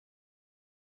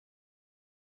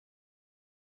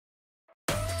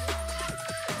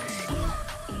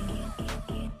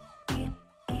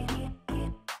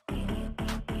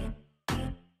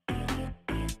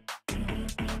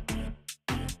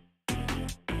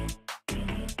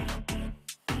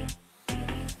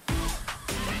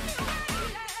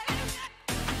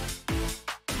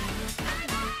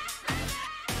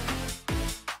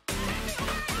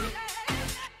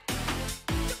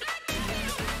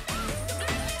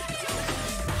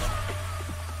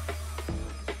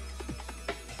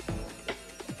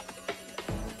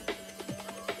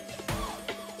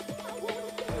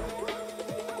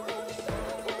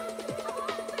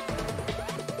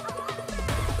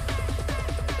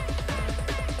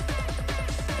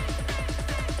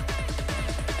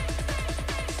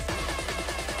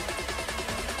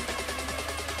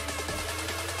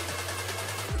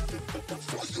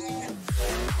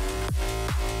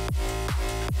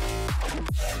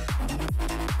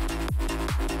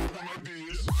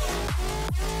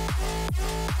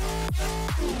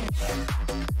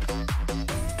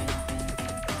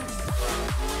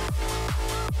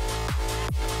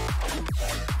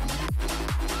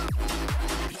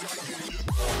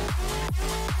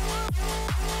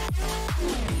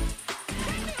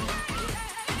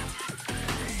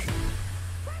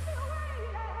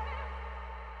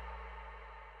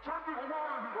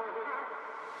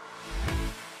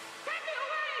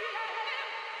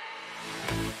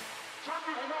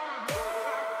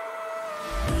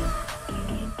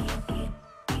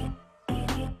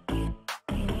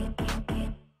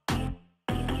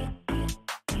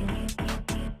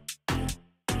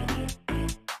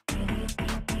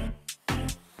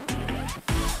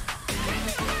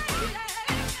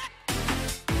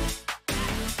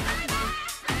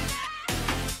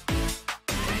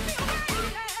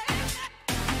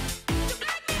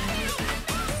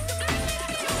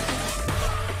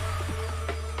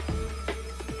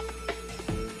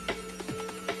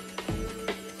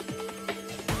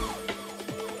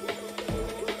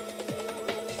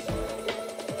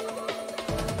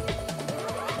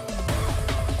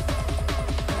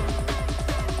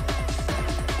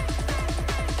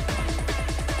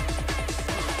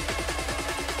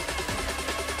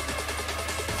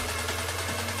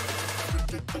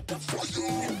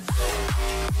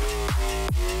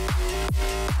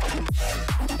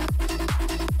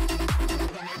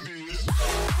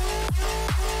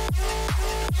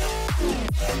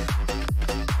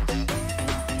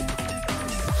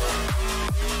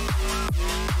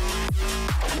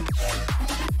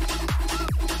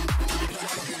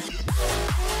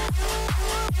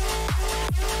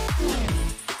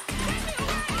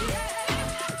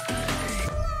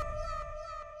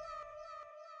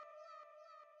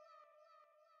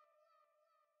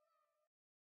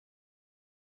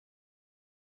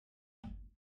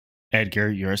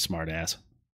Edgar, you're a smartass.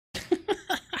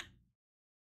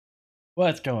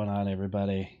 What's going on,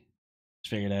 everybody? Just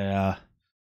figured I'd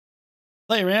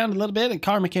play around a little bit in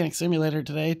Car Mechanic Simulator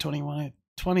today,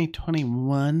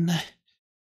 2021.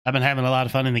 I've been having a lot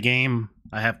of fun in the game.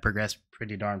 I have progressed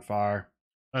pretty darn far,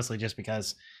 mostly just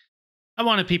because I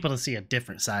wanted people to see a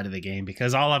different side of the game,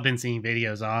 because all I've been seeing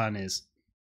videos on is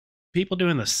people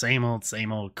doing the same old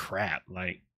crap.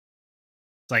 Like,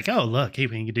 it's like, oh, look, we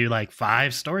can do like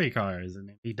 5 story cars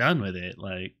and be done with it.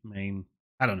 Like, I mean,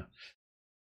 I don't know.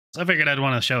 So I figured I'd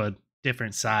want to show a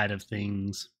different side of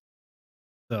things.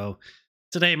 So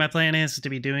today my plan is to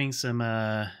be doing some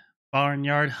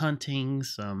barnyard hunting,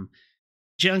 some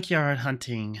junkyard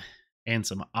hunting, and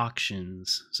some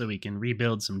auctions so we can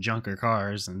rebuild some junker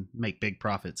cars and make big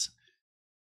profits.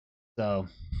 So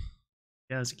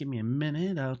guys, give me a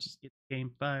minute. I'll just get the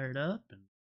game fired up and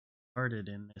started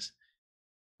in this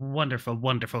wonderful,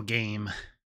 wonderful game.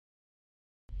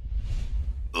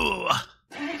 Ooh.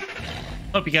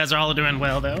 Hope you guys are all doing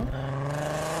well, though.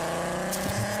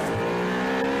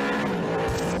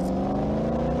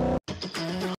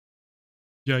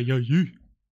 Yeah.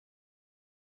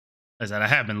 As that, I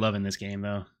have been loving this game,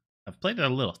 though. I've played it a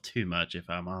little too much, if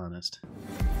I'm honest.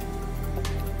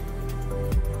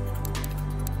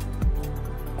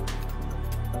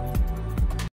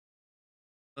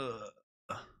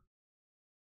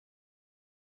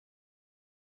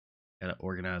 Gotta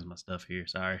organize my stuff here,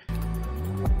 sorry.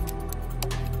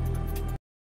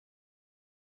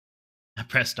 I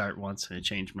pressed start once and it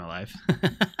changed my life.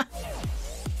 Well,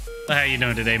 how you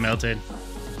doing today, Melted?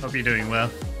 Hope you're doing well.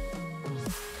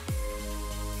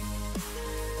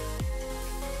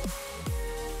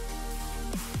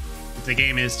 If the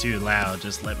game is too loud,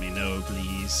 just let me know,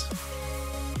 please.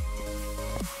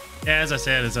 Yeah, as I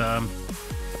said,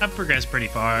 I've progressed pretty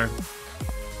far.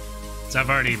 So I've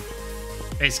already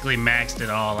basically maxed it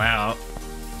all out.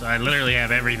 So I literally have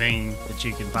everything that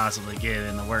you can possibly get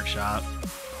in the workshop.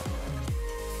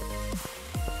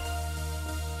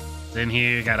 In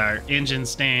here, got our engine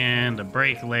stand, a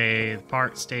brake lathe,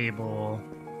 parts table,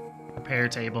 repair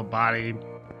table, body.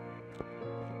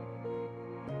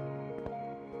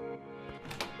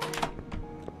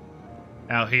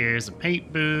 Out here is a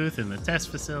paint booth and the test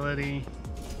facility.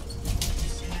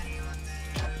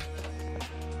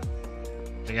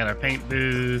 We got our paint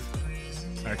booth,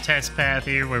 our test path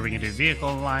here where we can do vehicle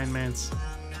alignments.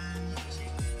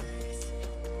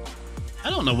 I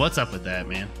don't know what's up with that,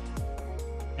 man.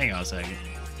 Hang on a second.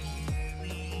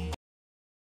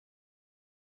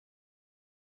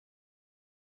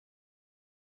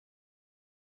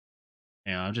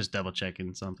 Yeah, I'm just double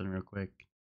checking something real quick.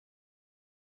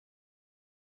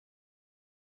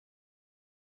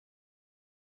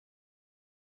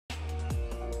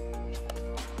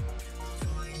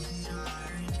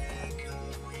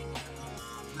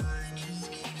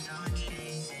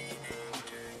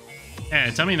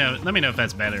 Yeah, let me know if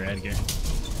that's better, Edgar.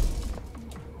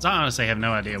 So I honestly have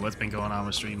no idea what's been going on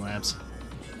with Streamlabs.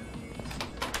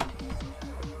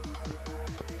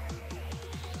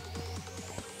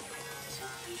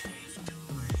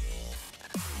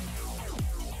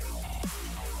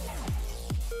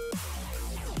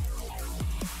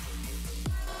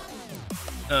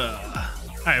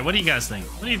 Alright, what do you guys think?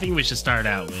 What do you think we should start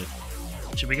out with?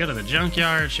 Should we go to the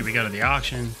junkyard? Should we go to the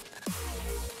auction?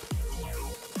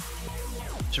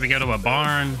 Should we go to a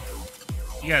barn?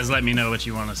 You guys let me know what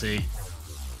you want to see.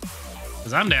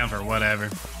 Because I'm down for whatever.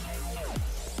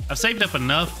 I've saved up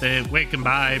enough that we can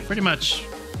buy pretty much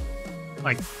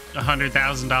like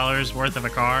 $100,000 worth of a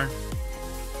car.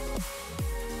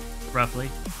 Roughly.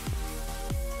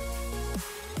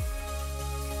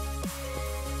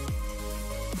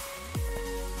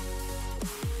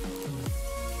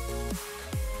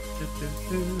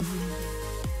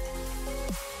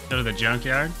 Go to the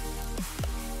junkyard.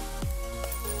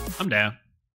 I'm down.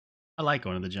 I like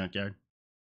going to the junkyard.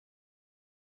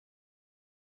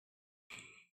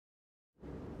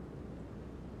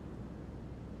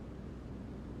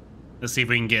 Let's see if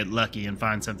we can get lucky and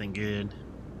find something good.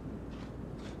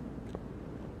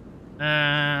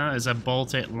 There's a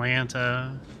Bolt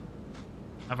Atlanta.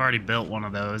 I've already built one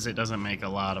of those. It doesn't make a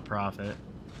lot of profit.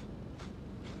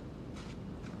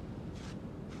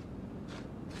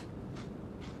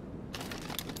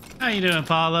 How you doing,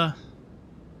 Paula?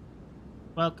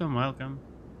 Welcome, welcome.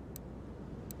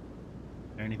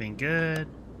 Is there anything good?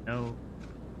 No.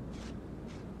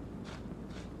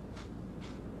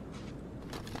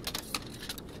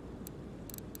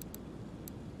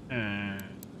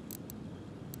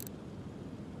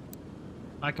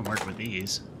 I can work with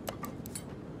these.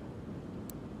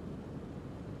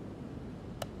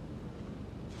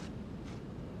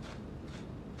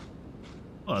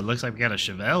 Oh, it looks like we got a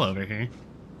Chevelle over here.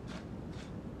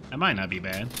 That might not be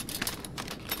bad.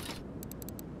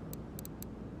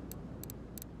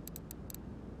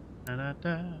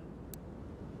 Da-da-da.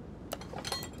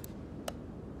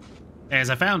 As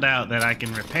I found out that I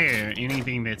can repair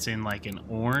anything that's in like an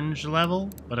orange level,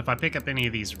 but if I pick up any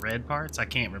of these red parts, I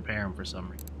can't repair them for some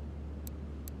reason.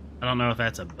 I don't know if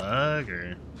that's a bug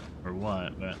or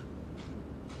what, but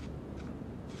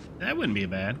that wouldn't be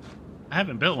bad. I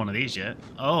haven't built one of these yet.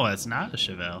 Oh, it's not a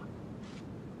Chevelle.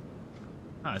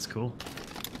 Oh, that's cool.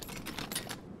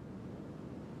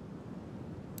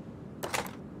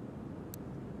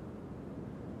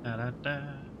 Da-da-da.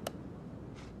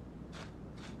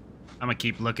 I'm gonna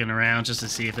keep looking around just to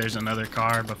see if there's another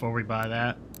car before we buy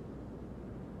that.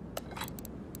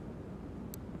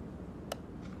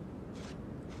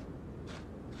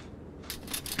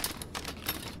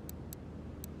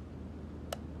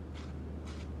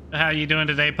 How you doing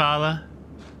today, Paula?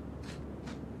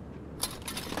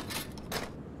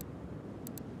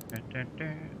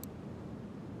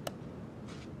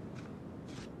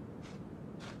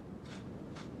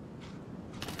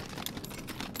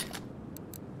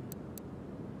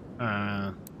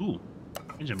 Ooh,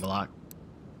 engine block.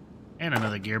 And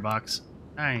another gearbox.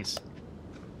 Nice.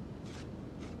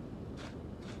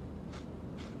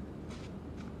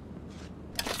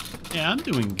 Yeah, I'm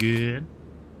doing good.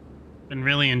 Been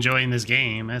really enjoying this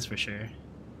game, that's for sure.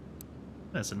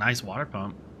 That's a nice water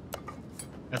pump.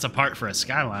 That's a part for a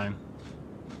Skyline.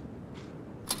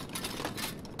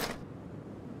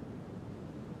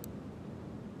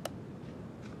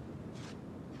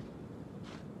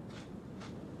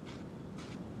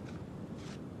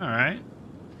 Alright.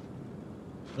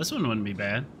 This one wouldn't be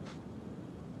bad.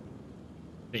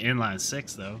 The inline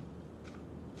 6, though.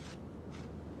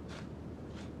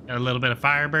 Got a little bit of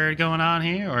Firebird going on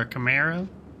here, or a Camaro.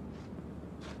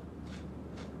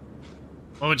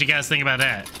 What would you guys think about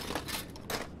that?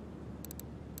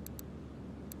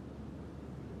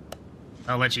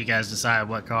 I'll let you guys decide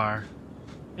what car.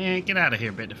 Get out of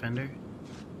here, Bit Defender.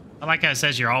 I like how it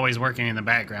says you're always working in the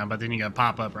background, but then you gotta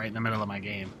pop up right in the middle of my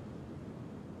game.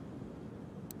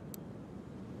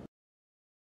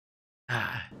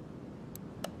 Ah.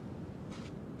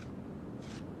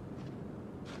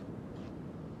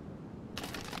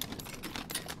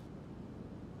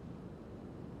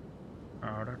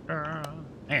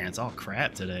 Man, it's all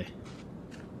crap today.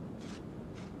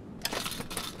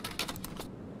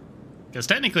 Because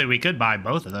technically we could buy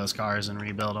both of those cars and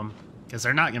rebuild them. Because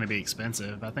they're not going to be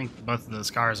expensive. I think both of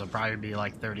those cars will probably be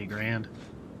like 30 grand.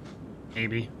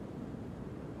 Maybe.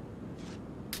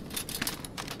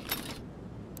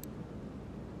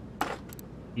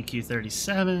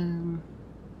 EQ37.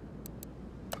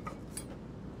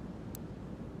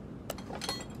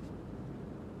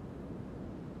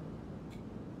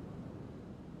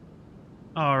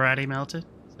 Alrighty, melted.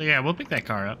 So yeah, we'll pick that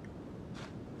car up.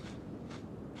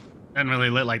 Doesn't really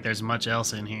look like there's much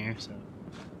else in here, so.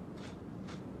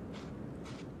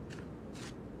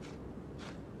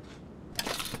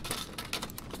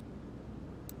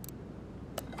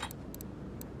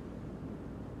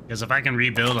 Because if I can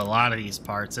rebuild a lot of these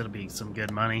parts, it'll be some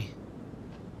good money.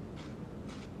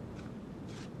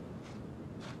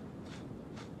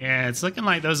 Yeah, it's looking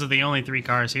like those are the only 3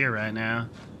 cars here right now.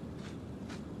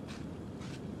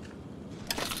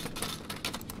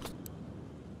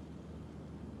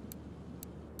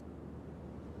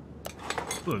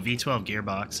 Ooh, a V12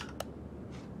 gearbox.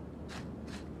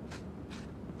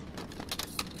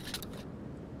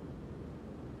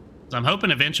 So I'm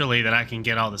hoping eventually that I can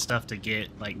get all the stuff to get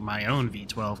like my own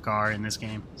V12 car in this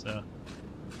game. So,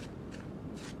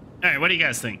 all right, what do you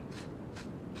guys think?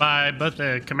 Buy both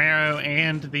the Camaro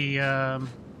and the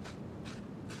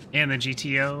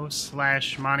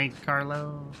GTO / Monte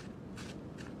Carlo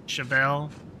Chevelle.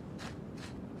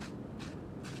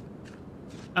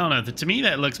 I don't know. To me,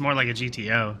 that looks more like a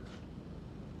GTO.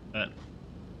 But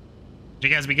would you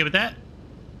guys be good with that?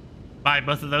 Buy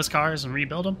both of those cars and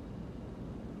rebuild them?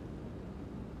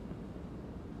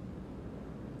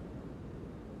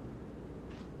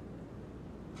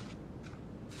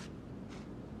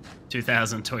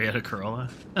 ...2000 Toyota Corolla.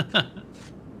 I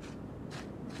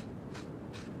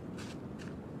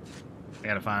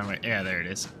gotta find where... Yeah, there it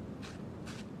is.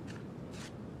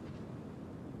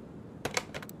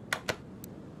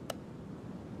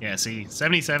 Yeah, see,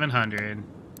 7,700.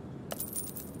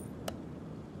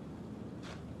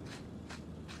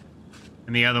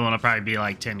 And the other one will probably be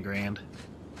like 10 grand.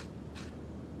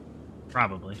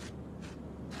 Probably.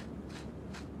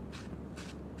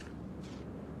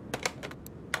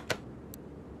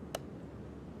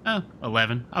 Oh,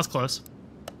 11. I was close.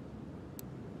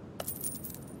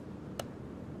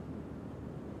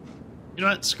 You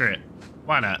know what? Screw it.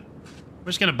 Why not? We're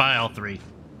just gonna buy all 3.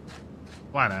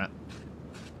 Why not?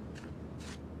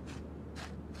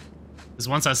 Because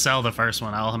once I sell the first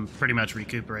one, I'll pretty much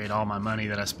recuperate all my money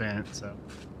that I spent, so.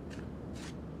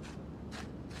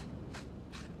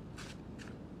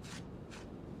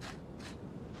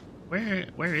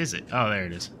 Where is it? Oh, there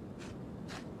it is.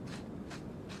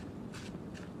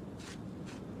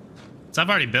 So I've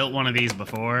already built one of these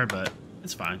before, but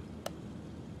it's fine.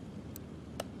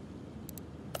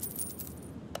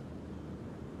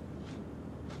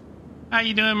 How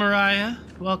you doing, Mariah?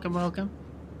 Welcome, welcome.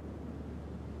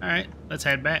 All right, let's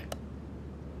head back.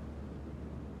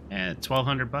 Yeah,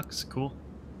 1,200 bucks, cool.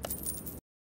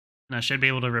 And I should be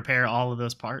able to repair all of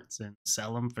those parts and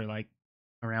sell them for like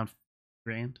around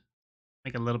 $1,000.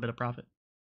 Make a little bit of profit.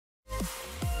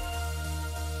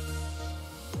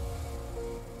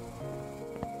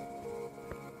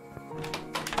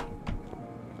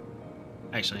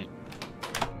 Actually,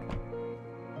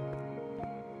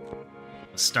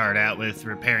 let's start out with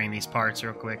repairing these parts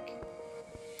real quick.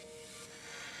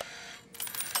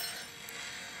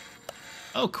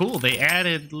 Oh, cool. They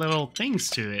added little things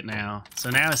to it now. So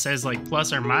now it says like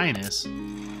plus or minus.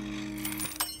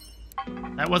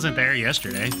 That wasn't there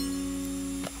yesterday.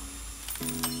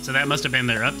 So that must have been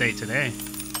their update today.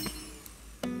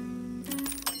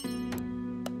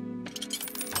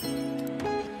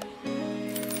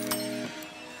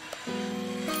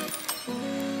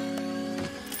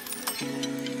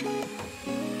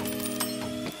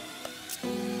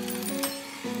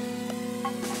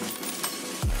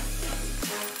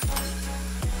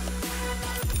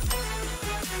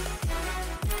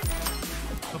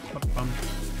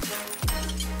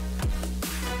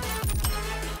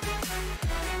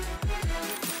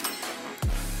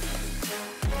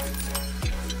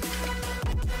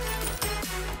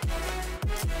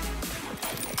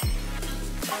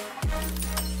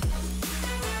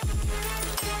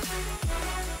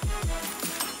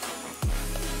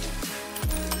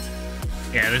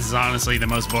 Yeah, this is honestly the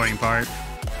most boring part.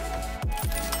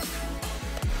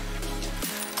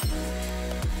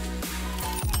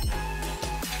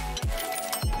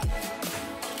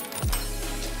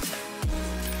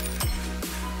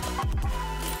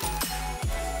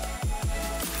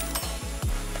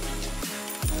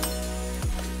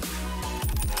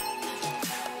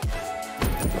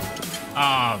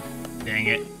 Oh, dang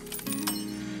it.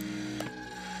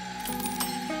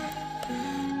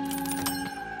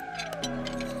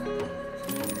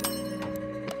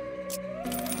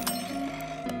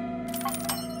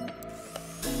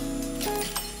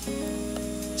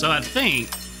 So I think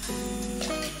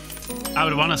I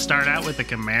would want to start out with the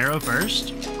Camaro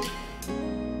first,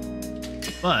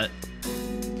 but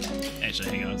actually,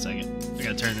 hang on a second. I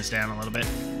gotta turn this down a little bit.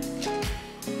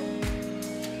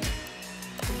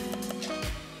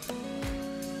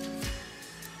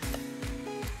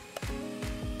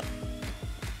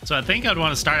 So I think I'd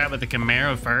want to start out with the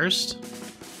Camaro first,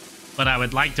 but I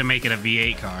would like to make it a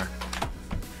V8 car.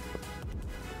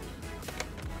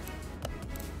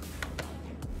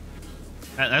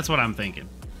 That's what I'm thinking.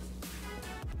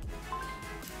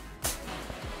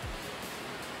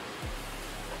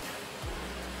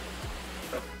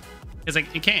 Because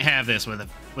you can't have this with a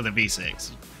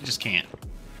V6. You just can't.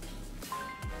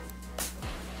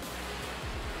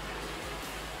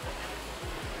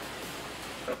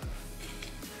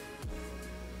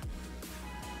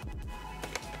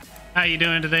 How you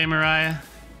doing today, Mariah?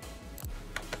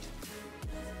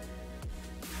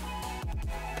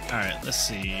 All right, let's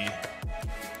see.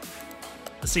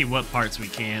 Let's see what parts we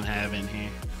can have in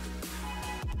here.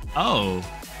 Oh,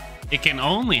 it can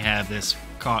only have this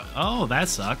car. Oh, that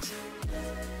sucks.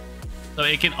 So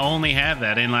it can only have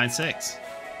that inline 6.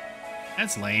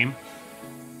 That's lame.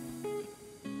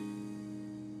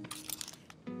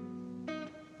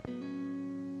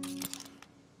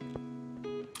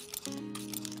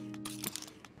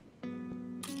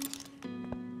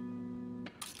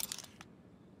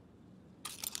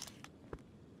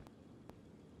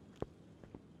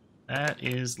 That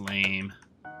is lame.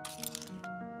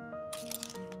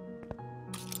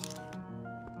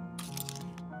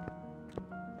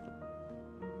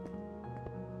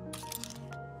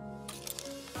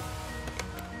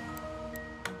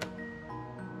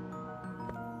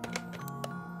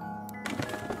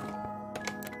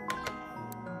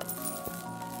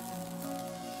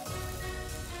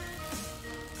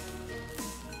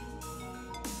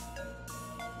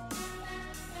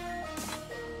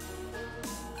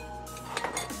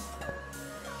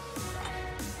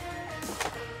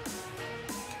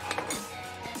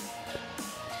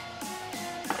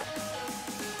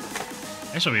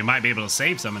 Actually, we might be able to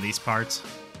save some of these parts.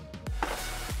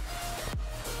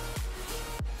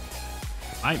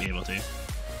 Might be able to.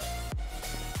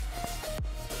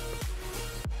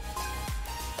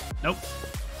 Nope.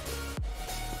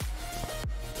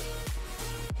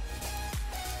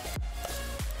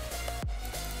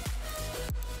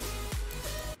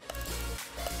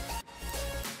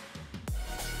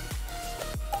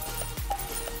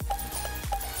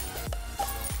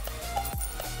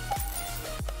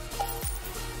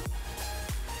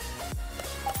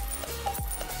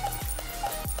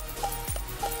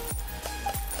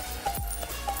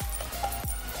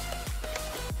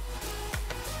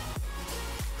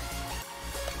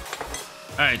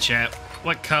 All right, chat.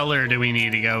 What color do we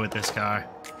need to go with this car?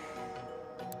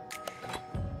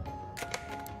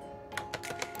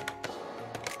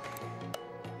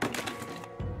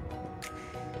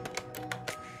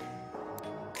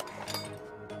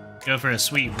 Go for a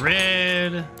sweet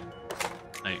red,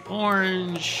 like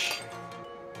orange,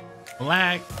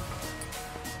 black,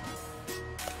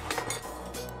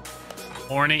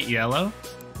 ornate yellow.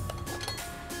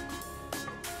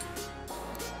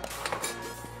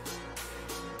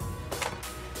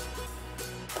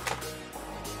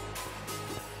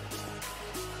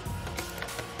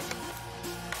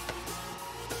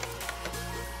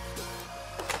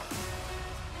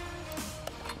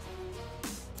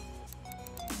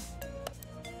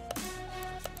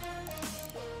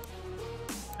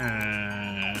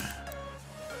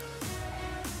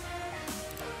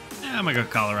 Yeah, I'm gonna go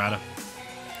Colorado.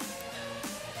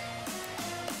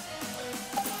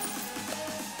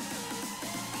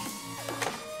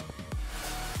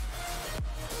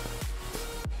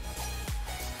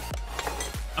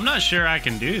 I'm not sure I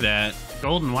can do that.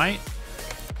 Gold and white?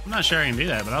 I'm not sure I can do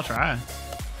that, but I'll try.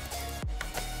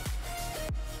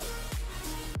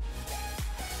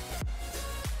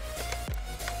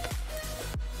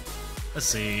 Let's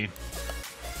see.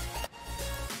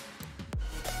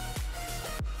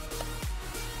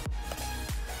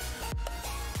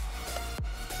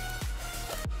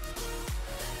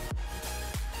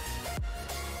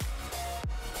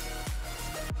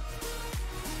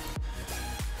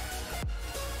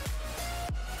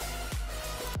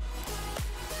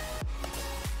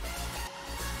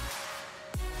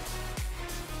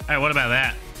 All right, what about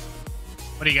that?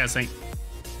 What do you guys think?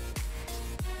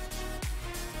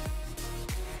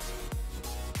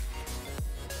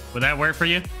 Would that work for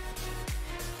you?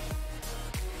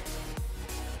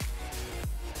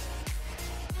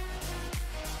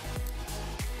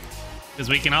 Because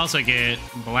we can also get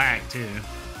black too.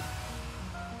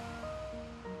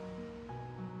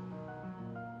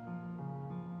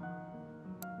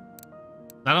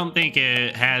 I don't think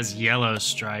it has yellow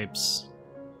stripes.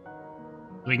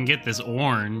 We can get this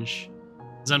orange.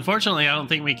 Because unfortunately, I don't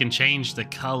think we can change the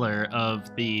color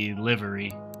of the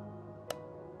livery.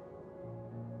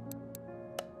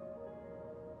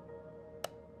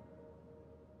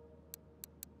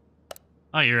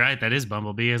 Oh, you're right. That is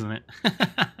Bumblebee, isn't it?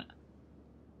 I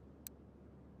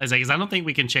was like, 'cause I don't think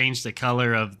we can change the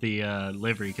color of the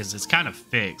livery because it's kind of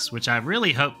fixed, which I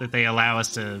really hope that they allow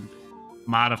us to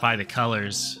modify the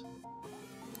colors.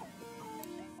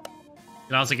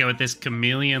 You can also go with this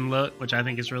chameleon look, which I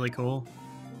think is really cool.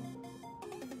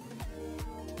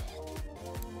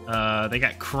 They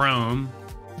got chrome,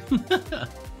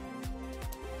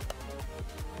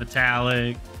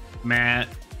 metallic, matte,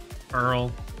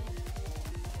 pearl.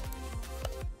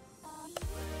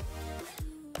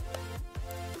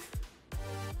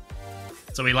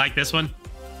 So we like this one?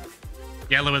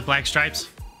 Yellow with black stripes?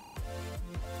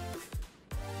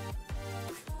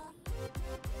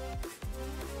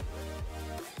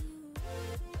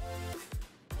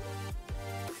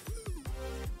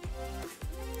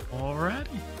 Alrighty.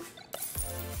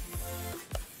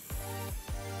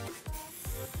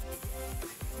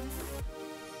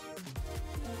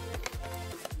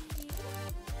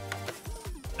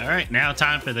 Alright, now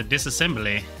time for the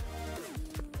disassembly.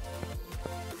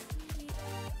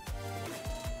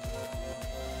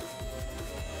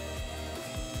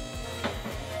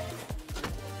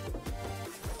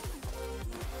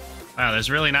 Wow, there's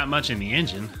really not much in the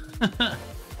engine.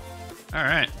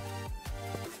 Alright.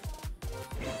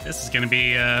 This is going to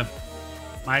be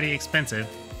mighty expensive.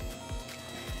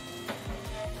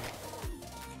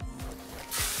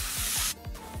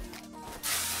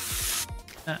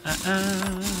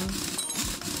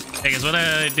 Because what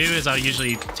I do is I'll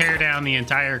usually tear down the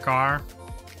entire car.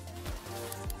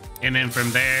 And then from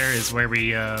there is where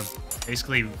we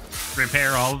basically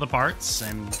repair all of the parts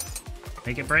and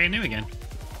make it brand new again.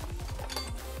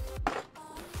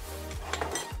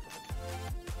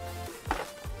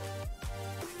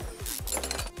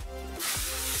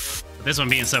 This one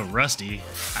being so rusty,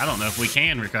 I don't know if we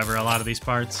can recover a lot of these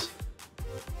parts.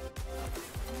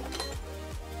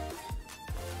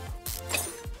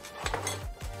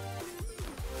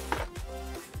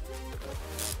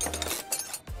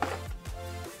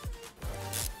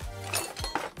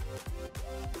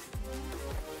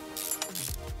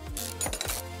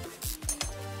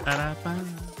 Ba-da-ba.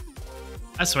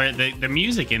 I swear, the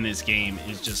music in this game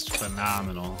is just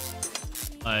phenomenal.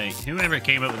 Like, whoever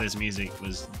came up with this music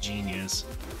was genius.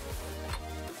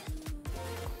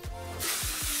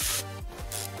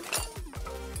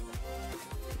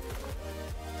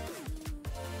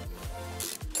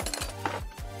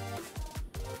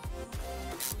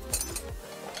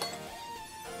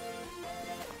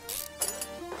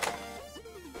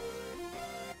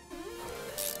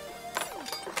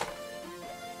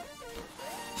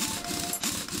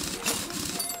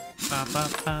 Ba, ba,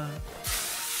 ba.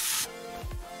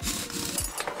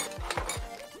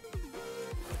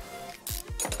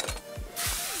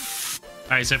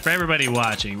 Alright, so for everybody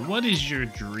watching, what is your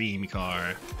dream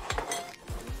car?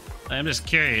 I'm just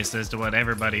curious as to what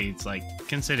everybody like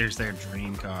considers their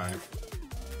dream car.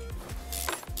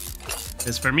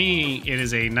 Because for me, it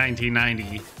is a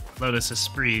 1990 Lotus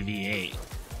Esprit V8.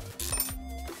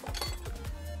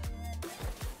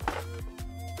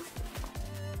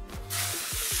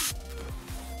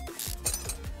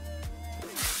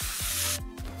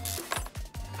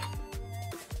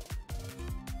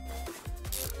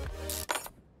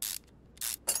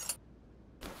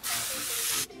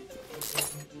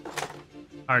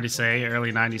 Hard to say.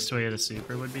 Early 90s Toyota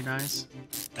Supra would be nice.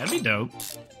 That'd be dope.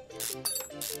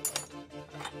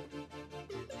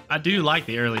 I do like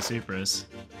the early Supras.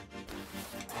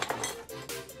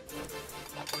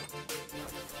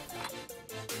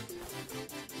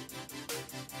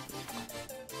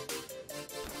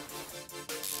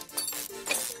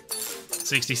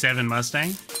 '67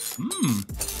 Mustang.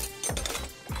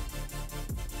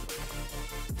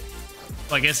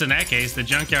 Well, I guess in that case, the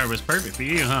junkyard was perfect for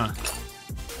you, huh?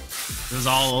 It was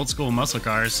all old school muscle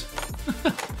cars.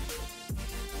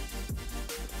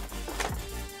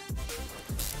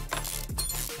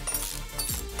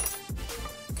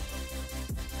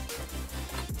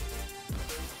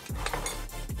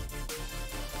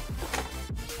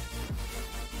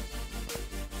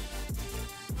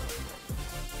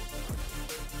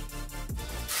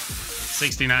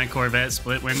 '69 Corvette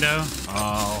split window.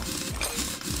 Oh.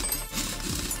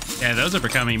 Yeah, those are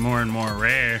becoming more and more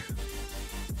rare.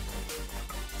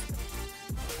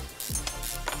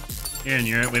 Here in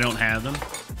Europe, we don't have them.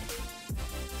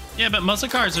 Yeah, but muscle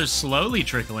cars are slowly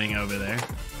trickling over there.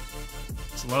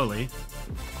 Slowly.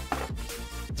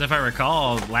 So if I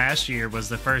recall, last year was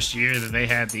the first year that they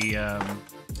had the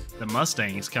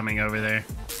Mustangs coming over there.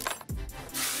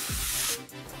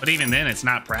 But even then, it's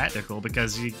not practical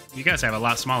because you guys have a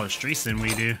lot smaller streets than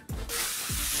we do.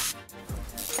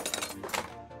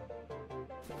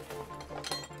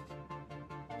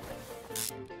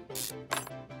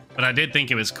 But I did think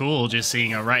it was cool just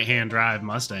seeing a right-hand drive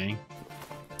Mustang.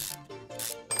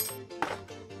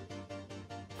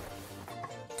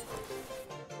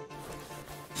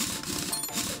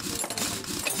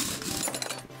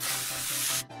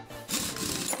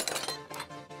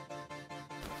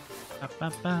 Ba,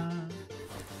 ba, ba.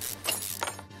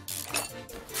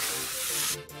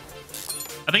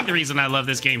 I think the reason I love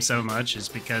this game so much is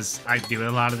because I do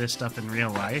a lot of this stuff in real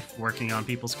life, working on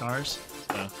people's cars.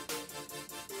 So.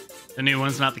 The new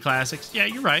ones, not the classics. Yeah,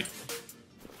 you're right.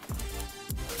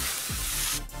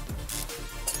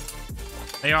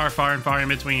 They are far and far in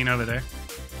between over there.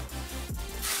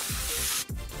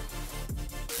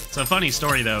 So, funny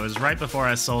story though, is right before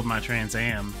I sold my Trans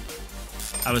Am,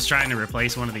 I was trying to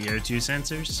replace one of the O2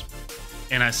 sensors,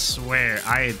 and I swear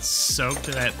I had soaked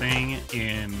that thing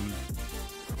in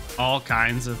all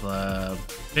kinds of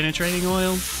penetrating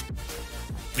oil.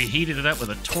 We heated it up with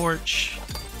a torch.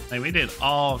 Like, we did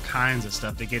all kinds of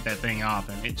stuff to get that thing off,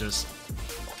 and it just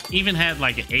even had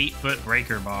like an 8-foot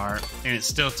breaker bar, and it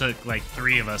still took like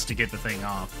 3 of us to get the thing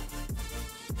off.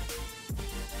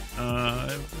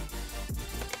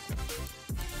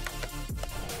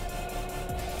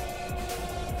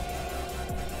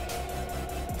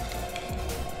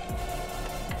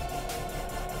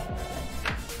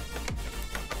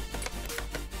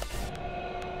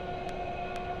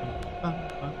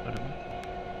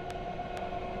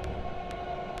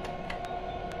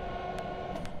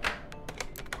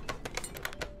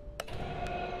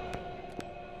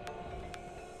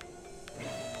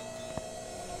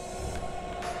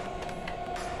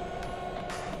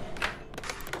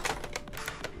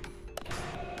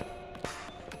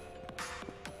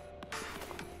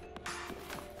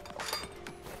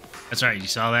 That's right, you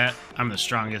saw that? I'm the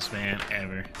strongest man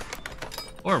ever.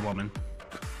 Or woman.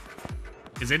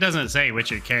 Because it doesn't say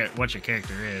what your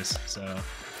character is, so...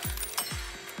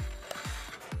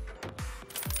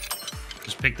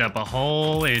 Just picked up a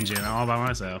whole engine all by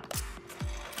myself.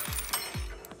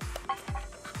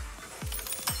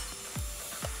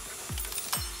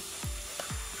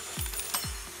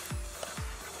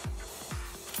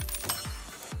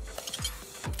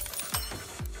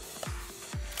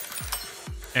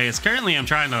 Hey, it's currently I'm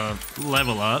trying to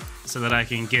level up so that I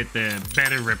can get the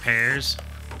better repairs.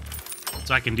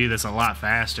 So I can do this a lot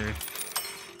faster.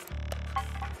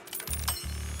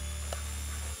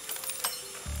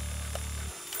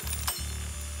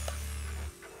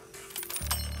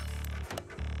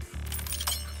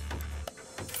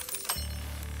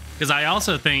 Because I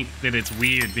also think that it's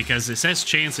weird because it says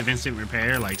chance of instant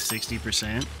repair like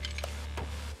 60%.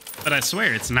 But I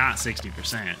swear it's not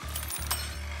 60%.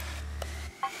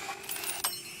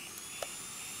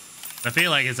 I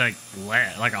feel like it's like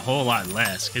a whole lot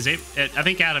less because I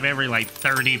think out of every like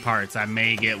 30 parts, I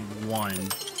may get one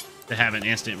to have an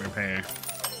instant repair.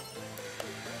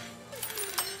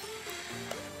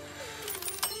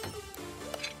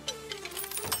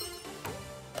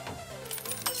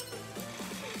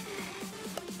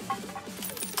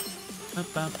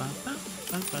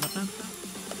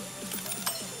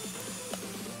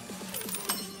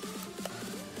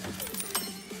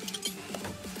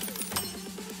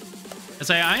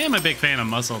 I am a big fan of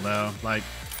muscle though. Like,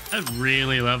 I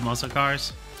really love muscle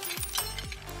cars.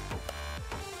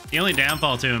 The only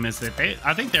downfall to them is that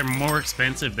I think they're more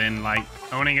expensive than like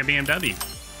owning a BMW.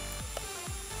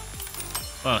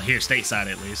 Well, here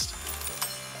stateside at least,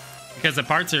 because the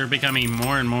parts are becoming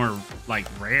more and more like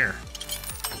rare.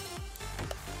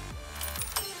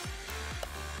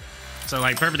 So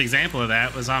like perfect example of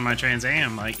that was on my Trans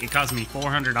Am. Like it cost me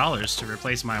 $400 to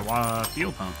replace my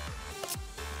fuel pump.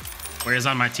 Whereas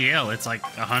on my TL, it's like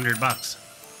 $100.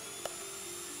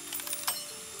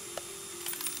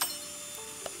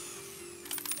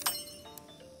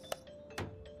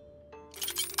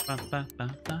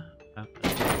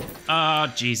 Oh,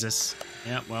 Jesus.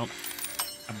 Yeah, well,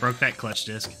 I broke that clutch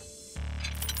disc.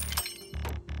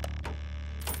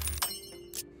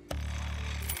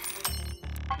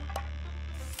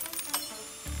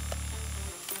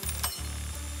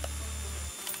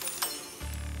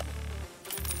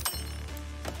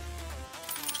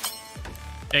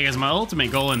 Because my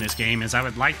ultimate goal in this game is I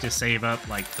would like to save up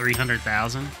like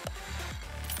 300,000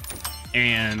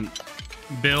 and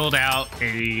build out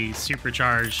a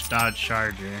supercharged Dodge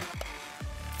Charger.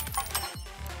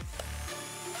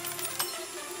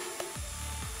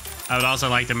 I would also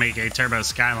like to make a turbo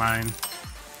Skyline.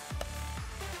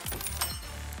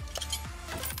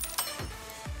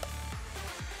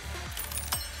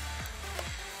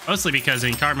 Mostly because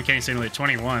in Car Mechanic Simulator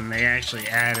 21, they actually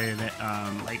added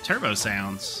like turbo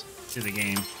sounds to the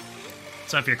game.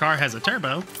 So if your car has a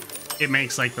turbo, it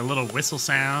makes like the little whistle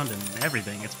sound and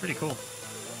everything. It's pretty cool.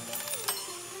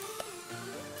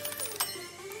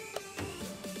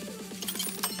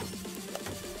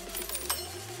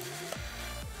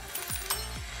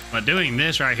 But doing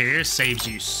this right here saves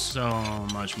you so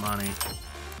much money.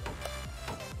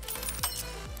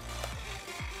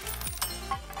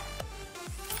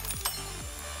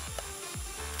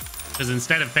 Because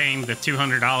instead of paying the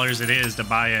 $200 it is to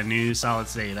buy a new solid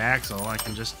state axle, I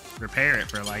can just repair it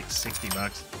for like 60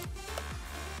 bucks.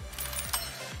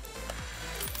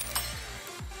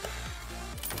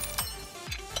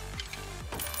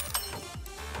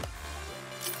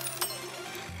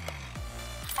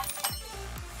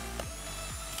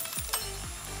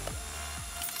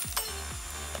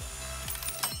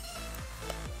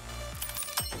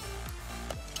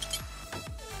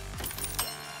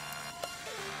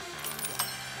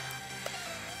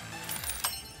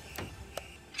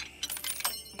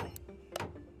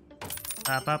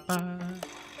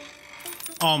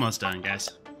 Almost done, guys.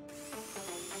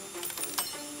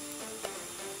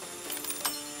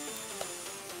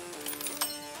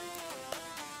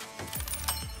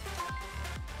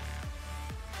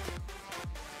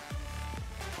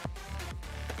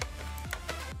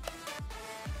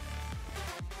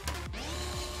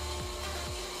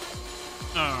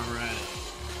 All right.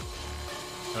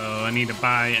 So I need to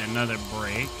buy another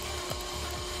brake.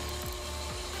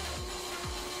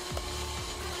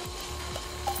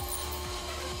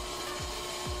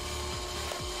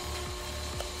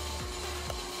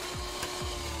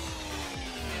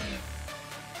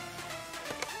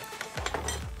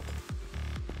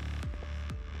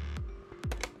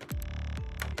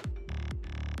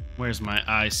 Where's my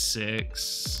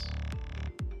i6?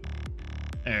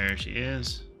 There she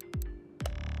is.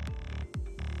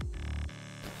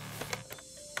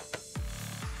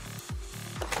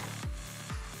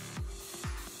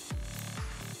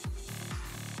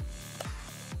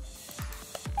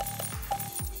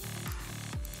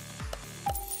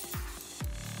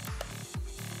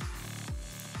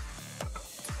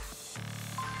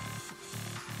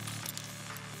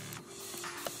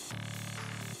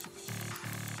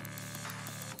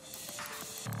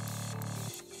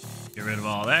 Get rid of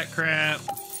all that crap.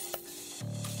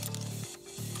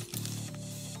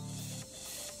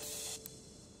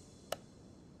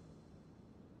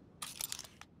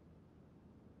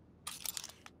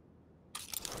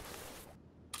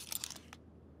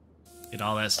 Get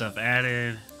all that stuff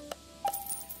added.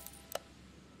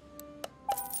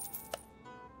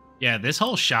 Yeah, this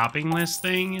whole shopping list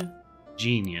thing,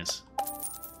 genius.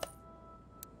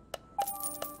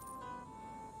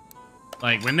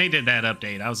 Like, when they did that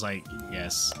update, I was like,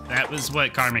 yes, that was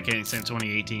what Car Mechanics in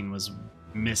 2018 was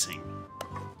missing.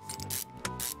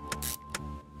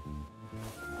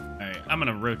 Alright, I'm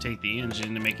gonna rotate the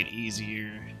engine to make it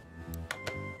easier.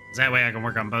 'Cause that way I can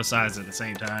work on both sides at the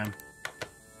same time.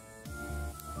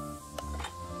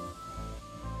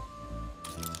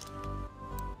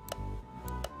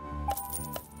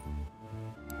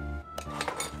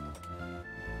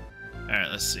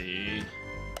 Alright, let's see.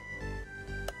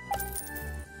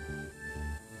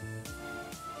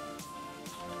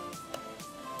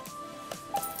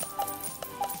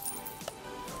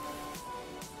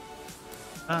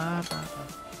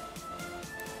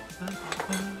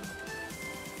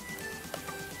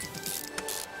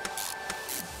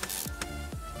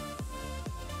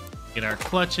 Get our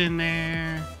clutch in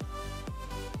there.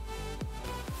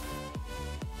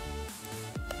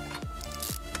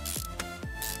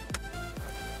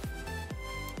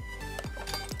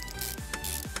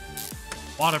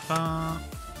 Water pump.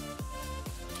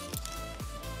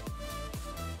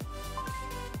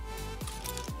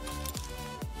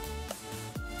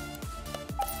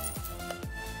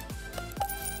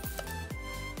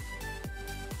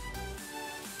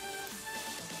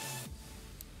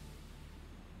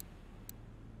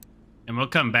 And we'll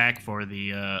come back for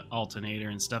the alternator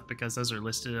and stuff because those are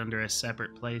listed under a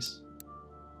separate place.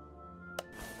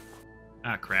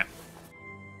 Ah, crap.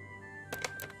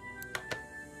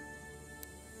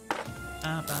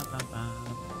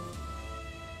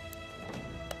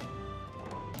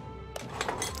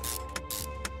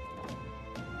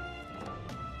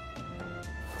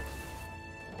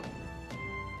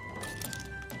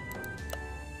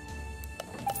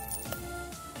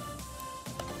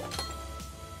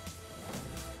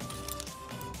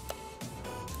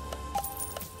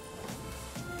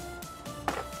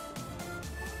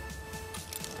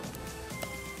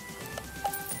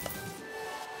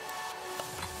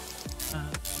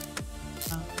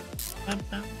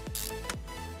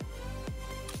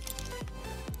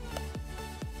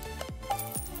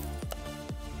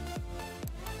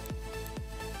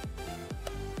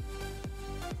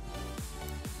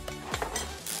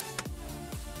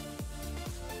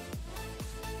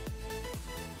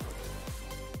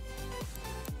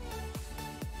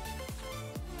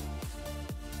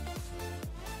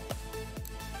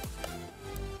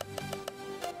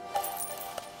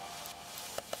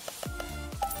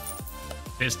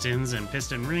 Pistons and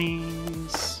piston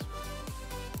rings.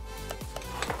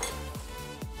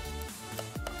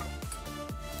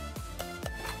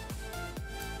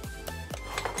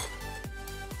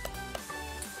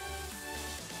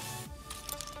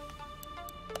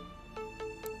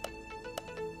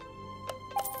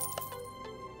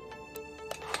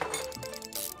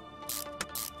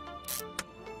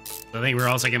 I think we're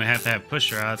also going to have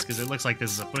push rods because it looks like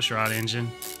this is a push rod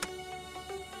engine.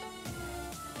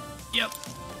 Yep.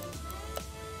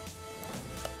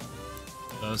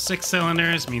 So 6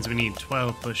 cylinders means we need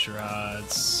 12 push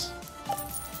rods.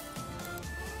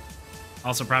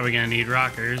 Also probably going to need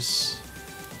rockers.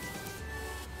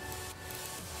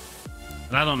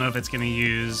 But I don't know if it's going to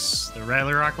use the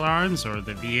regular rocker arms or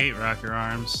the V8 rocker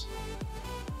arms.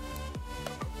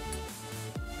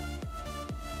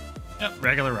 Yep,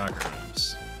 regular rocker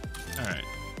arms. Alright.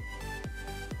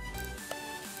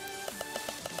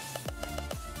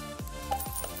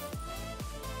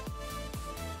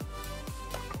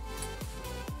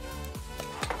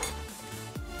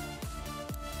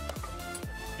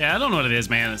 Yeah, I don't know what it is,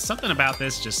 man. It's something about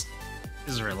this just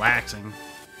is relaxing.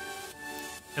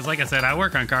 Because like I said, I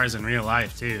work on cars in real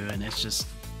life too, and it's just...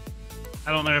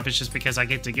 I don't know if it's just because I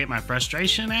get to get my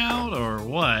frustration out or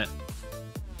what.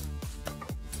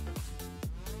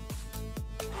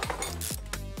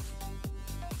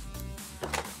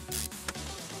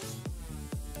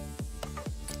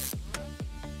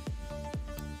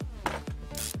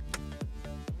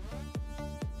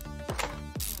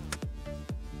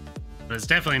 But it's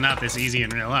definitely not this easy in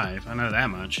real life. I know that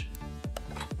much.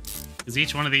 Because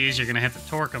each one of these, you're going to have to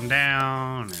torque them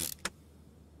down. And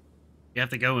you have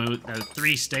to go in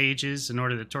 3 stages in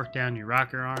order to torque down your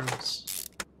rocker arms.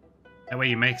 That way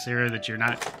you make sure that you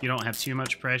don't have too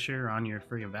much pressure on your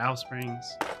valve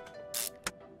springs.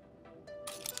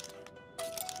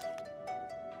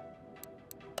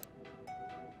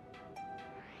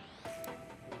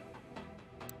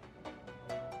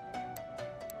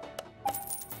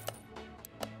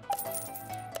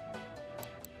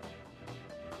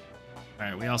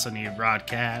 Alright, we also need rod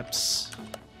caps.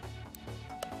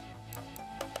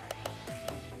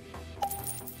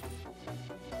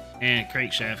 And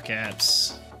crankshaft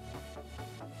caps.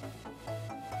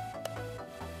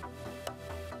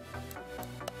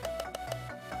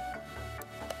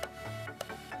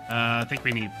 I think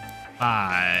we need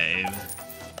 5.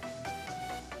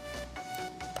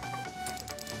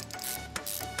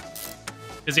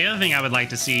 Because the other thing I would like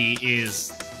to see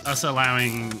is us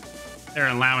allowing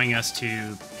us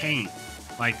to paint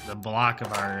like the block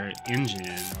of our engine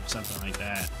or something like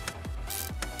that.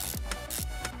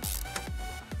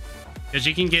 Because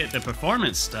you can get the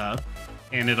performance stuff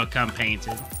and it'll come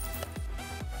painted.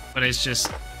 But it's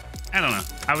just, I don't know.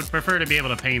 I would prefer to be able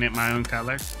to paint it my own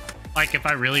color. Like if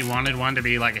I really wanted one to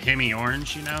be like a Hemi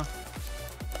orange, you know?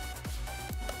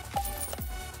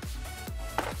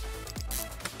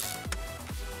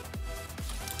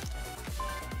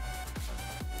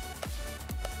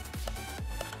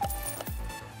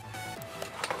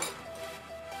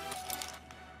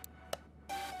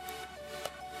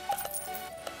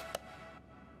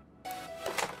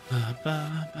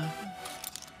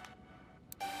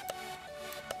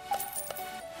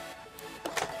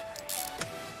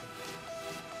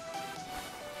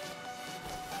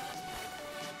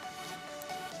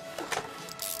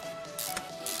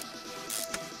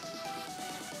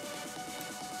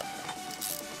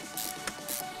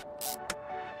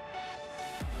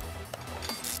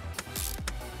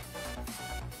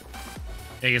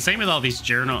 Yeah, same with all these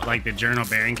journal, like the journal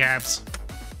bearing caps.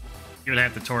 You would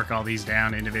have to torque all these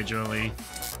down individually.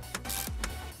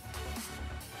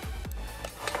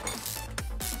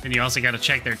 And you also got to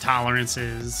check their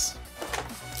tolerances.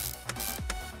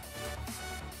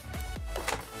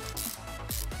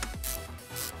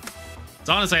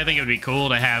 So honestly, I think it would be cool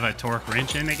to have a torque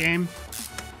wrench in the game.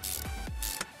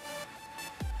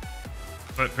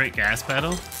 Footprint gas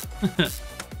pedal.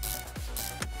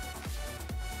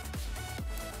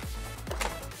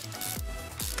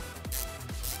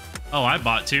 Oh, I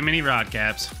bought too many rod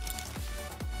caps.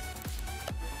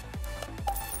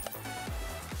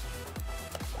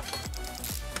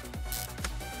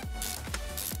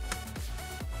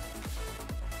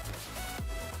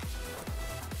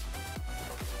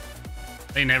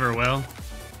 They never will.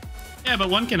 Yeah, but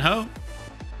one can hope.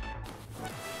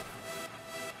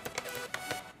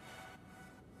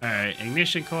 Alright,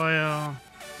 ignition coil,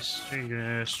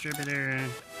 distributor,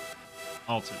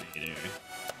 alternator.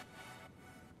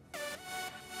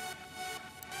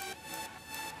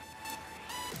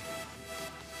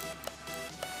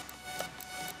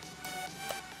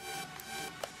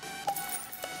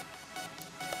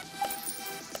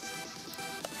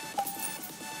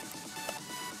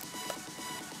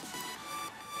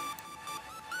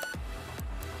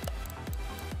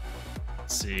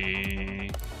 See,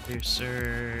 clear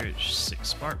search, 6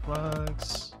 spark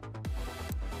plugs.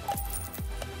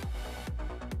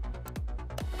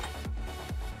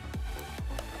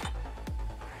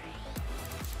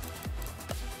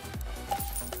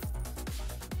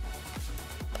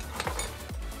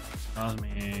 Follow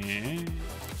me.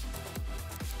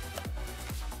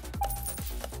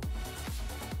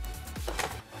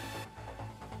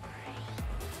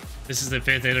 This is the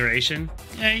 5th iteration?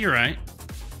 Yeah, you're right.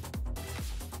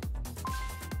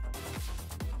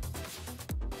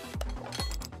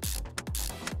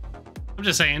 I'm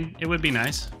just saying, it would be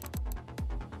nice.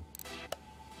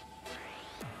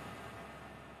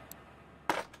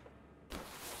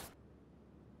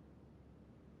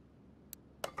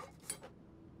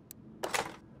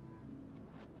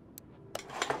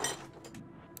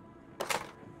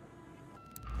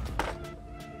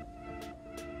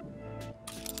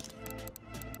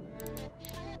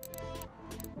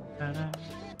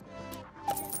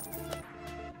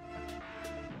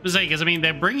 Because I mean,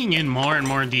 they're bringing in more and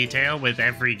more detail with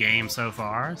every game so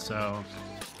far, so...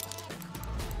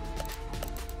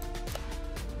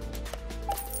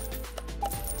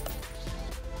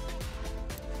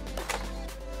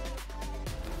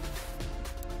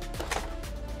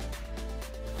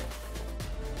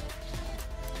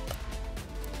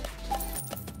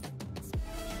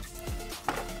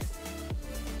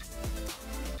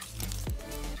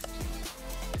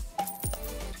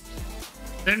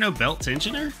 Is there no belt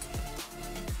tensioner?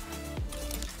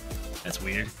 That's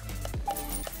weird.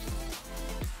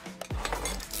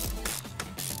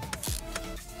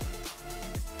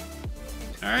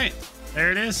 Alright,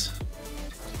 there it is.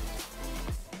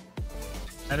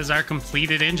 That is our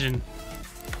completed engine.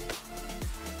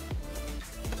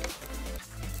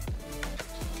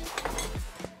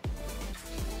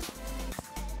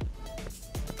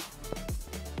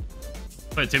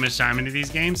 Put too much time into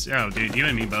these games? Oh, dude, you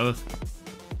and me both.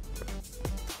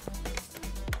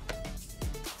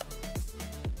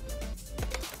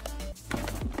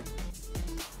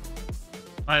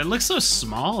 It looks so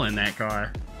small in that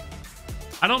car.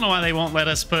 I don't know why they won't let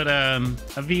us put a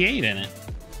V8 in it.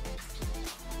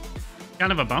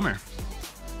 Kind of a bummer.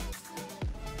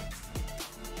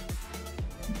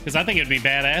 Because I think it'd be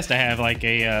badass to have like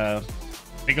a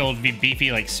big old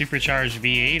beefy like supercharged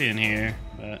V8 in here.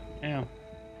 But yeah.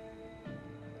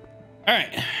 All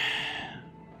right.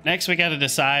 Next, we got to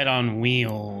decide on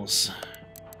wheels.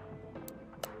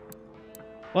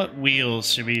 What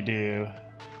wheels should we do?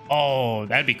 Oh,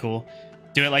 that'd be cool.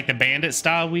 Do it like the Bandit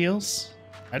style wheels.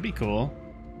 That'd be cool.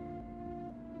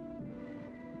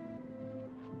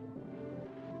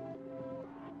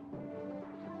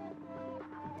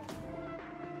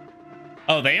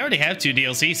 Oh, they already have 2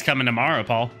 DLCs coming tomorrow,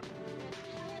 Paul.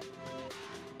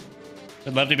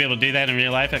 I'd love to be able to do that in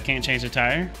real life. I can't change the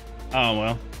tire. Oh,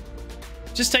 well.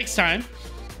 Just takes time.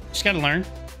 Just gotta learn.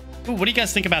 Ooh, what do you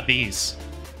guys think about these?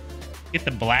 Get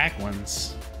the black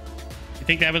ones. You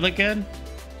think that would look good?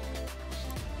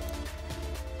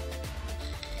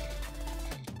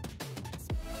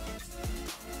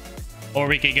 Or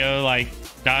we could go like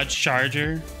Dodge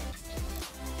Charger.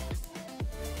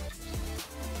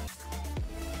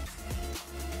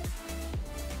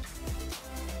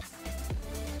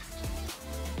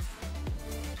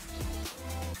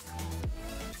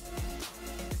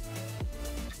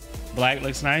 Black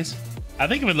looks nice. I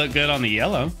think it would look good on the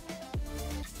yellow.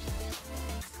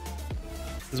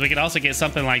 Because we could also get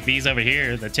something like these over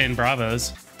here, the 10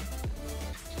 Bravos.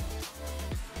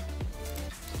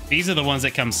 These are the ones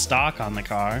that come stock on the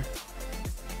car.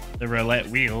 The roulette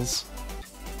wheels.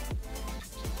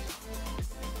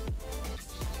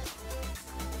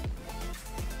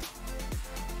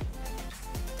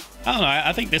 I don't know,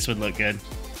 I think this would look good.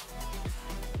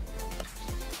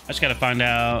 I just gotta find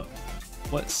out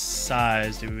what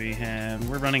size do we have.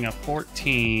 We're running a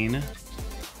 14.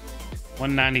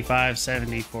 195,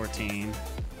 70, 14.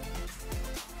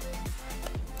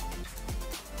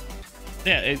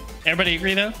 Yeah, everybody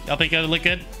agree though? Y'all think it would look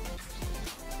good?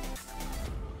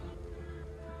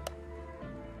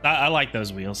 I like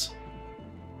those wheels.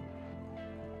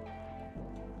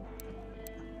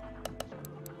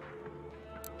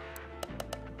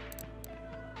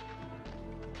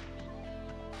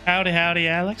 Howdy, howdy,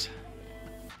 Alex.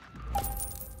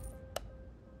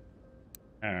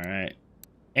 All right.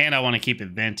 And I want to keep it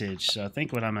vintage, so I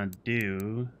think what I'm going to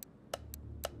do...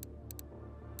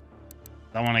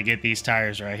 I want to get these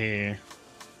tires right here.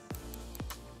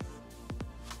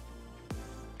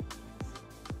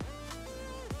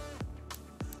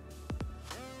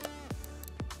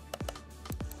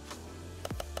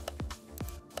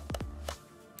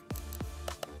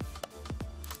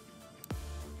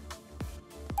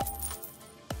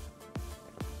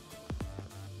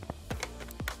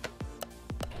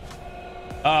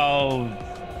 Oh,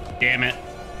 damn it.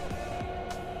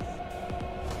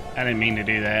 I didn't mean to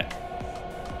do that.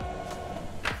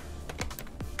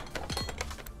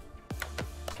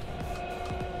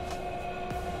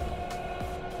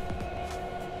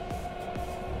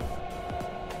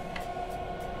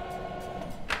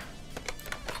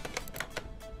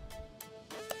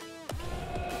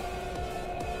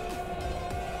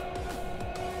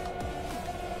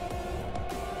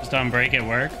 Just on break at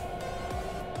work.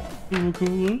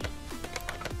 Cool.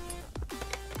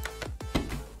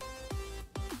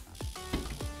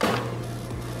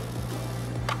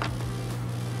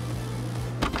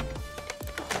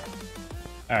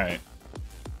 All right.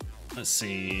 Let's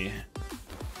see.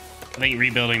 I think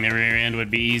rebuilding the rear end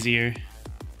would be easier.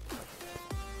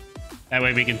 That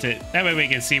way we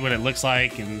can see what it looks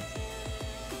like and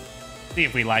see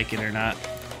if we like it or not.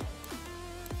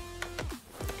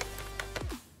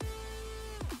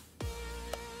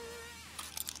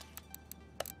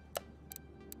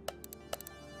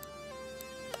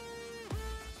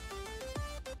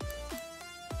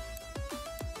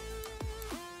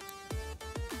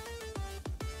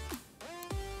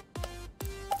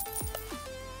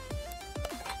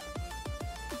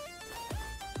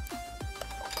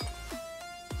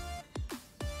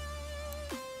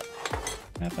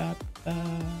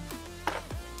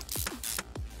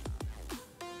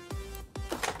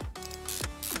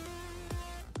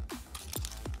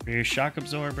 Rear shock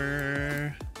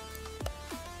absorber.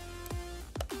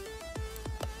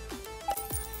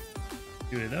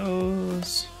 Two of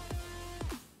those.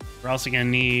 We're also gonna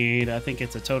need, I think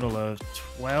it's a total of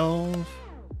 12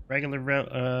 regular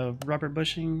rubber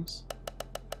bushings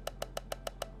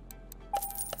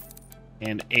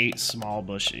and 8 small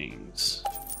bushings,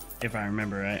 if I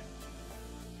remember right.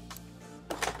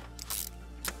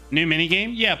 New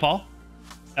minigame? Yeah, Paul.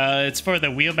 It's for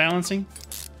the wheel balancing.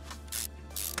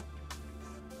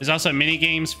 There's also mini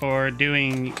games for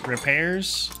doing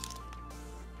repairs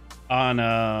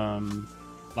on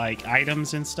like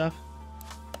items and stuff.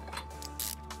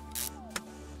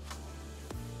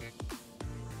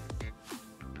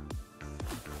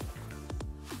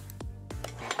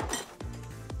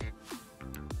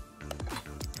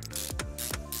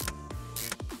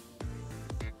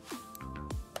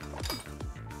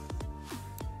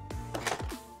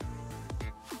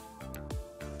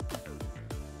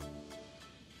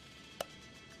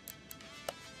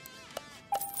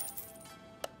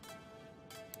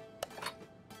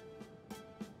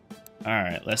 All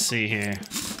right, let's see here.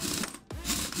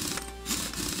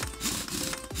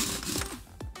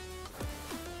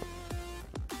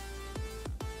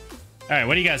 All right,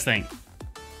 what do you guys think?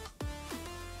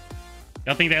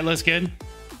 Y'all think that looks good?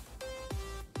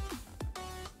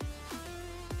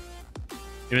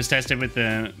 It was tested with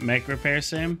the mech repair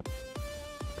sim.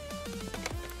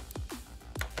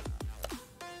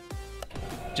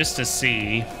 Just to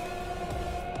see.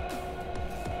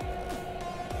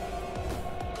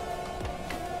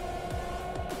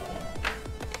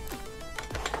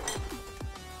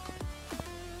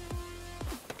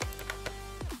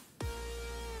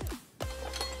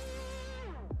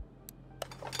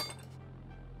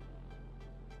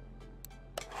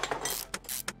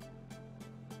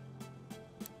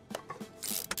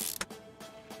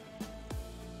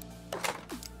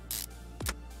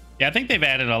 Yeah, I think they've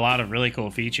added a lot of really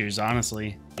cool features,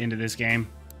 honestly, into this game.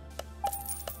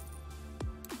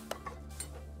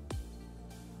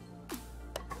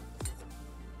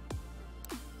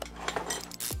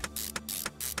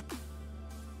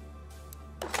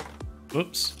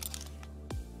 Whoops.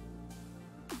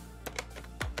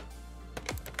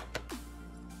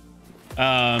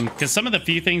 Because some of the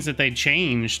few things that they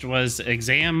changed was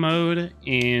exam mode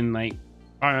in like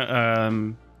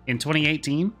in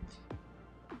 2018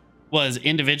 was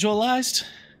individualized,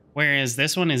 whereas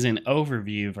this one is an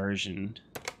overview version.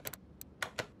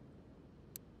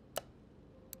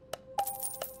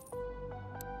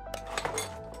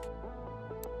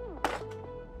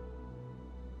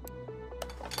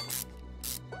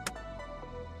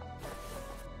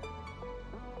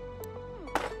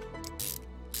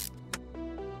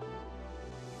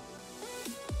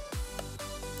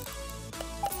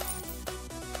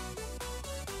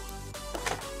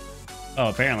 Oh,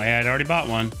 apparently I had already bought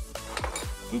one.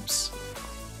 Oops.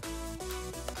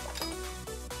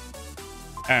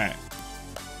 Alright.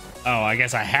 Oh, I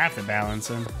guess I have to balance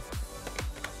them.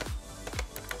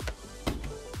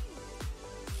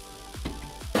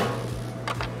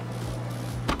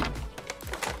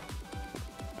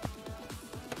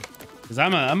 Because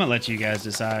I'm gonna let you guys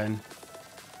decide.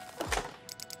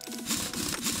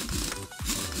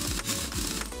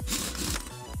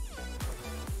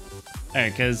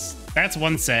 Alright, because that's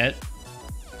one set.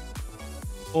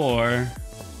 Or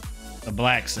a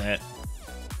black set.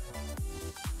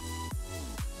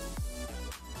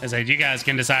 As you guys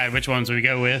can decide which ones we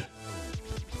go with.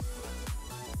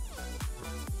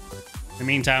 In the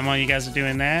meantime, while you guys are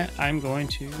doing that, I'm going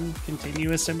to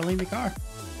continue assembling the car.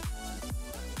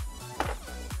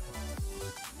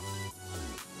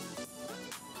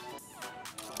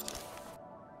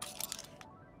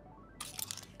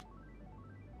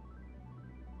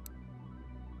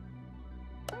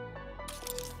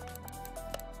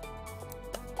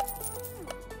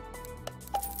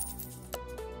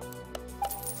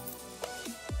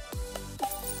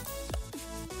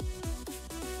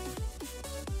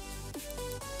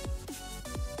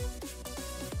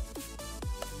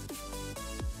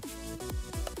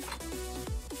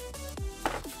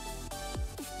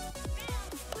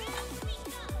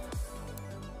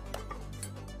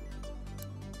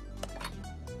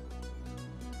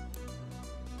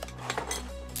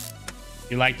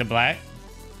 You like the black?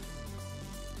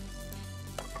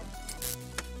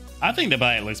 I think the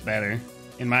black looks better,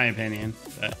 in my opinion.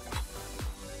 But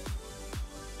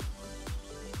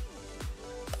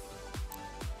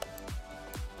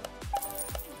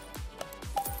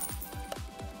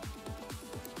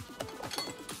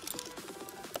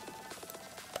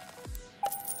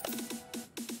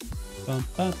bum,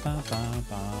 ba, ba, ba,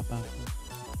 ba, ba.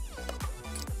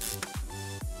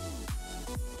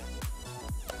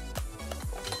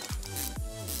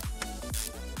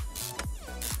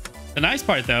 The nice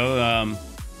part, though,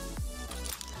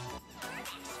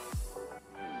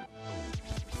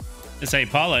 to say,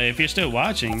 Paula, if you're still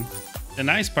watching, the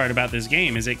nice part about this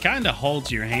game is it kind of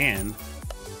holds your hand.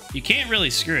 You can't really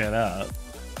screw it up.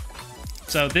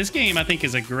 So this game, I think,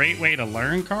 is a great way to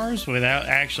learn cars without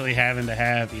actually having to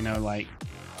have, you know, like,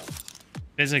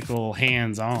 physical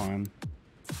hands-on.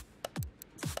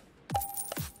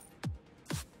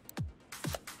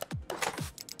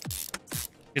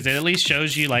 Because it at least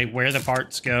shows you like where the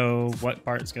parts go, what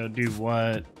parts go do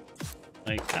what.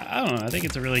 Like, I don't know. I think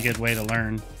it's a really good way to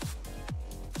learn.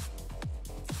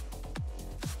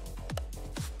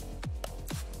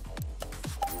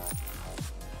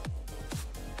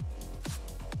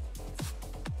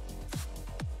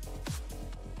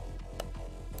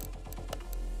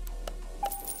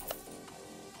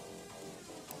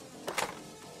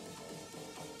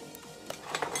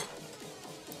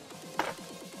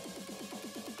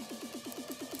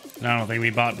 And I don't think we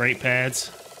bought brake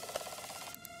pads.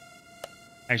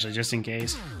 Actually, just in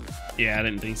case. Yeah, I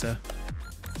didn't think so.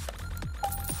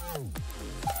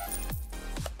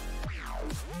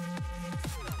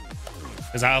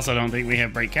 Because I also don't think we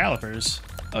have brake calipers.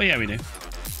 Oh yeah, we do.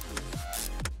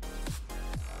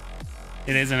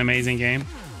 It is an amazing game.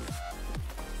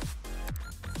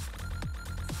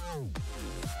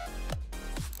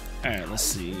 All right, let's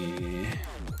see.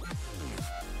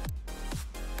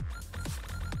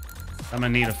 I'm gonna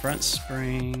need a front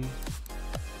spring.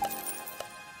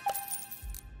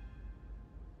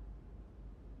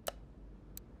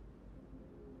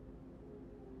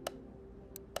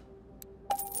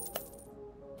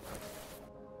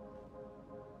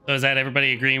 So is that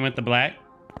everybody agreeing with the black?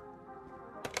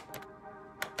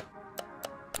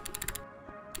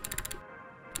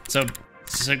 So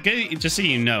good, just so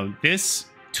you know, this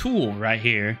tool right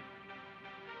here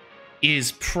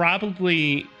is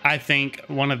probably, I think,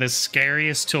 one of the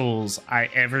scariest tools I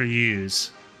ever use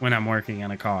when I'm working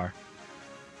on a car.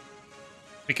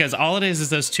 Because all it is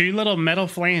those two little metal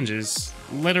flanges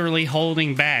literally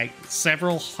holding back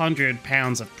several hundred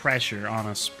pounds of pressure on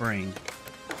a spring.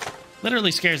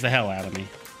 Literally scares the hell out of me.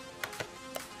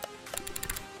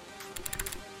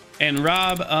 And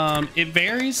Rob, it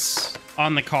varies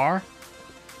on the car.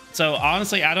 So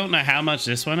honestly, I don't know how much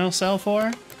this one will sell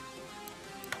for.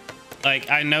 Like,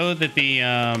 I know that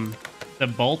the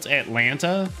Bolt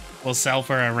Atlanta will sell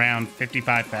for around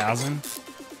 $55,000.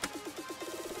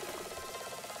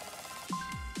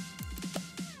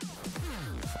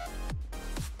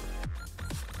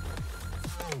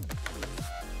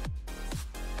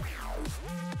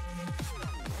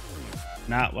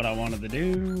 Not what I wanted to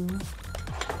do.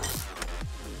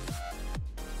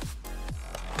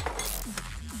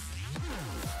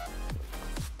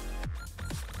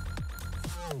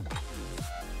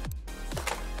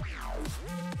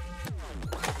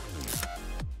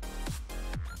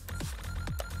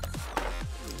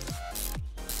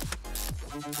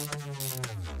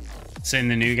 Send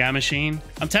the new guy machine.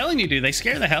 I'm telling you, dude, they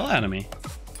scare the hell out of me.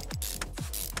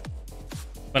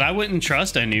 But I wouldn't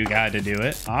trust a new guy to do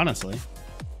it, honestly.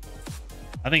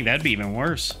 I think that'd be even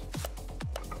worse.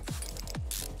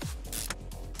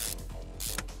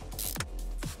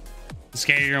 The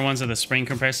scarier ones are the spring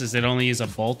compressors that only use a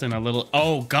bolt and a little...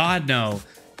 Oh, God, no.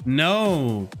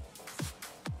 No.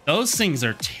 Those things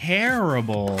are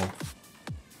terrible.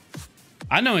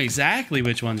 I know exactly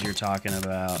which ones you're talking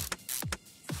about.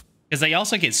 Because they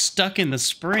also get stuck in the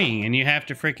spring, and you have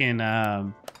to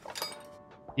freaking...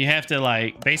 you have to,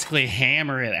 like, basically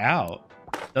hammer it out.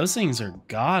 Those things are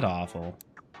god-awful.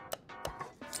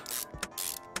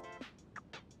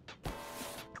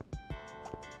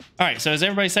 All right, so is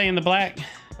everybody saying the black?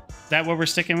 Is that what we're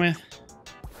sticking with?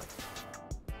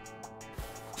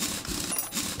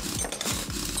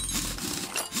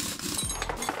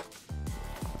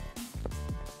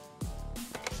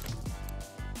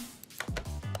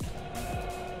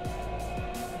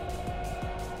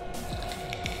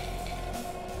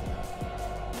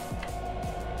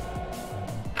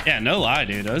 Yeah, no lie,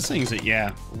 dude. Those things are,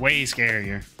 yeah, way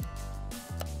scarier.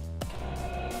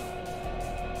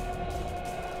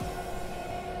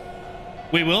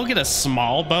 We will get a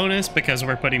small bonus because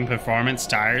we're putting performance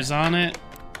tires on it,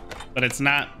 but it's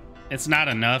not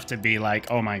enough to be like,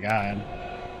 oh my God.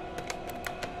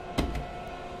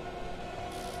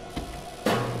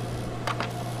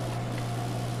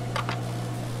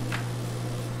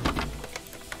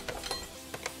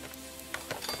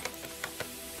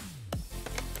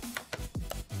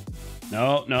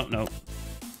 No, no, no.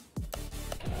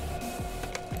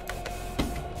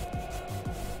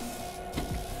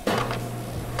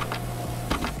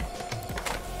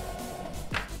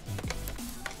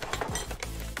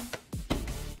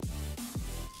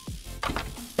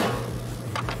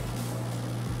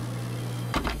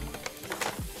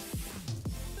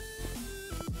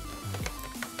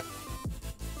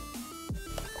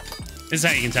 This is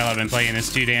how you can tell I've been playing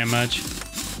this too damn much.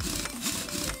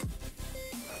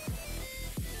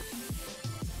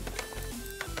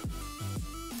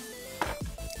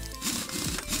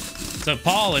 So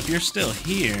Paul, if you're still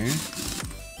here,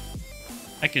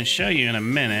 I can show you in a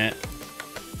minute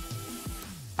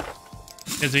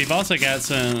Because we've also got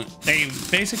some...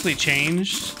 They've basically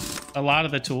changed a lot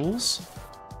of the tools,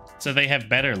 so they have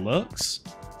better looks.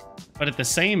 But at the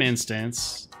same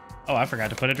instance... Oh, I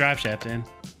forgot to put a drive shaft in.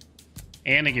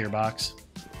 And a gearbox.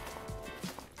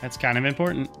 That's kind of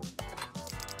important.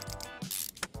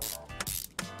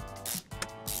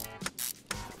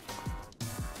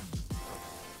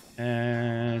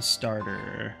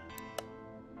 Starter.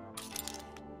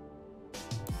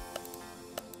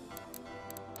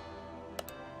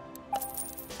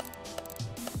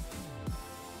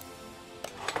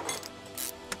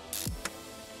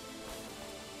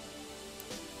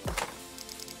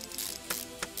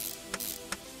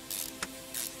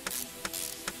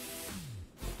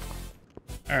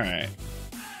 All right.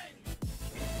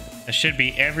 That should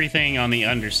be everything on the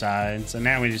underside. So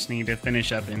now we just need to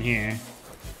finish up in here.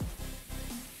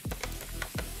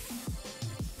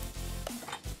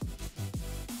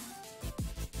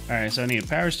 All right, so I need a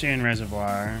power steering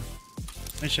reservoir,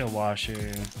 windshield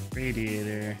washer,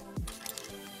 radiator.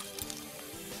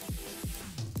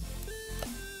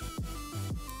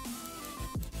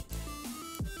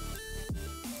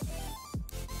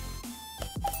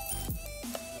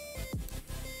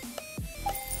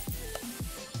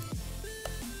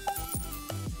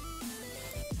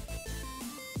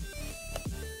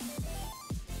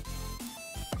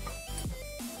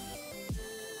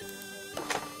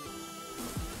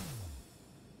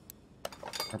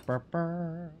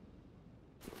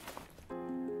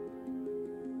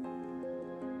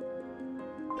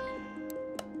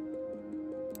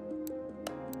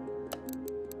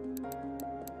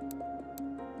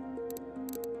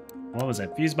 What was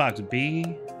that? Fuse box B?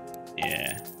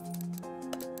 Yeah.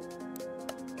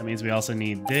 That means we also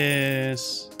need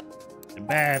this, the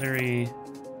battery.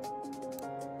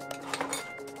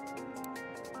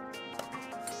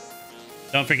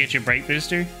 Don't forget your brake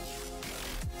booster.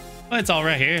 Oh, it's all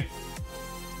right here.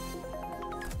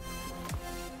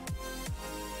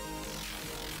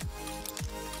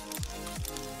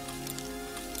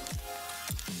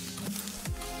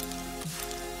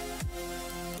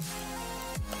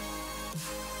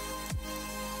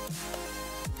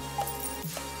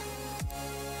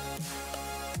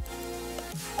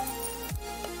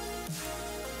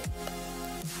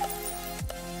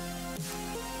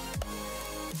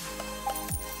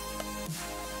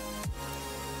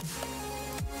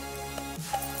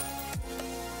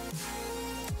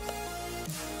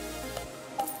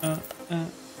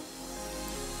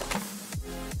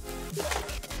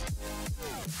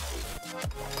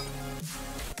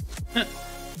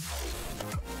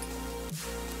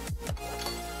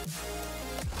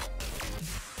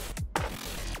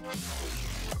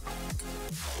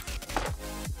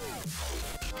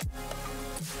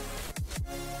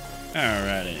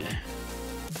 Alrighty.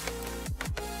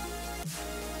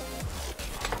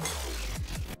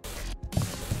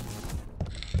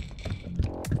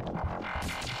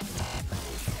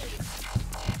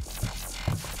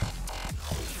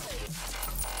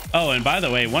 Oh, and by the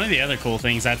way, one of the other cool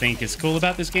things I think is cool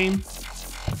about this game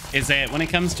is that when it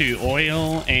comes to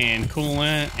oil and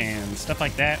coolant and stuff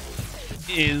like that,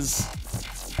 is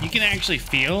you can actually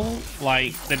feel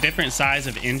like the different size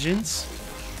of engines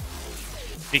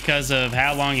because of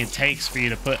how long it takes for you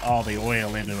to put all the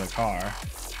oil into a car.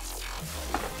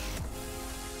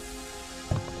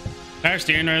 Power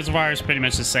steering reservoir is pretty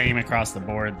much the same across the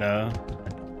board though.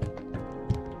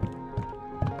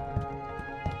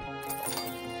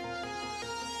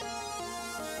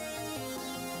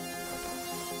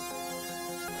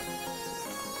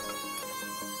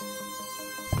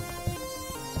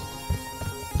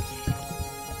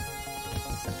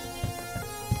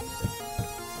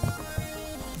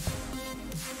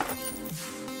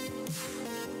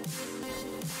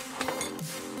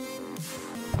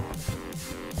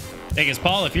 Hey, guys,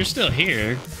 Paul, if you're still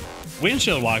here,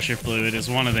 windshield washer fluid is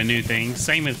one of the new things.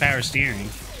 Same with power steering.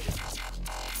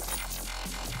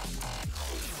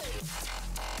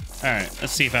 All right,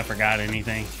 let's see if I forgot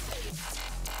anything.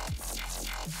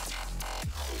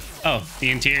 Oh, the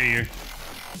interior.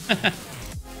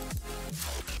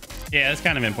 Yeah, that's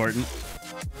kind of important.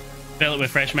 Fill it with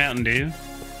fresh Mountain Dew.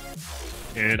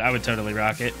 Dude, I would totally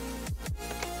rock it.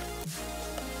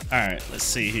 All right, let's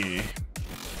see here.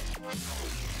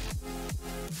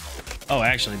 Oh,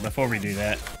 actually, before we do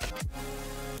that,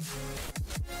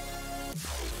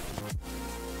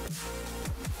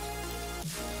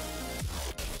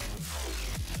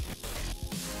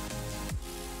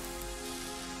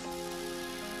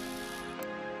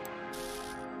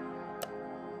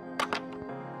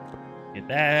 get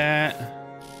that.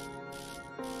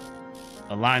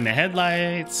 Align the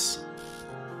headlights.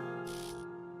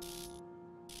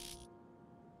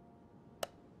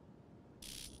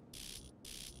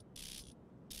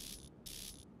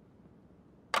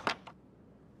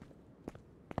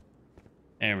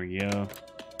 There we go.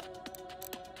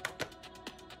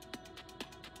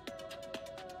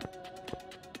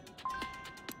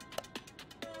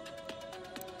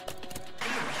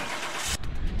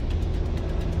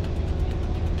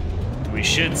 We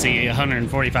should see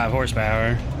 145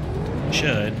 horsepower.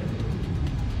 Should.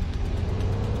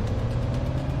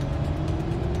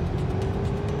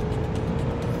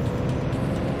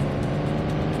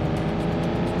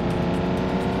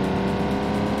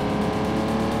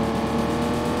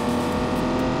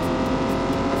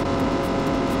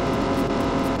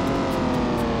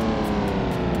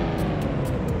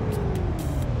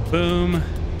 Boom.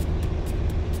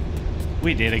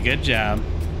 We did a good job.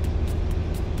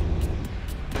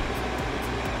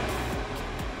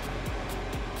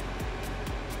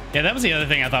 Yeah, that was the other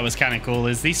thing I thought was kind of cool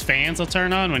is these fans will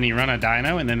turn on when you run a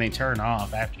dyno and then they turn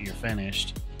off after you're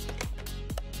finished.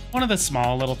 One of the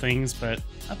small little things, but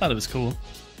I thought it was cool.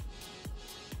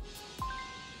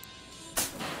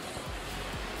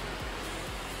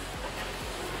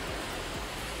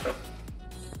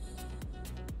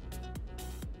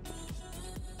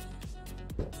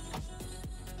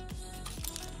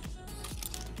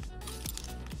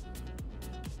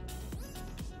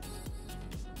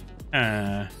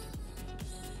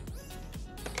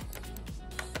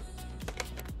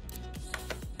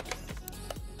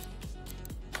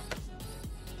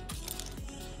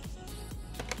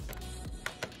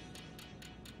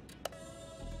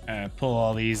 Pull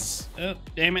all these. Oh,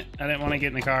 damn it. I didn't want to get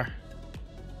in the car.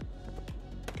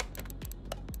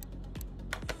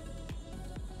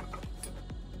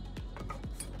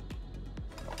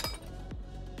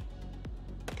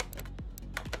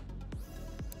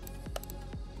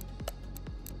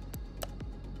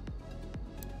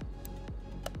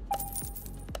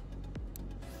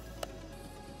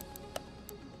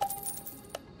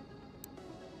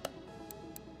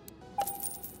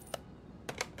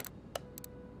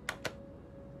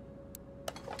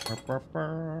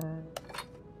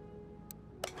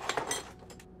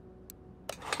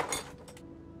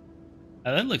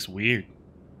 Oh, that looks weird.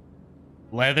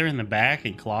 Leather in the back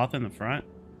and cloth in the front.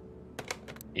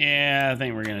 Yeah, I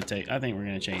think we're gonna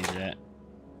change that.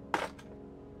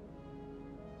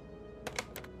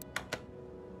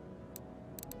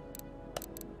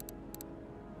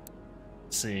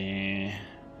 Let's see.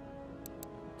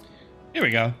 Here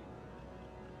we go.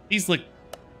 These look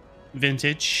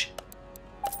vintage.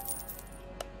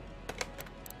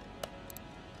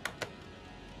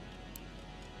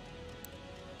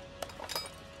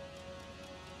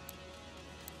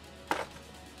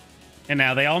 And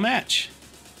now they all match.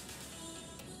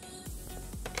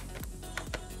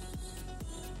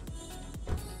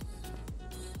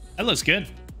 That looks good.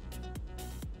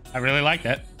 I really like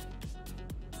that.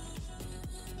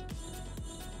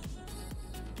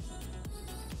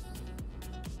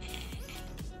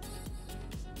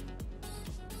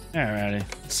 Alrighty,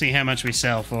 let's see how much we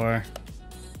sell for.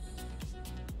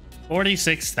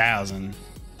 46,000.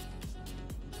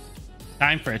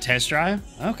 Time for a test drive?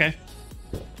 Okay.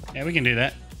 Yeah, we can do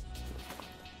that.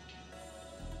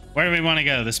 Where do we want to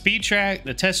go? The speed track,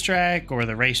 the test track, or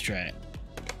the racetrack?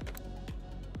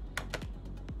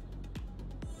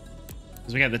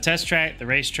 Because we got the test track, the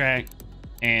racetrack,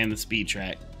 and the speed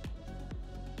track.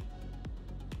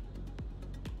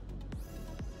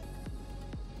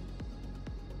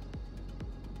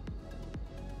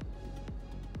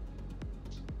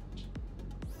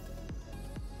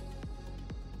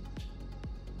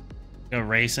 Go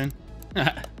racing.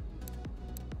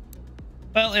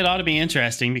 Well, it ought to be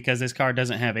interesting because this car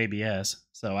doesn't have ABS,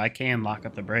 so I can lock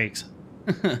up the brakes.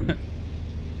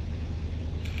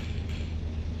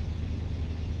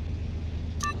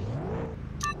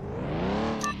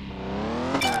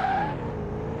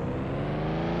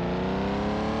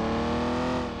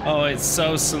 Oh, it's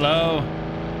so slow.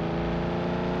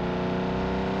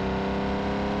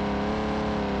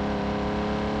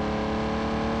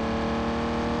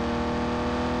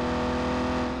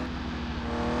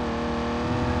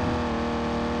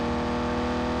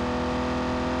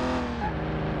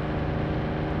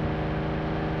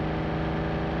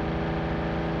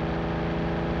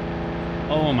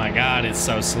 Oh my God, it's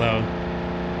so slow.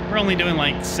 We're only doing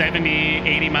like 70,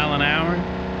 80 mile an hour.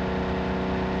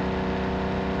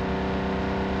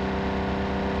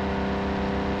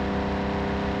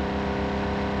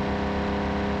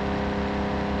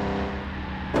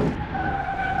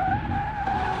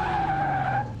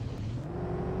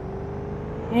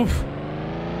 Oof.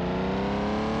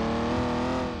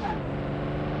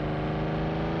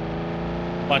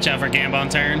 Watch out for Gambon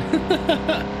turn.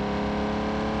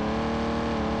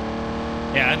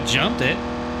 Yeah, I jumped it.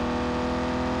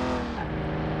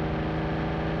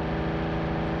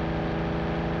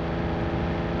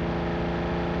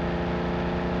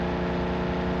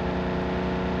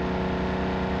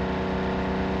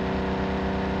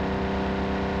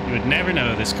 You would never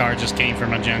know this car just came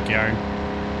from a junkyard.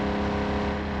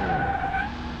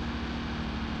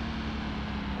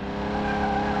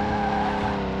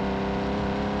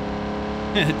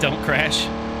 Don't crash.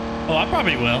 Oh, I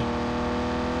probably will.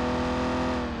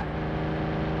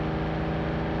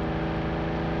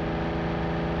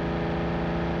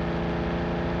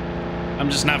 I'm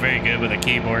just not very good with a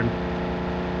keyboard.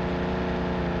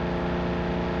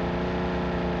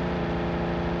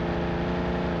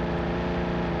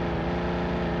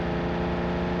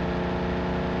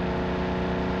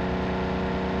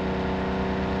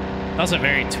 Also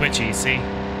very twitchy, see?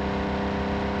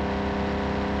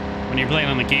 When you're playing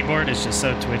on the keyboard, it's just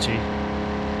so twitchy.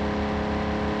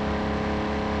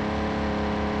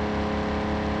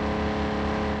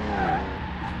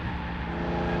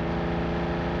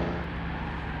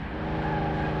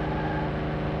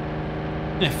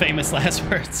 Famous last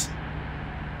words.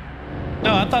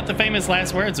 No, I thought the famous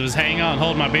last words was hang on,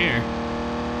 hold my beer.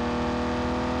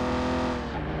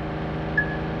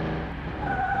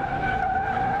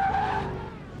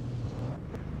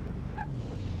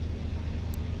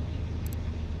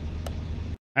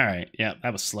 All right, yeah,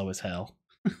 that was slow as hell.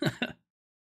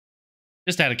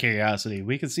 Just out of curiosity,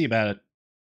 we could see about it.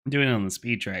 I'm doing it on the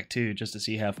speed track too, just to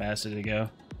see how fast it'd go.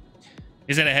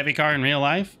 Is it a heavy car in real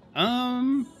life?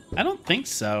 I don't think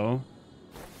so.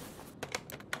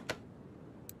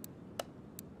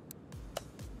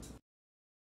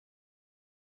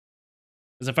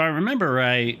 Because if I remember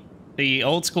right, the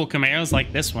old school Camaros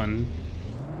like this one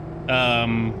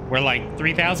were like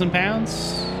 3,000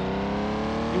 pounds.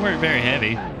 They weren't very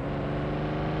heavy.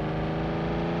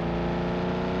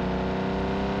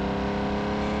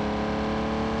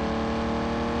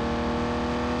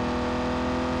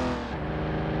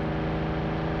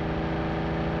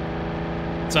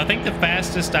 So I think the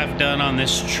fastest I've done on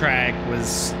this track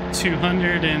was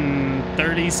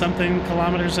 230 something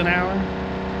kilometers an hour.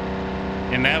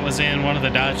 And that was in one of the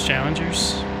Dodge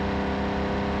Challengers,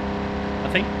 I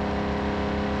think.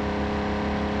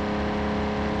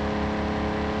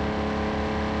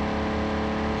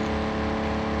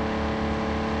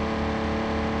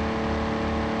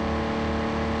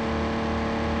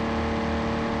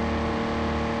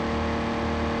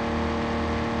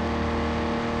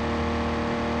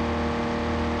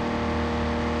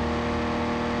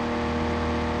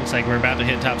 Looks like we're about to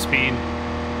hit top speed.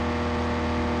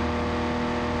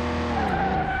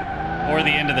 Or the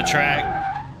end of the track.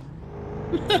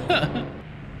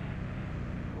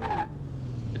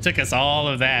 It took us all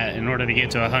of that in order to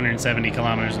get to 170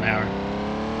 kilometers an hour.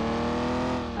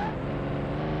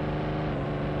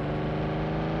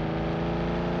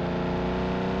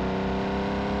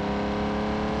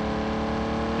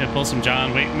 Gonna pull some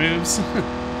John Wick moves.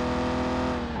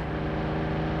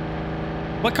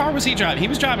 What car was he driving? He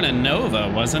was driving a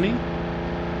Nova, wasn't he?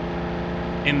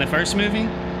 In the first movie?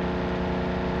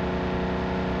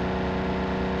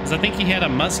 I think he had a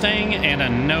Mustang and a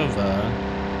Nova,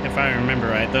 if I remember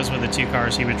right. Those were the two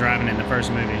cars he was driving in the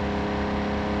first movie.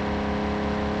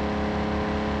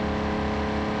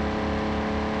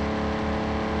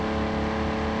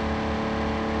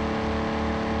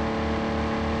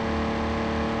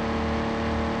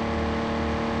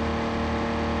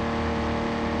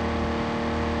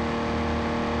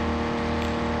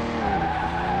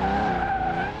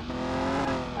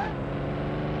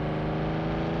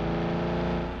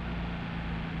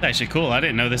 Actually cool. I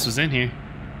didn't know this was in here.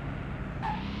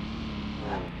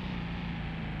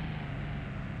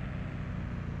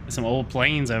 There's some old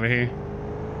planes over here.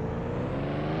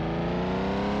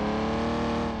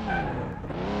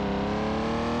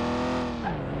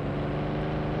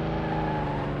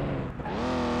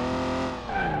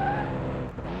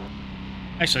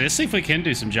 Actually, let's see if we can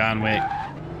do some John Wick.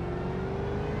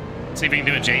 See if we can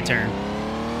do a J-turn.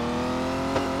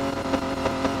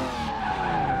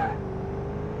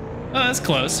 Oh, that's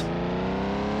close.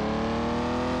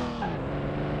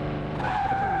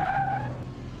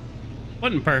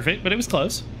 Wasn't perfect, but it was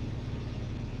close.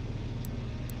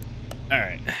 All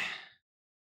right.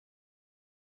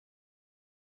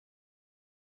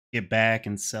 Get back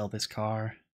and sell this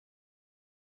car.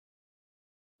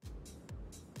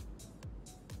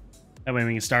 That way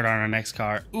we can start on our next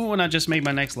car. Ooh, and I just made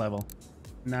my next level.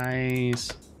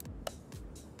 Nice.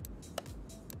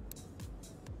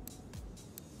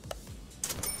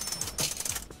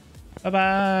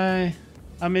 Bye-bye.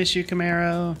 I miss you,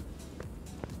 Camaro.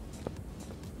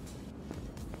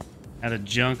 Had to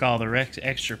junk all the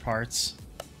extra parts.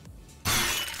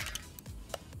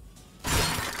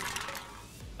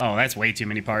 Oh, that's way too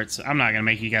many parts. I'm not gonna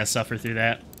make you guys suffer through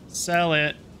that. Sell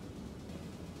it.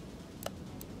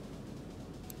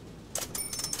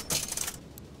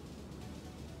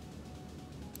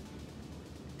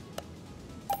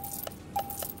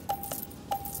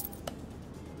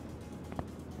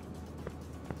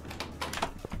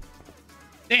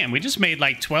 Damn, we just made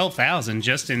like 12,000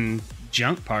 just in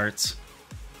junk parts.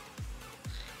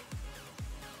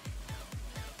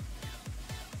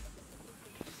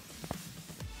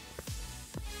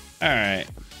 All right.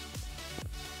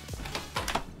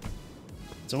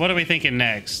 So what are we thinking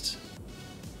next?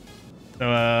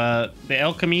 So the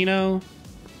El Camino,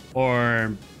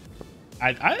 or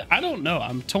I don't know.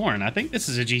 I'm torn. I think this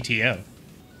is a GTO,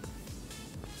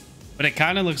 but it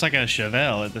kind of looks like a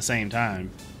Chevelle at the same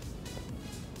time.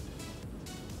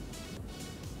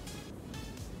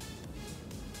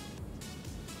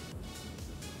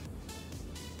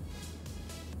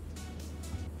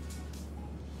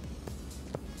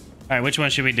 All right, which one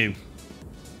should we do?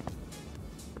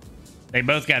 They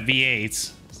both got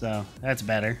V8s, so that's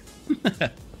better.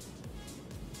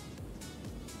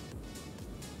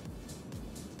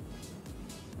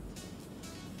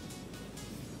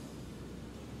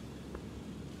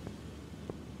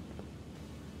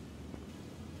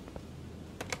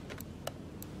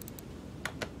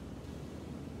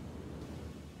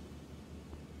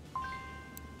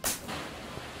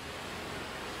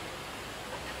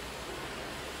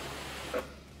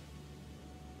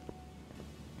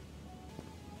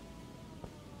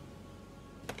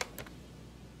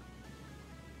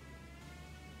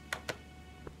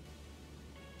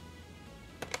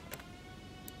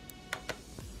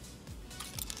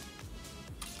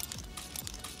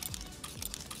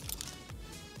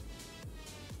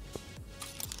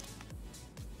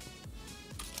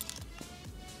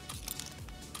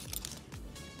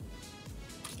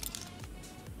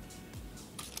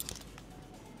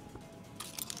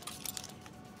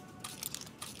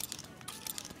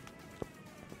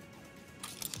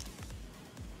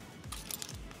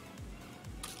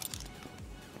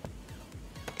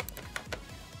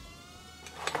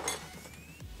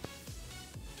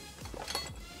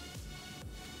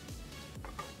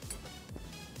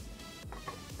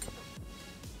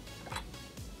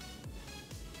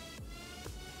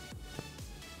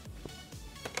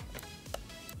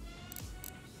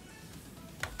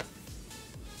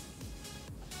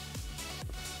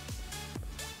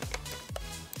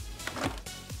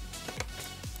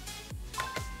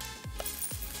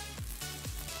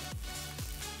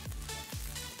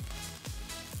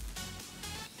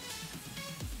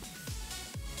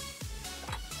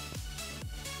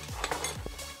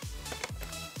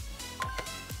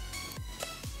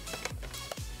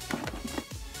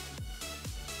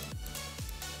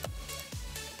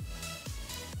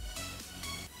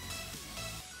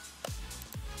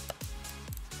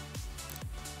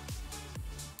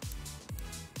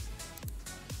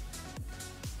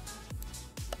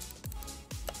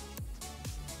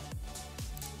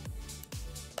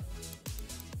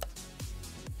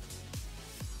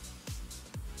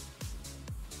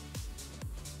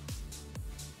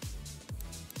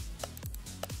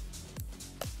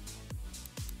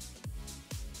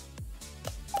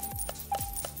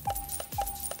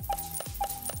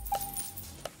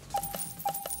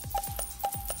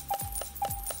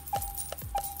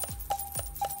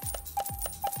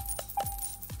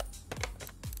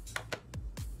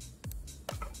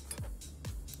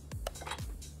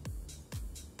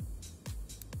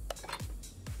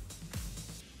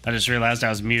 I just realized I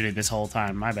was muted this whole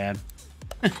time. My bad.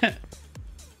 But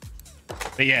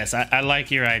yes, I like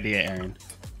your idea, Aaron.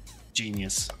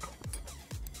 Genius.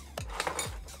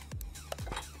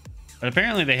 But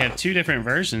apparently they have two different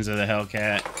versions of the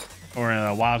Hellcat, or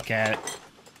a Wildcat.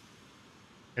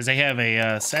 Because they have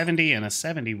a 70 and a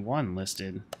 71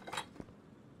 listed.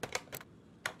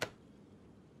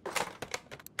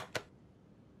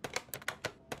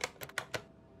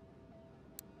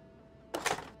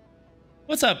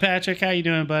 What's up, Patrick? How you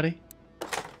doing, buddy?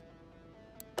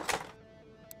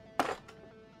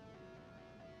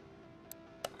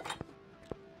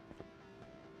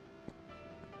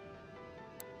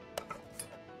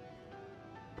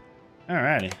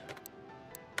 Alrighty.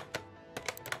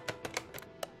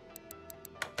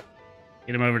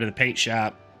 Get him over to the paint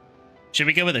shop. Should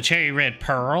we go with a cherry red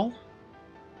pearl?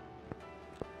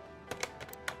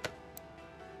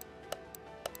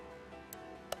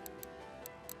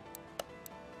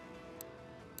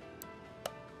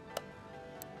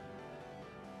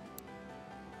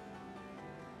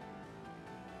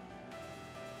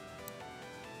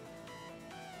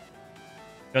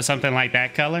 Go something like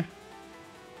that color?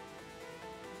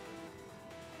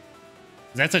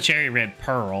 That's a cherry red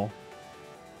pearl.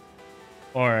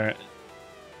 Or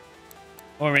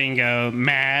we can go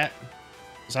matte.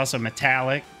 There's also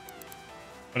metallic.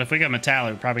 But if we go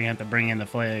metallic, we probably have to bring in the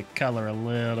flag color a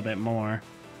little bit more.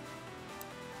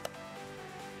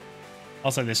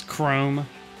 Also this chrome.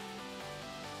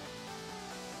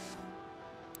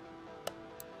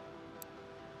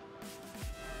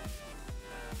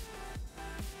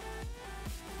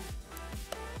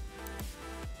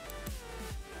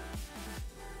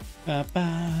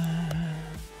 Ba-ba.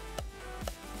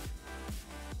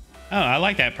 Oh, I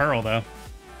like that pearl though.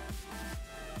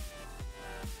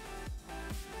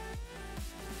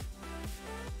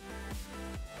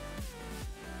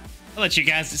 I'll let you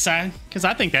guys decide, because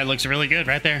I think that looks really good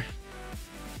right there.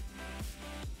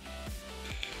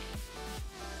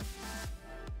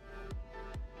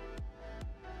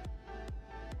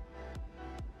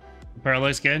 Pearl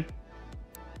looks good.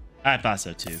 I thought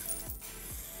so too.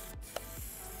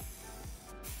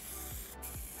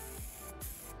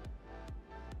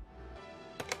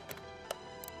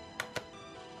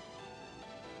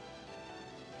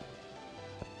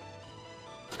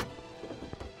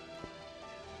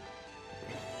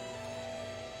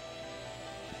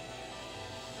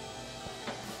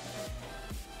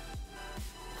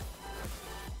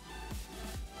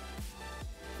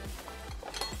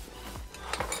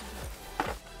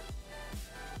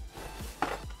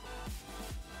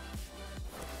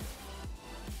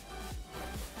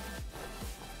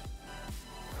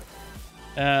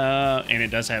 And it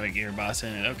does have a gearbox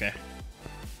in it. Okay.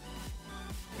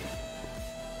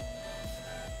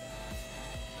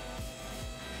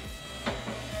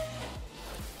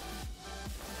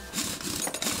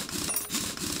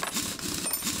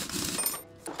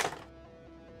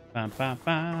 Bam, bam,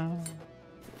 bam.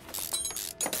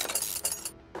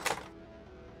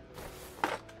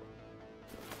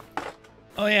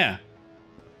 Oh yeah.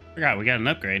 Forgot we got an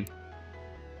upgrade.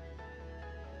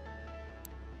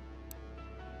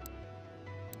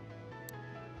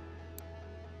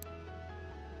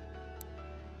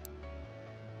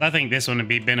 I think this one would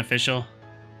be beneficial.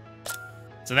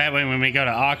 So that way when we go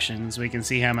to auctions, we can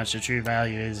see how much the true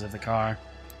value is of the car.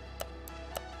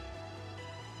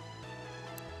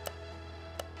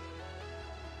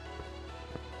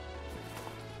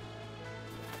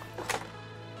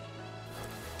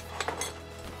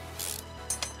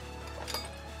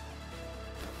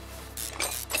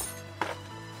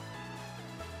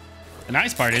 The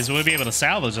nice part is we'll be able to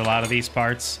salvage a lot of these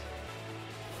parts,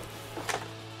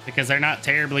 because they're not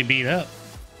terribly beat up.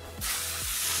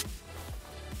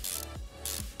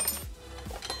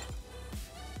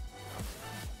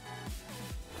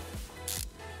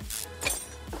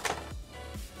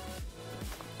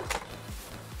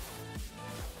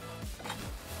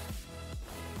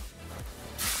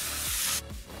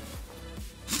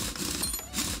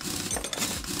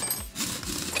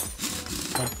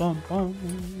 Bum, bum,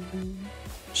 bum.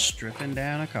 Stripping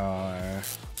down a car.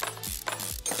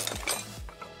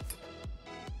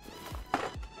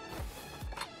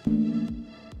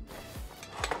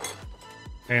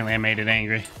 Apparently I made it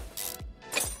angry.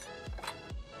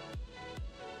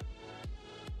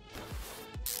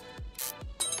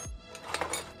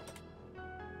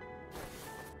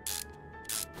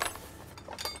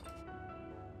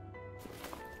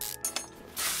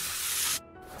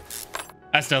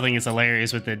 I still think it's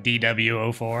hilarious with the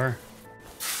DW04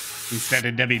 instead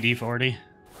of WD-40.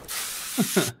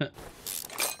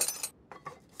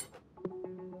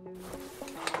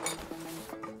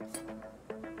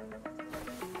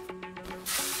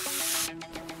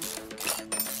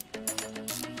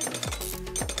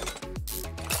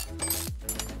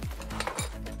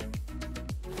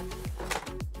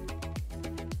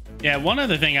 Yeah, one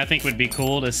other thing I think would be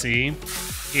cool to see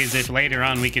is if later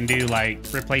on we can do like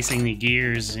replacing the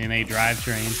gears in a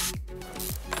drivetrain.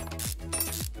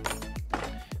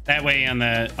 That way on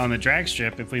the drag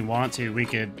strip, if we want to, we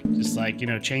could just like, you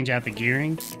know, change out the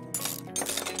gearing.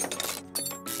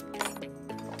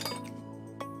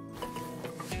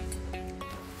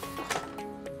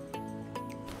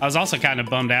 I was also kind of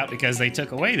bummed out because they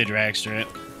took away the drag strip.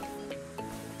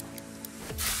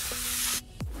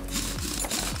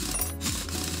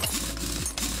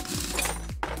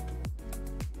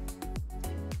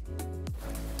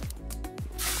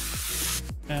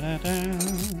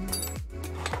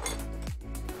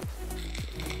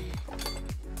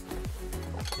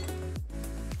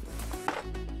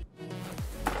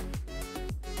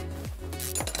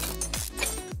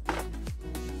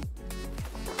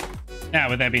 Now,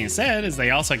 with that being said, is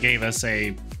they also gave us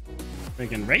a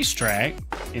freaking racetrack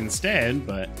instead,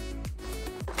 but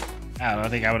I don't know, I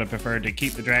think I would have preferred to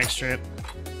keep the drag strip.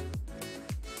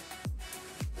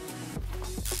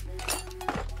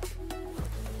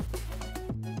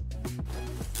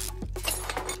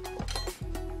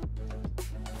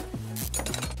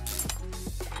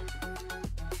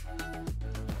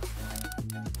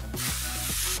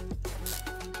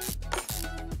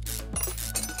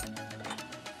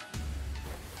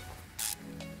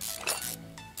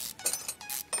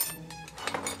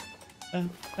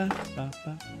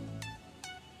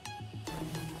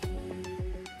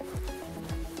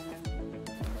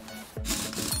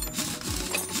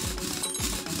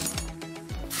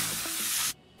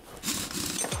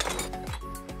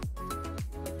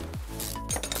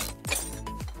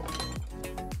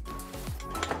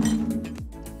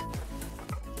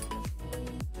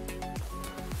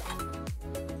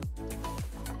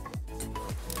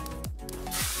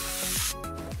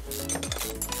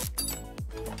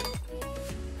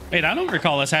 Wait, I don't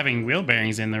recall us having wheel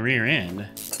bearings in the rear end.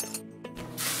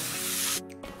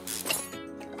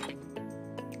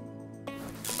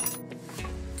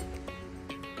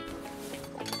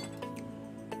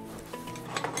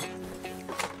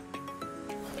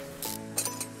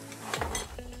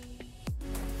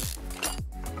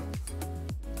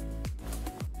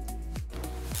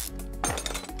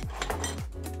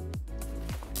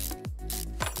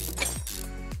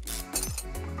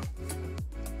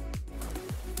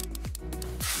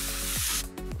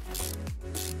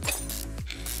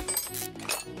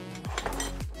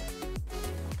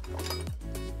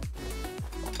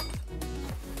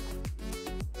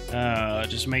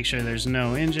 Just make sure there's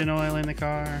no engine oil in the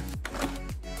car.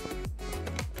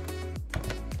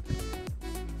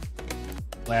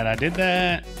 Glad I did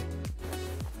that.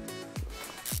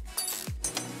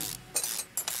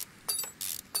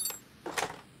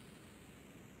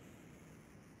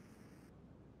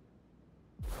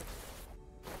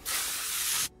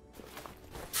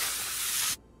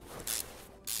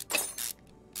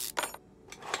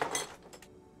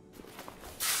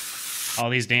 All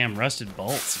these damn rusted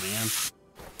bolts, man.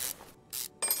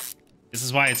 This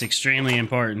is why it's extremely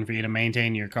important for you to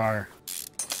maintain your car.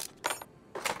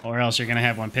 Or else you're gonna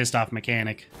have one pissed off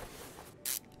mechanic.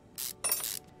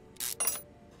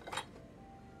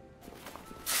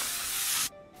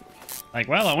 Like,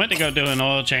 well, I went to go do an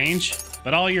oil change,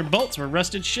 but all your bolts were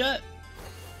rusted shut.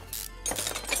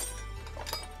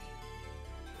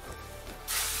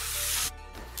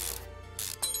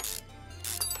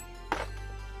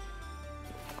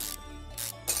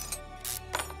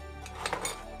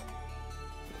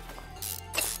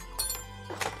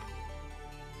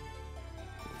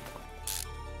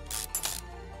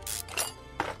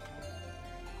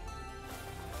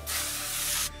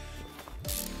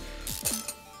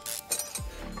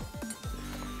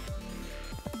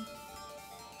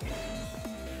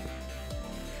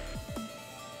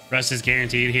 Rust is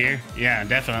guaranteed here. Yeah,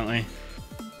 definitely.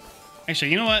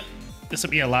 Actually, you know what? This will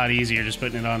be a lot easier just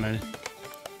putting it on the...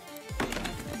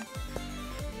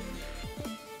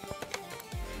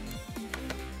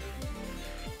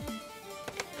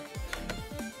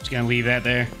 Just gonna leave that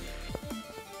there.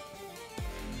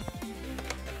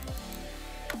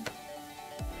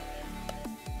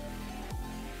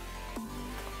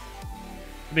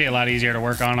 It'll be a lot easier to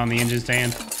work on the engine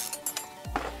stand.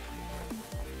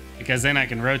 Because then I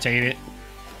can rotate it.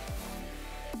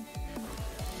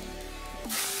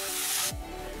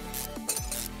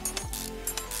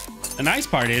 The nice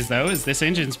part is, though, is this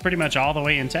engine's pretty much all the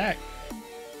way intact.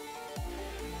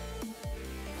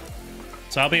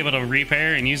 So I'll be able to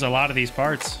repair and use a lot of these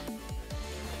parts.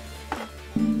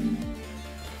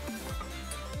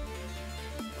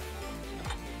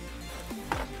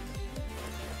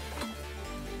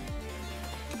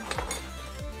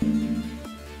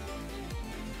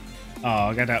 Oh,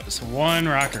 I got that one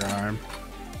rocker arm.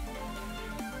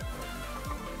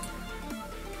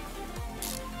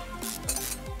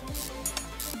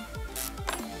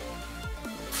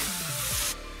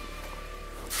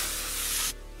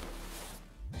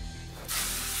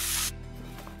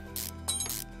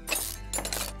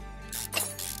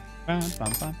 Bum,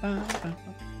 bum, bum, bum, bum.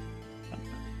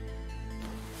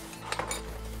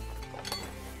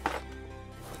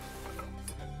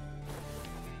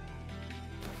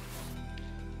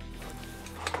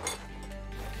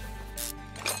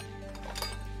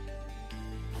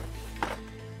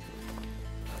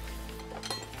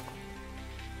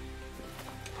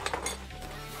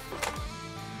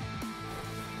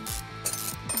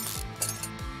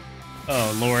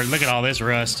 Oh Lord, look at all this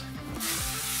rust.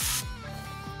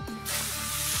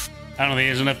 I don't think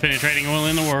there's enough penetrating oil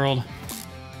in the world.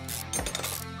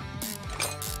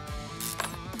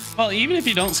 Well, even if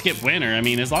you don't skip winter, I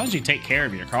mean, as long as you take care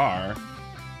of your car.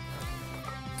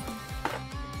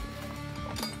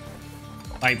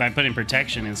 Like by putting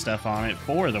protection and stuff on it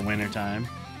for the winter time.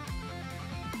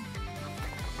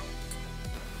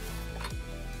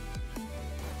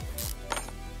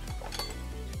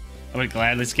 I would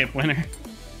gladly skip winter.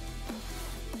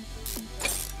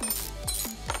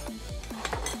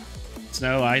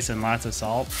 Snow, ice, and lots of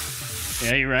salt.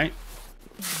 Yeah, you're right.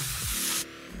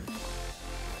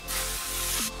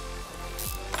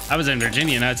 I was in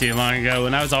Virginia not too long ago,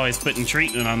 and I was always putting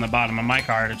treatment on the bottom of my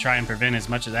car to try and prevent as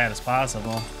much of that as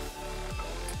possible.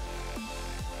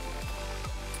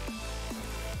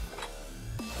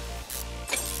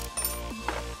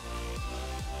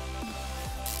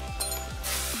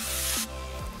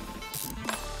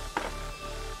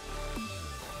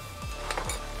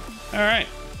 All right,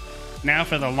 now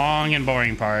for the long and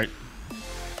boring part.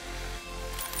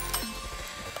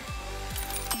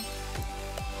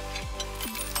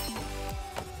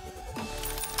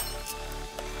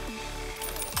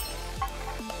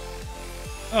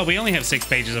 Oh, we only have 6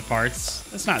 pages of parts.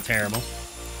 That's not terrible.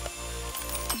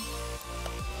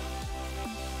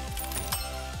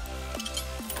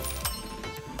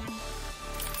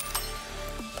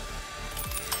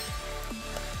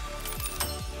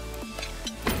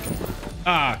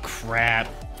 Ah, crap.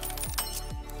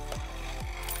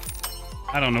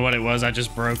 I don't know what it was. I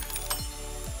just broke.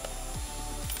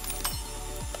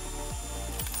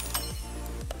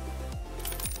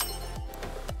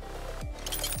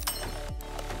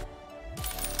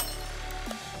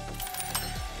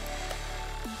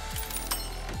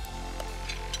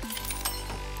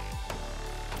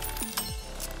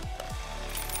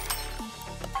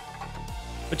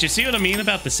 But you see what I mean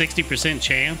about the 60%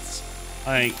 chance?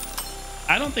 Like,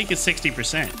 I don't think it's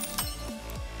 60%.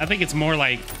 I think it's more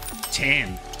like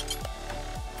 10.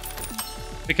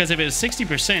 Because if it was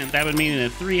 60%, that would mean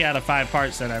that 3 out of 5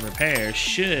 parts that I repair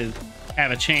should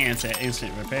have a chance at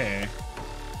instant repair.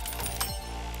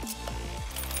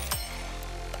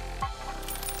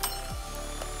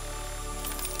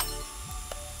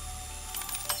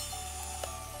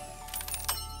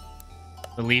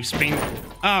 The leaf spring.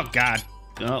 Oh, God.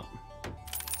 Oh.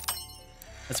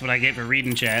 That's what I get for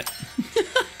reading chat.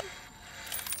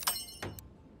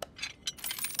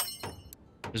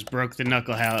 Just broke the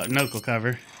knuckle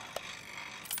cover.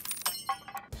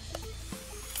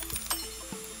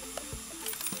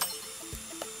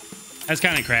 That's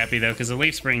kind of crappy though, because the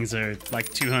leaf springs are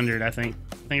like 200, I think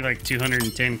like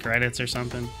 210 credits or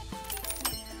something.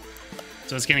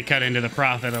 So it's gonna cut into the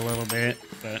profit a little bit,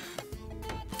 but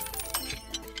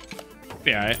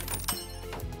be alright.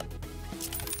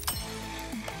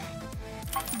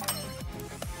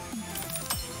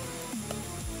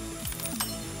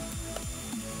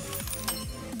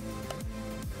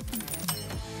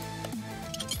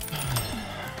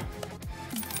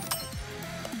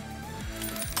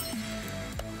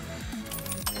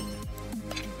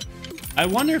 I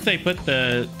wonder if they put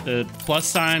the plus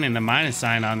sign and the minus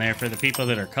sign on there for the people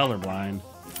that are colorblind.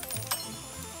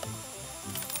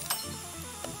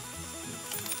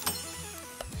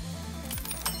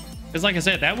 Because like I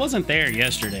said, that wasn't there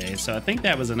yesterday, so I think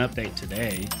that was an update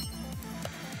today.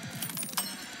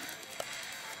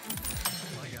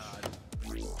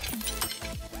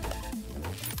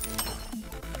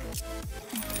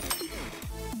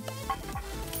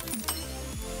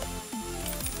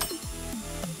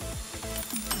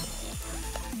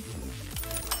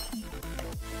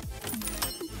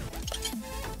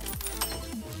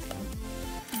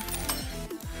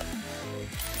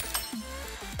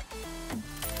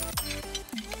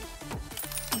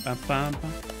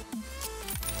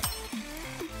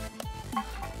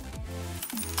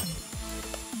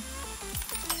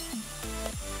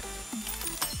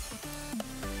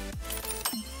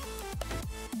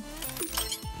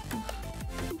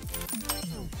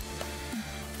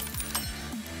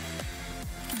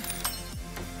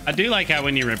 I do like how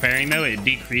when you're repairing though, it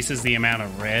decreases the amount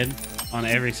of red on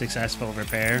every successful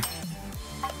repair.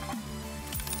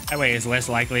 That way it's less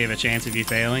likely of a chance of you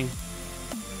failing.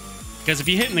 Because if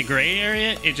you hit in the gray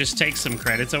area, it just takes some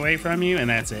credits away from you and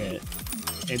that's it.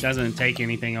 It doesn't take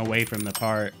anything away from the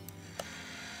part.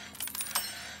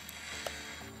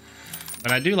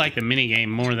 But I do like the minigame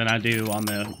more than I do on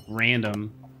the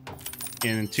random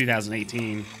in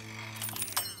 2018.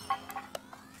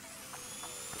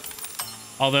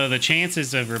 Although the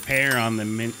chances of repair on the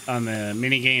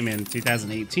minigame in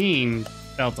 2018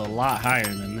 felt a lot higher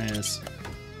than this.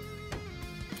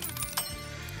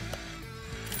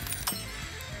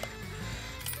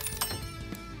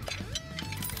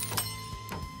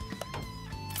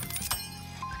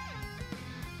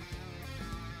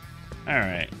 All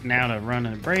right, now to run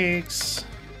the brakes.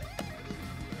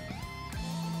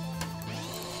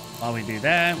 While we do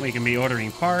that, we can be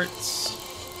ordering parts.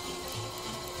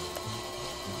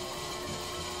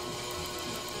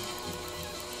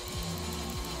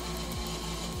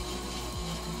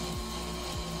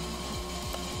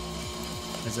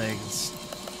 Eggs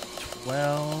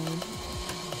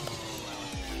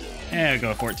 12. Yeah, I'll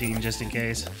go 14 just in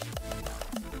case.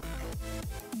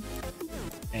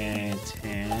 And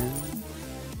 10.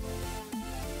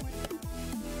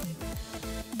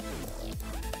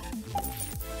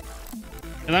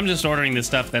 And I'm just ordering the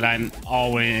stuff that I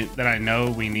know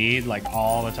we need like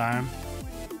all the time.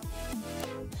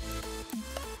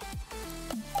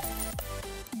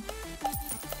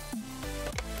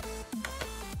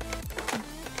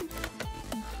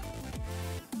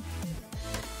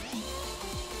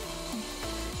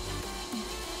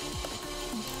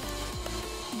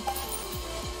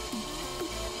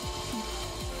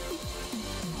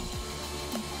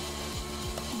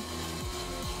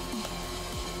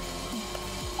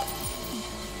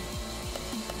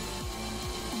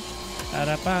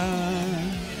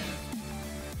 Ba-da-ba.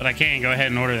 But I can go ahead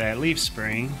and order that leaf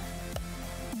spring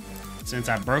since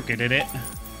I broke it at it.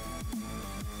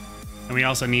 And we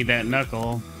also need that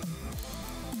knuckle.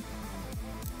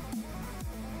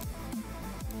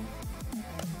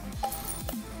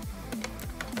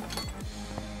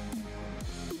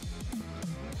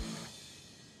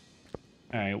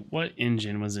 Alright, what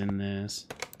engine was in this?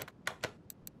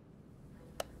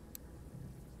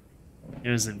 It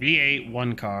was a V8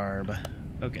 1 carb.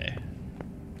 Okay.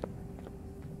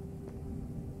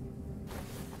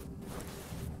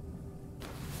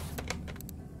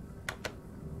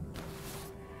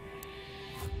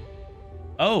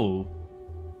 Oh.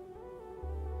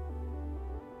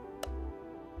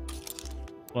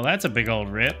 Well, that's a big old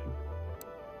rip.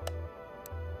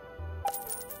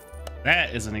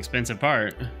 That is an expensive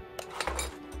part.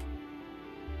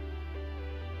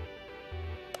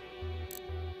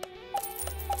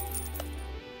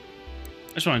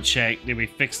 I just want to check. Did we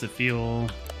fix the fuel?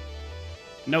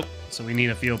 Nope. So we need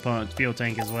a fuel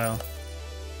tank as well.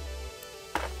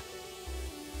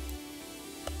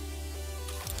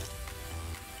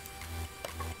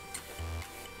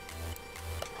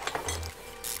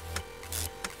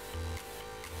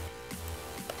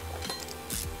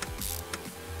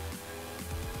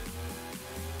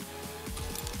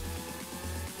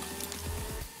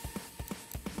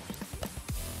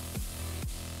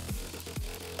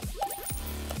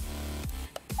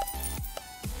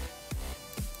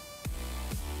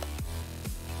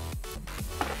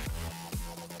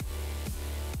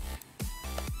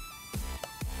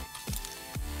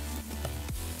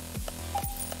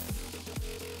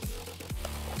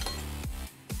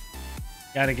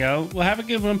 Gotta go. Well, have a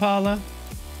good one, Paula.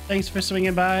 Thanks for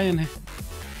swinging by and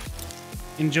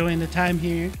enjoying the time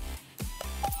here.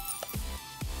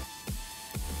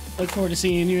 Look forward to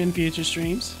seeing you in future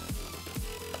streams.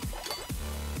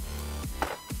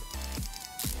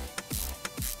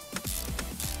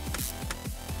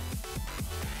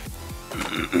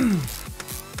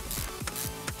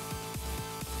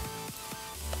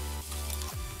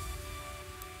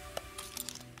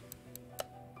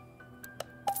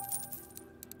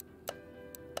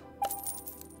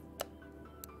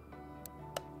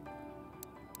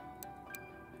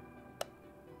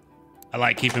 I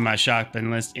like keeping my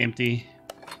shotgun list empty.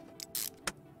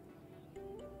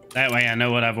 That way I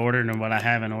know what I've ordered and what I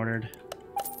haven't ordered.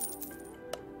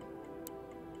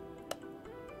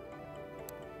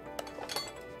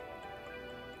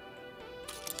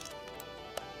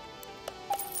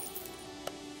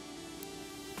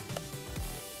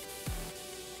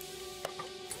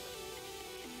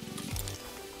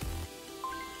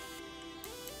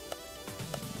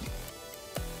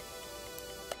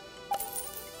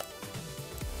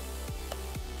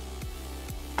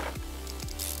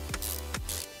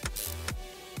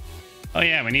 Oh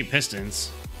yeah, we need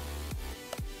pistons.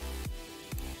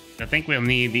 I think we'll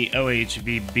need the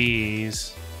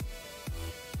OHVBs.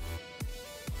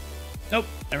 Nope,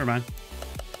 never mind.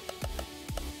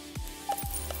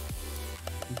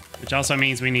 Which also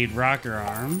means we need rocker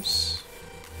arms.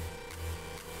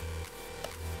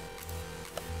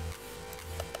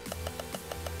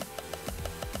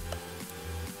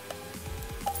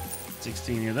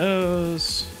 $16 of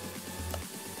those.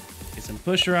 Get some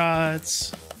push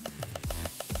rods.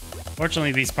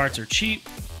 Fortunately, these parts are cheap.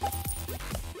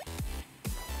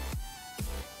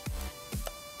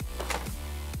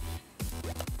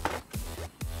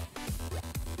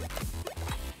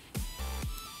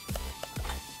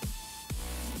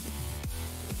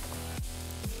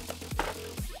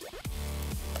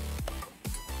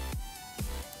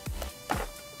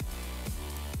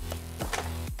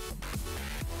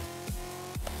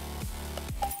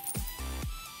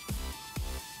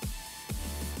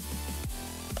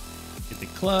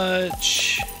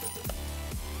 Clutch.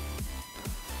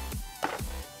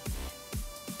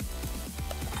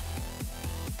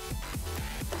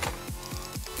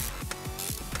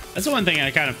 That's the one thing I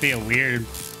kind of feel weird,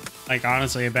 like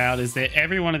honestly, about is that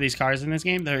every one of these cars in this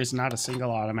game, there is not a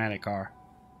single automatic car.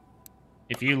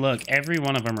 If you look, every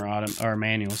one of them are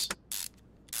manuals.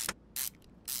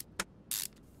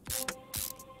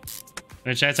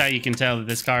 Which that's how you can tell that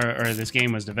this car or this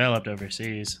game was developed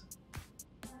overseas.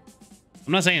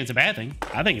 I'm not saying it's a bad thing.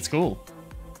 I think it's cool.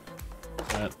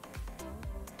 But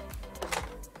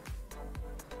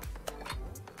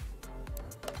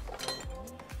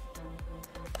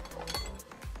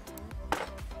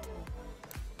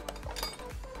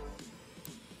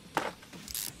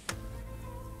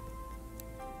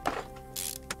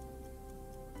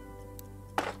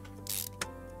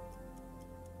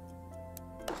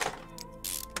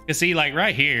you see, like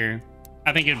right here,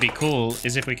 I think it'd be cool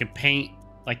is if we could paint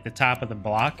like the top of the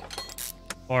block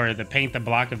or paint the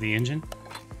block of the engine.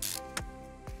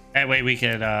 That way we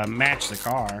could match the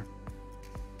car.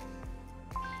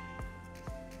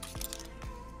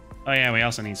 Oh yeah, we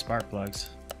also need spark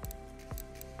plugs.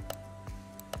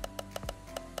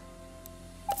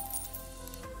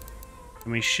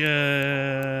 And we should...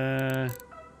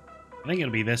 I think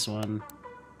it'll be this one.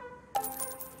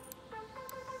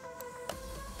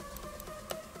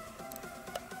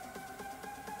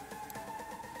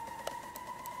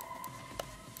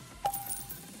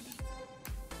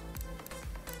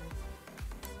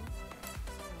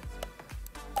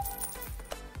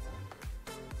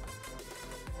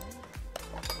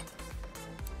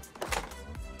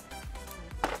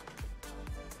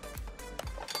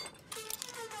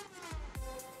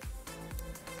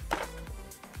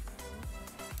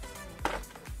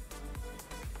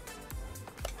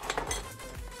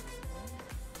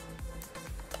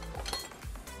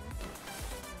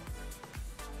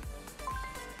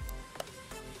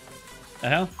 The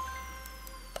hell?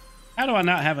 How do I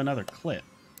not have another clip?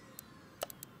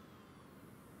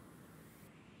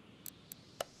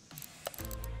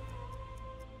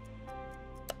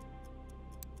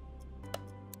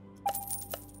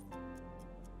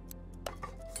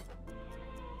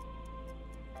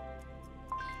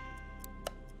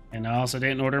 And I also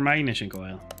didn't order my ignition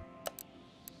coil.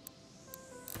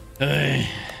 Ugh.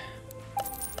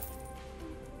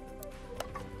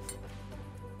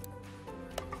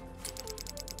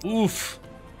 Oof.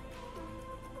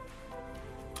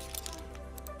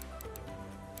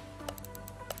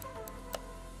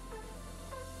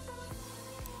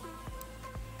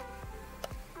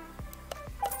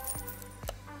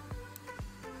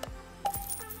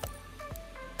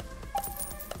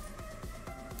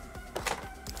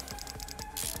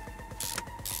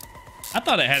 I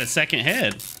thought it had a second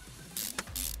head.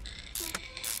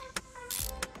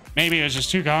 Maybe it was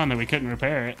just too gone that we couldn't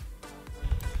repair it.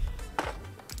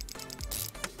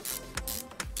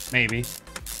 Maybe.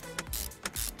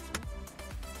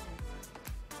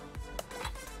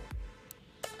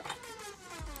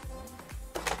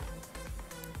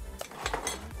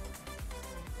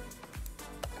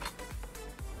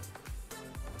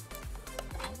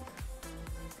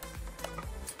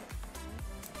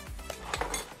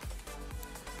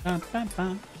 Bum, bum,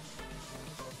 bum.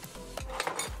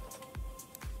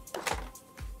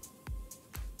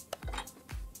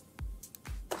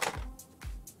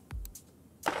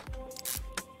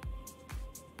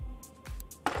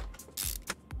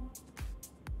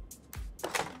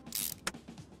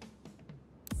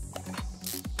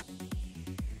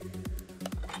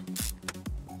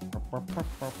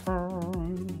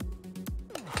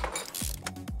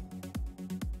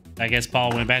 I guess Paul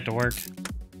went back to work.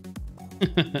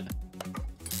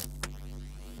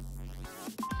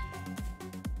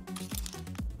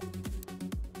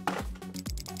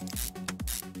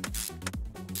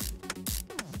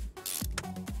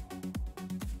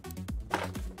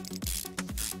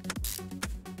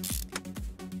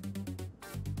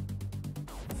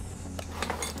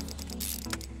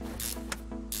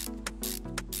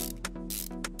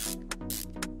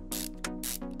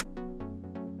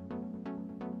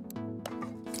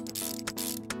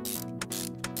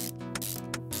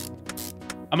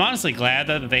 I'm honestly glad,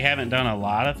 though, that they haven't done a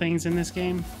lot of things in this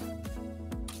game.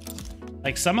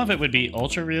 Like, some of it would be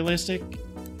ultra realistic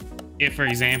if, for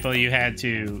example, you had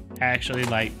to actually,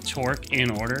 like, torque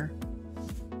in order.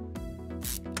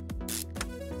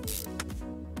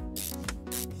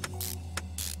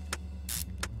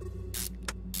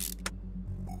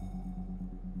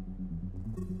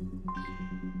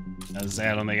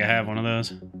 I don't think I have one of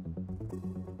those.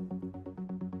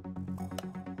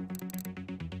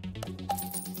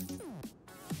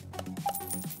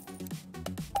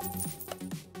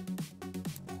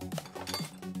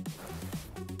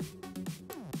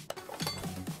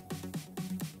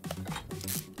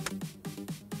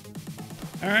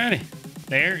 Alrighty,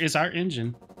 there is our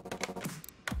engine.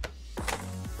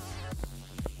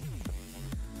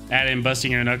 Add in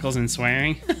busting your knuckles and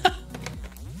swearing.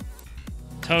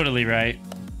 Totally right.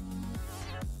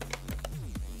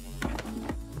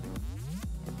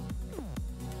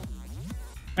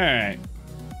 Alright.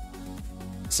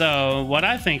 So, what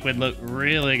I think would look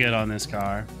really good on this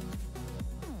car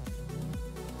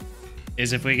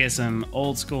is if we get some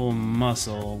old school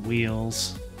muscle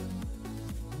wheels.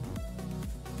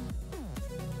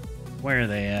 Where are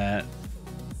they at?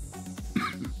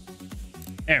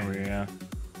 There we go.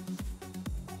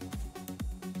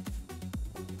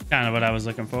 Kind of what I was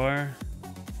looking for.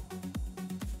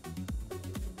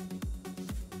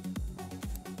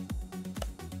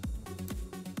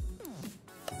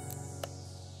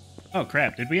 Oh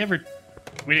crap, did we ever...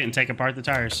 We didn't take apart the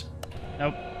tires.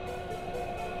 Nope.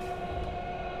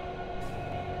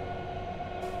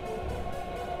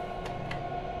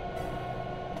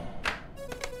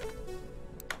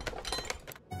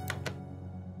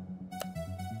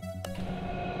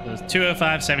 So it's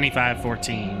 205, 75,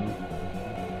 14.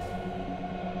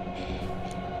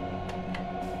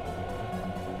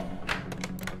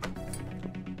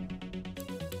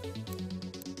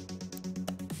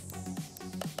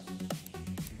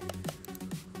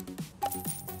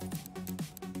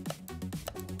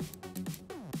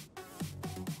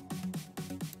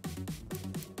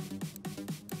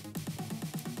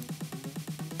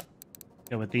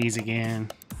 Go with these again.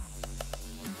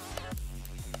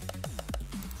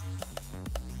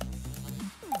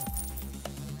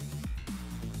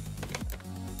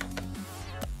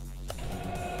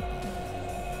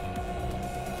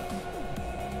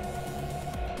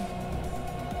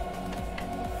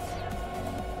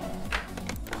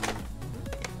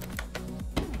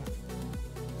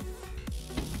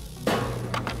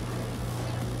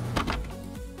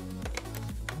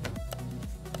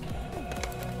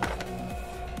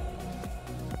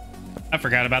 I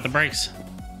forgot about the brakes.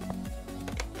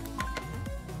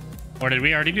 Or did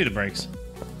we already do the brakes?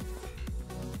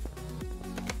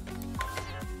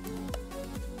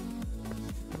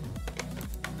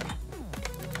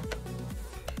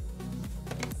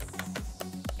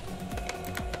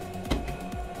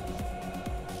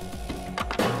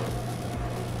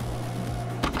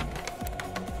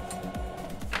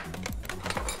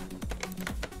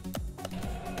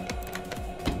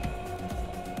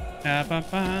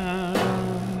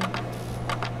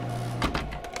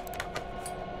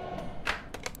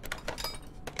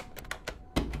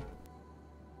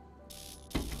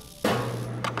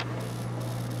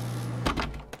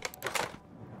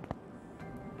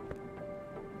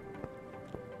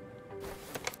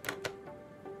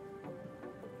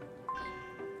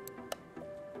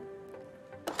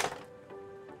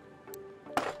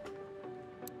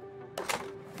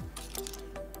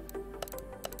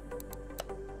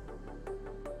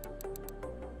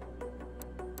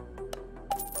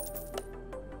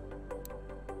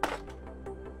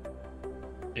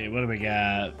 Okay, what do we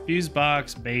got? Fuse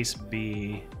box, base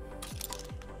B,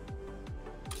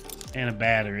 and a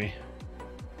battery.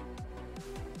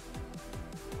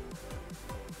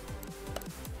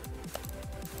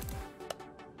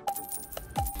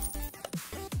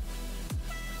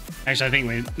 Actually, I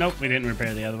think nope, we didn't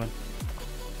repair the other one.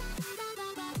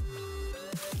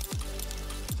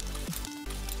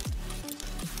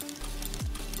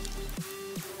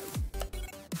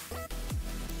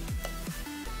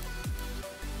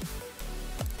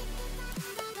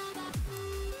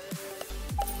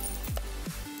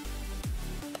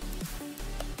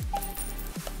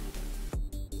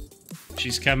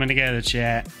 She's coming together,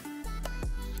 chat.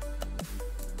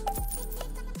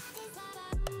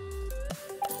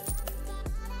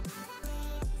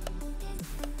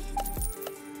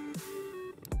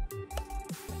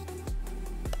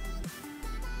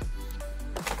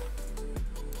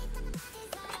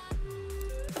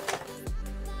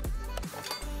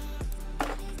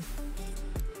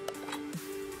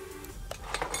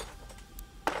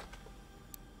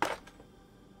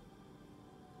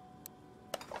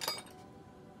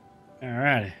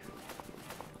 Alrighty.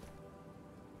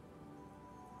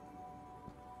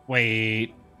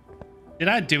 Wait. Did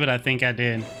I do what I think I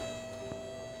did?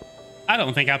 I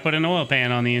don't think I put an oil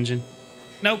pan on the engine.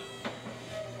 Nope.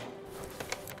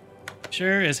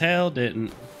 Sure as hell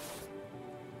didn't.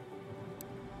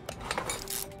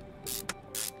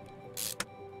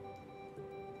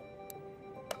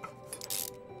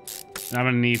 And I'm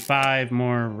gonna need 5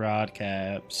 more rod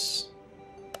caps.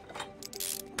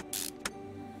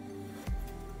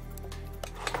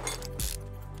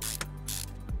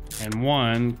 And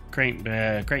 1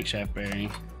 crankshaft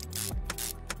bearing.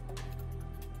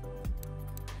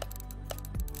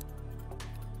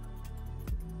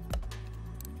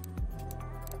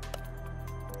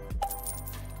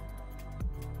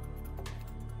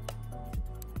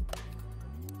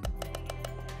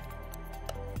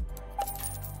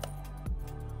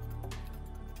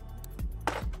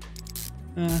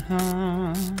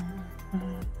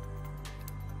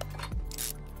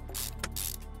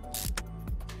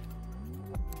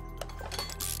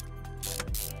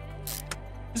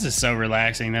 This is so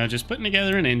relaxing though, just putting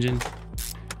together an engine.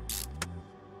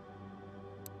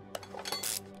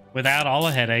 Without all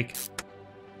the headache.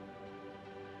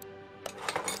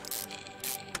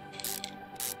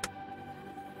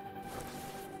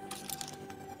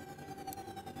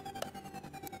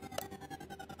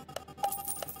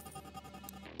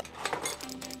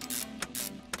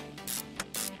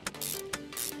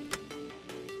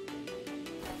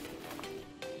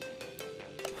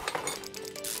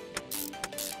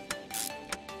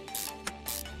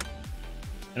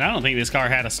 And I don't think this car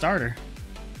had a starter.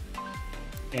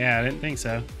 Yeah, I didn't think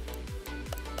so.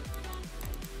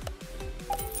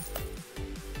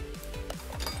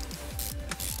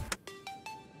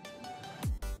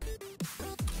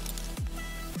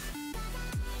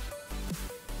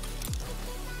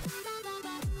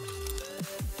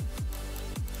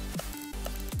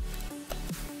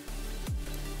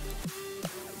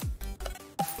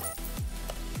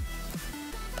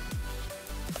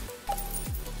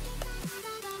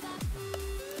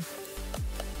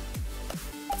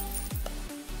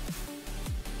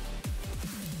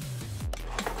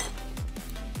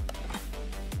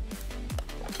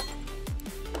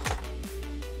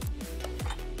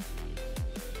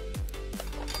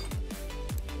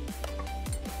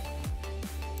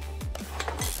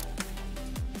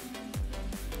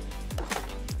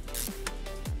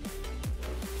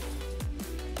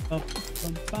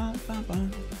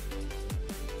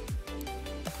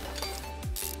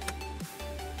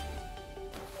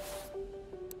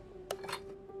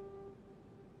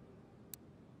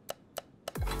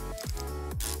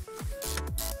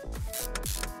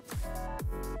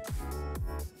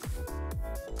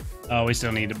 Oh, we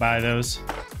still need to buy those.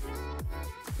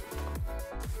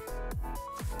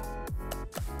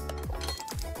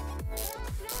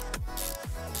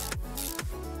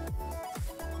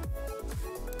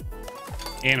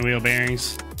 And wheel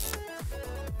bearings.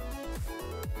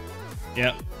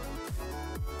 Yep.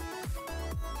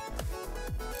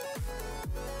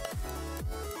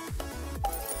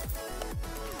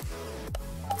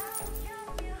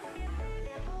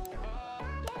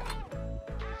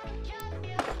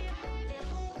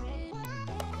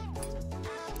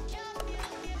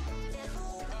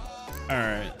 All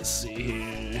right, let's see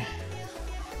here.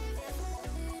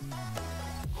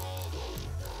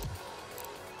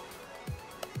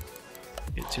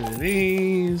 Get 2 of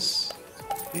these.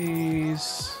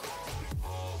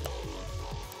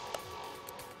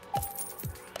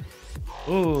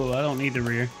 Oh, I don't need the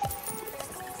rear.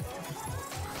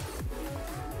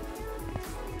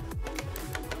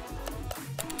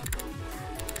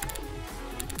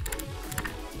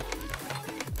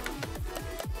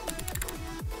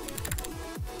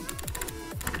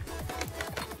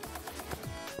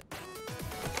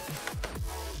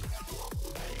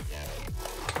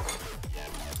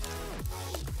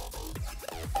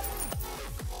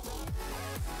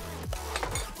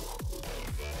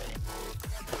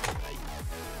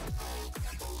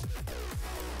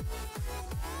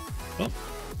 Oh,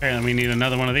 apparently we need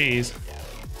another one of these.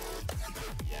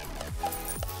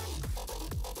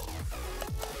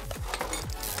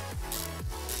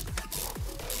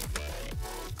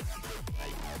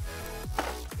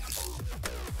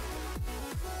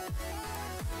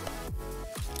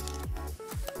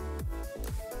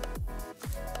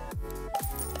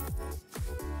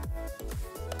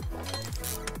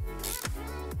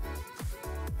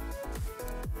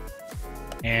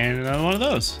 And another one of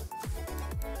those.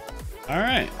 All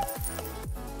right.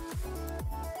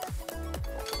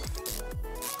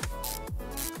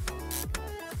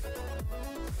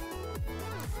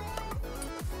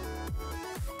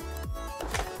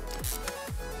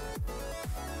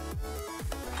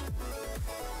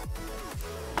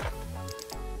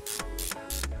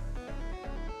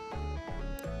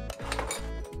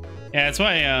 Yeah, that's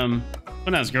why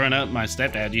when I was growing up, my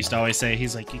stepdad used to always say,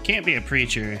 he's like, you can't be a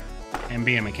preacher and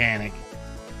be a mechanic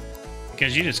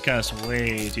because you just cuss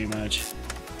way too much.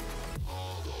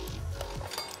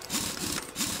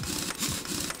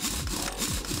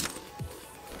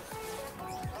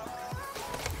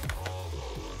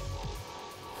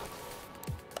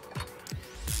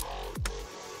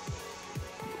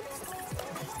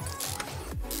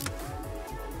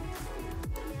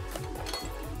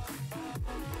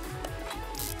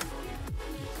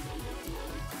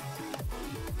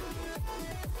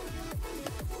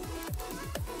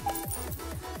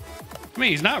 I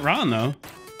mean, he's not wrong, though.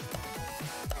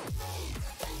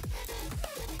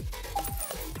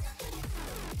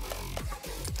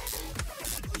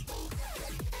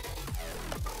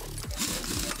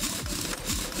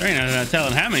 There ain't no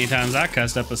telling how many times I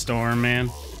cussed up a storm,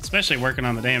 man. Especially working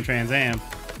on the damn Trans Am.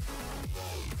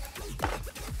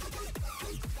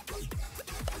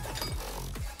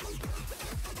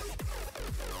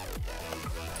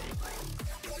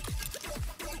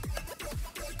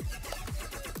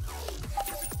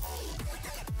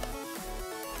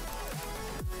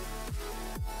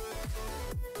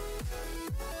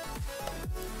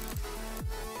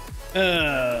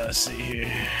 Let's see here.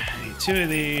 I need 2 of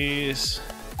these,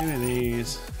 2 of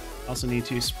these. Also need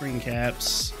 2 spring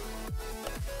caps.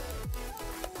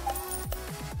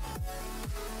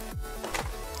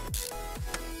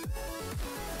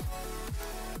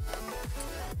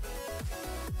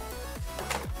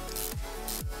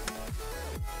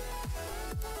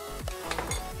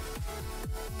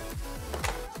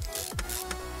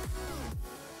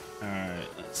 All right,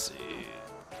 let's see.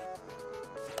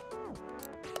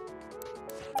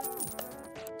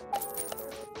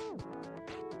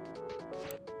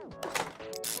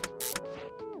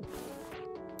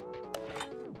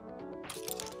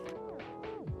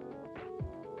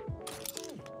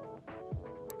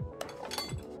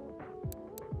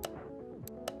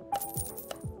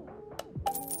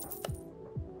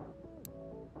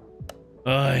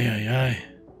 Ay, ay, ay.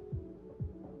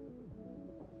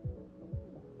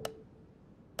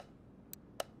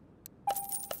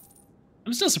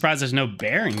 I'm still surprised there's no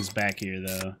bearings back here,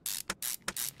 though.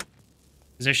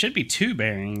 'Cause there should be 2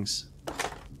 bearings.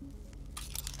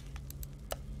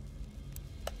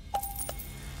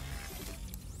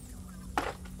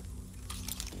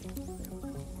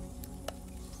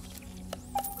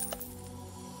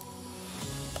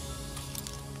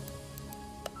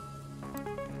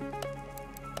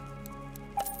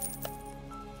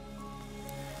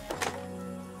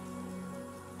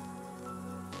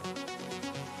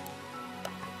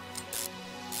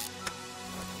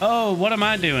 Oh, what am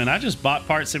I doing? I just bought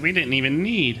parts that we didn't even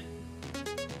need.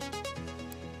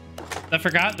 I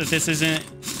forgot that this isn't...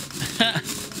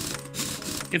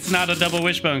 It's not a double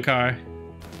wishbone car.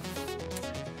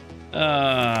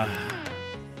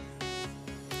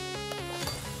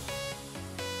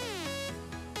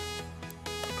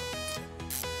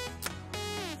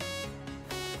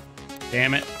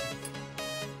 Damn it.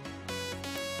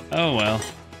 Oh, well.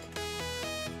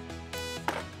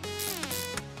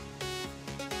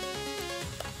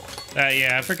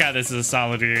 Yeah, I forgot this is a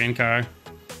solid rear end car.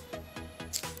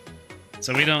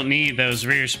 So we don't need those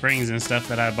rear springs and stuff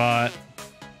that I bought.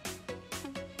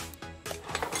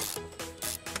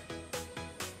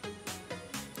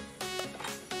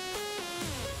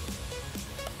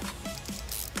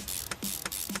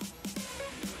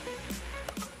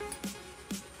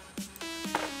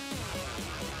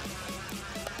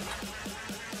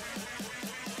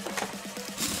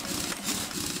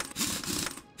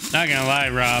 Not gonna lie,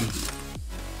 Rob.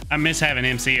 I miss having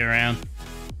MC around.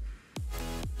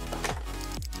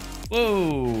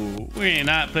 Whoa, we're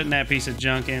not putting that piece of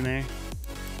junk in there.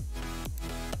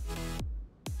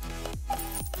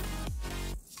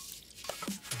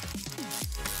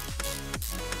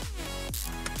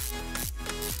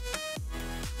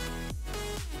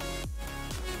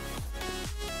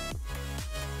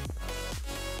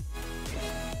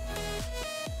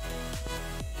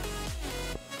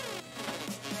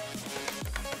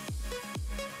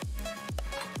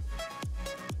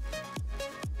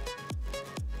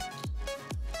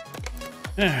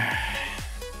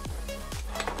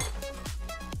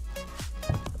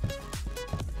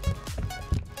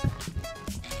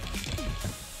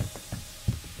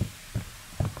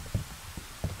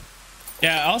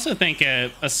 Yeah, I also think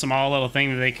a small little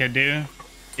thing that they could do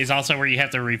is also where you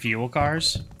have to refuel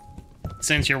cars.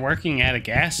 Since you're working at a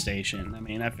gas station, I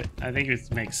mean, I think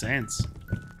it makes sense.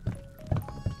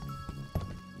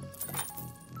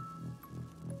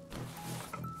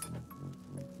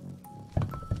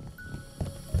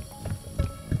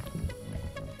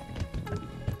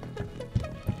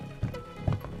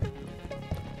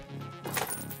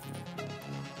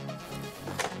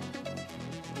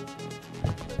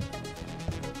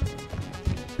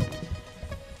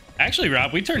 Actually,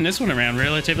 Rob, we turned this one around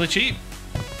relatively cheap.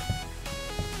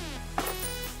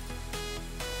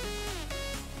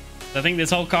 I think this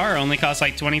whole car only costs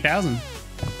like $20,000.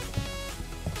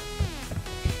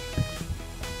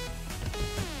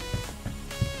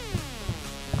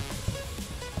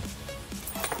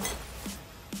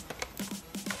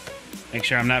 Make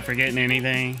sure I'm not forgetting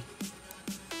anything.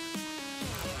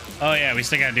 Oh yeah, we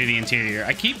still gotta do the interior.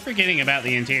 I keep forgetting about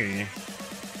the interior.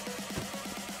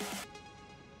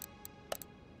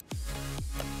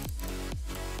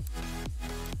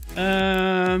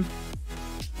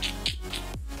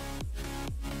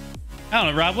 I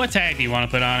don't know, Rob, what tag do you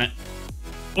want to put on it?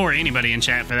 Or anybody in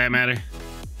chat for that matter.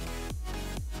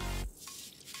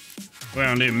 We're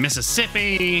gonna do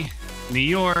Mississippi, New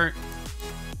York,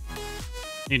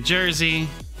 New Jersey,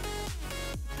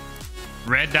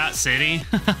 Red Dot City.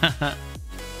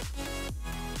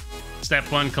 Step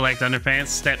 1, collect underpants.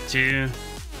 Step 2.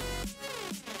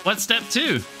 What's step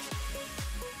 2?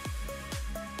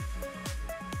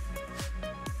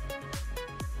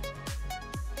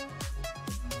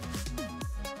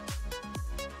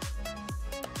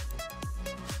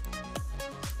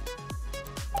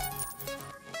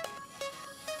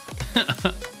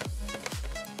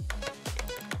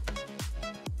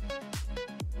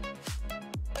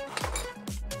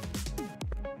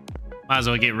 Might as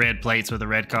well get red plates with a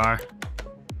red car.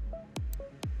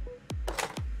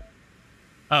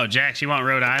 Oh, Jax, you want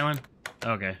Rhode Island?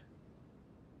 Okay.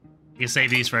 You can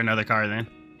save these for another car then.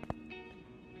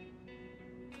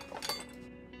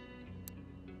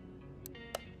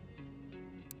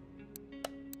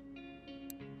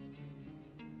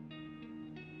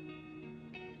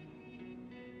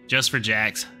 Just for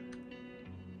jacks.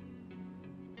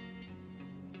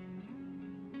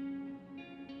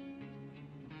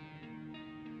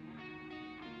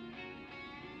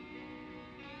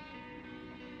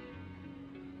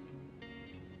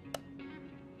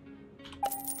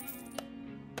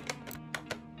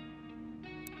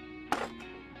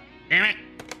 Damn it.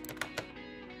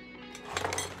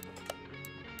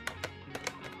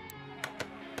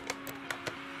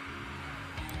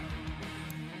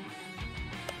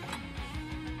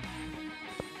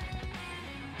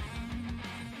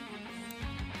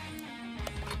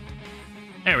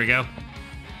 There we go.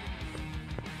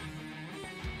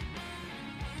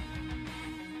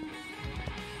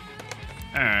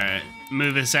 Alright,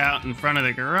 move this out in front of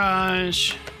the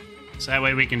garage. So that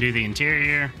way we can do the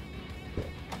interior.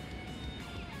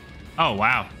 Oh,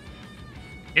 wow.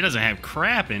 It doesn't have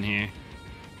crap in here.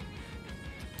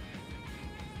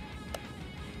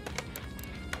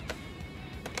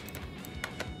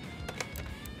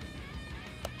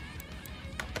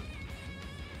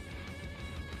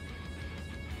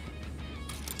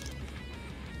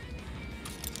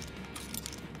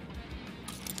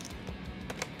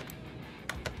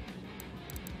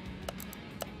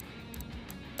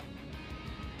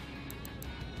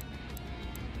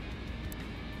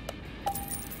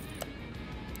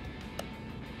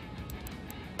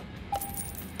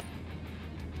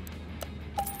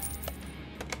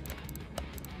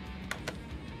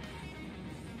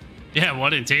 Yeah,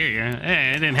 what interior?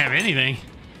 Eh, it didn't have anything.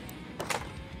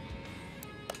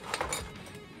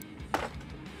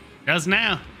 Does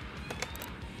now.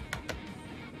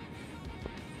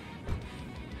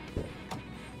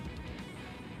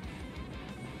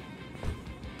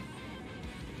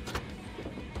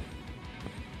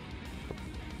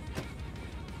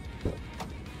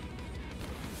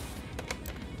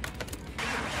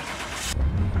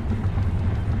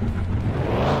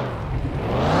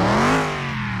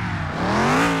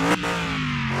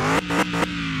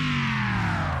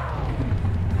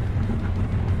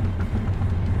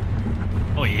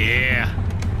 Oh, yeah.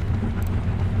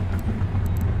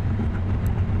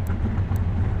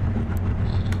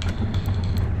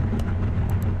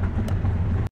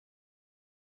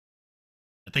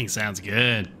 That thing sounds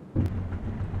good.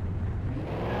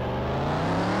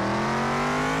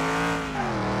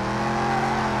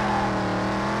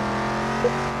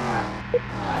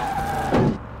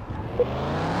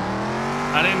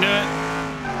 I didn't do it.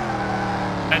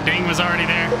 That ding was already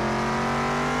there.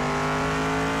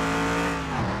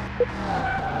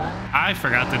 I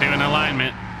forgot to do an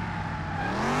alignment.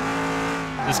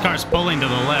 This car's pulling to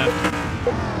the left.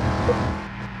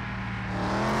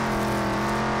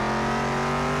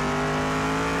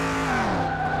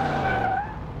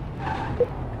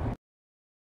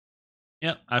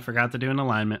 Yep, I forgot to do an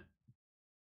alignment.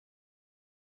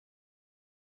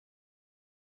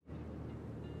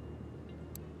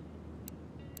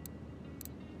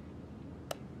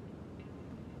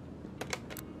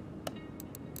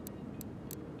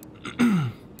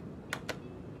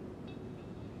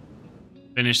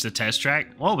 Finish the test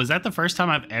track. Whoa, was that the first time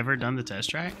I've ever done the test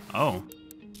track? Oh.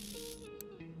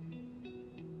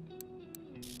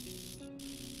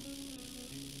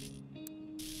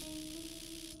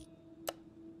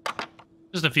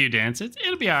 Just a few dents.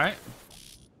 It'll be all right.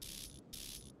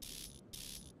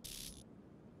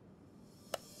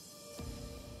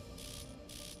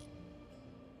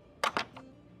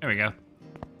 There we go.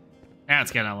 Now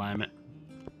it's got an alignment.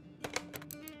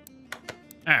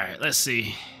 All right, let's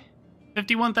see.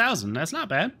 51,000. That's not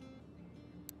bad.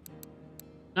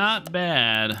 Not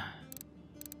bad.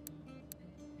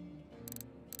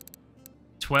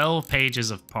 12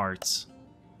 pages of parts.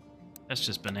 That's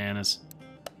just bananas.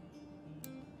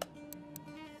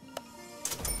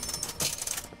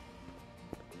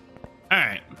 All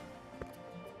right.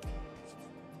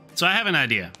 So I have an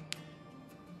idea.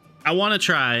 I want to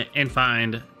try and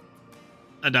find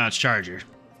a Dodge Charger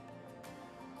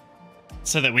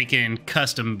so that we can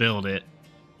custom build it.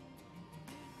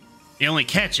 The only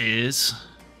catch is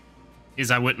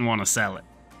I wouldn't want to sell it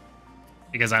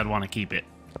because I'd want to keep it.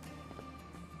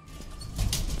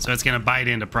 So it's going to bite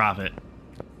into profit.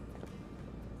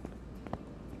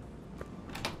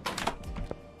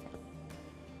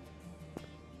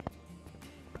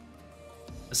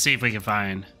 Let's see if we can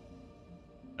find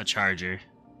a charger.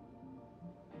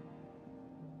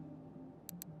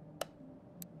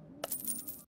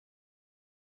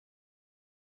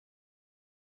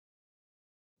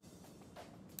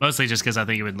 Mostly just because I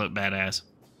think it would look badass.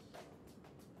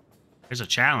 There's a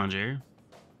Challenger.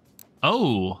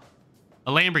 Oh,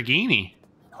 a Lamborghini.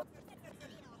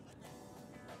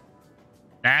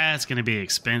 That's going to be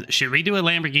expensive. Should we do a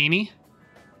Lamborghini?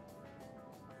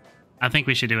 I think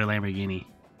we should do a Lamborghini.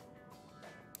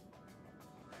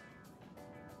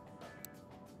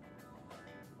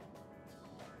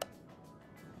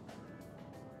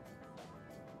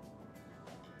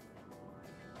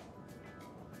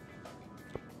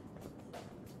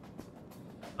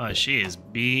 Oh, she is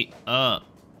beat up.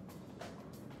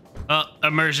 Oh,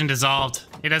 immersion dissolved.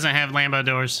 It doesn't have Lambo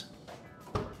doors.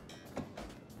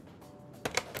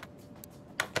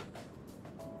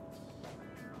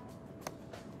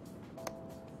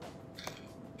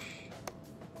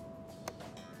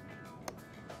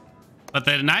 But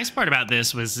the nice part about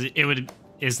this is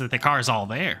that the car is all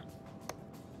there.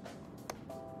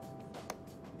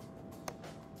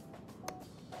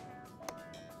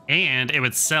 And it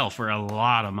would sell for a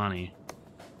lot of money.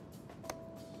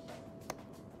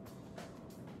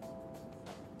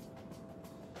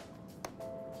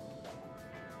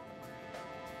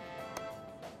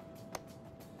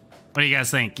 What do you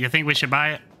guys think? You think we should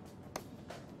buy it?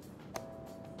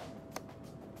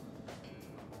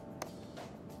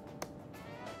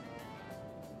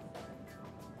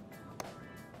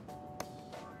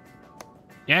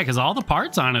 Yeah, because all the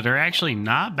parts on it are actually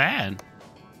not bad.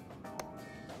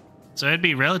 So it'd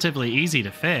be relatively easy to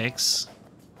fix.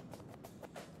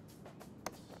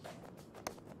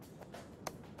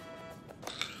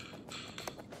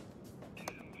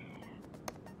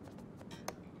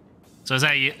 So is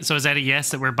that a yes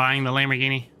that we're buying the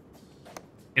Lamborghini?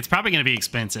 It's probably going to be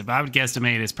expensive. I would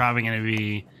guesstimate it's probably going to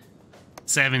be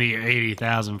 70 or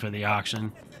 80,000 for the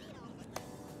auction.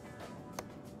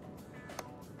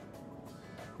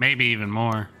 Maybe even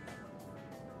more.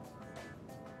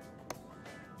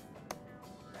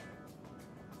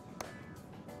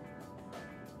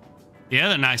 The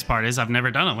other nice part is I've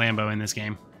never done a Lambo in this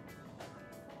game.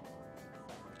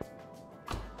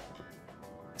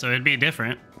 So it'd be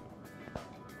different.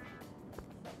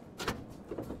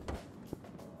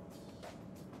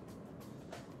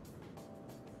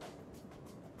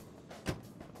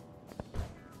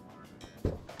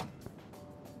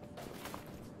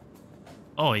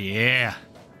 Oh yeah.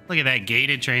 Look at that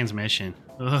gated transmission.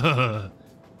 Ugh.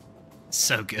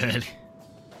 So good.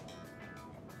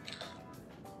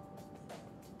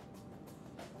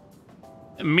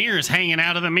 The mirror's hanging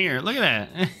out of the mirror. Look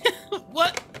at that.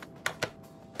 What?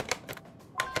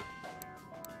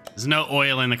 There's no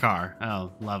oil in the car.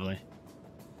 Oh, lovely.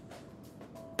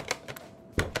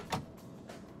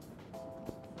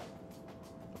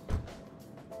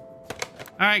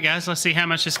 All right, guys, let's see how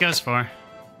much this goes for.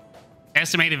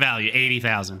 Estimated value,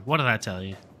 80,000. What did I tell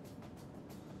you?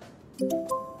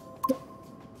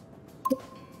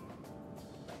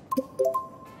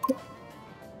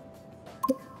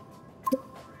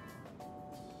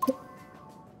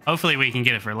 Hopefully we can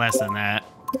get it for less than that.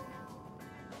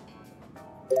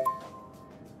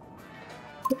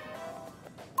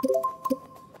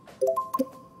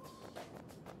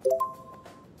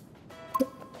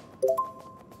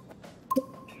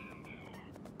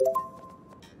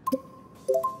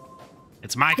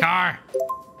 It's my car.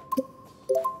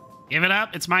 Give it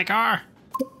up. It's my car.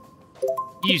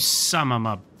 You son of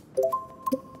a...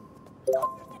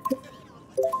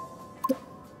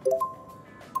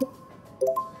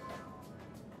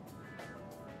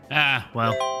 Ah,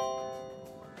 well.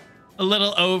 A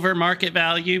little over market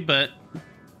value, but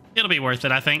it'll be worth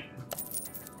it, I think.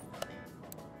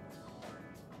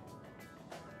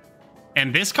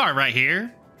 And this car right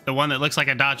here, the one that looks like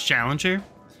a Dodge Challenger,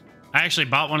 I actually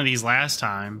bought one of these last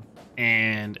time,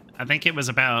 and I think it was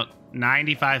about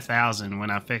 95,000 when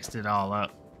I fixed it all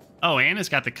up. Oh, and it's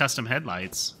got the custom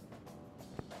headlights.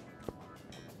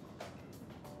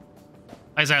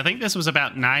 Like I said, I think this was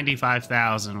about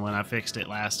 95,000 when I fixed it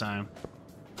last time.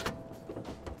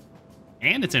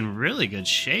 And it's in really good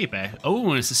shape. Oh,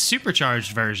 and it's a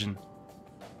supercharged version.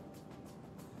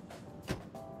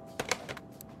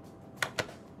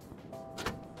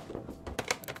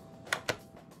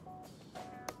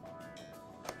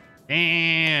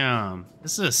 Damn,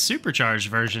 this is a supercharged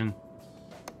version.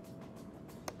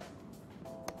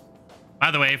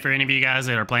 By the way, for any of you guys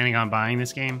that are planning on buying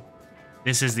this game,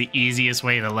 this is the easiest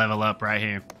way to level up right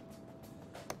here.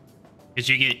 Because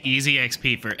you get easy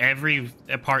XP for every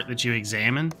part that you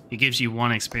examine. It gives you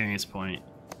 1 experience point.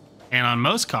 And on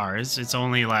most cars, it's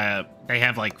only like, they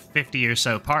have like 50 or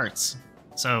so parts.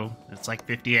 So it's like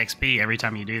 50 XP every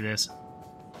time you do this.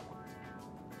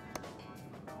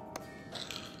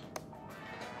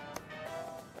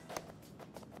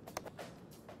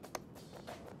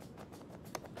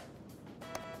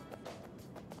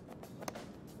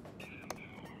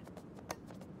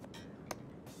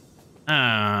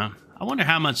 I wonder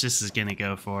how much this is going to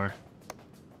go for.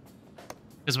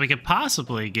 Because we could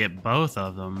possibly get both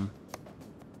of them.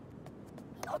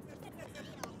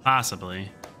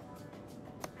 Possibly.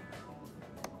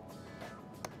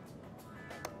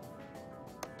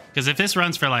 Because if this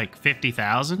runs for like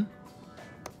 50,000,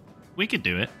 we could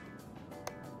do it.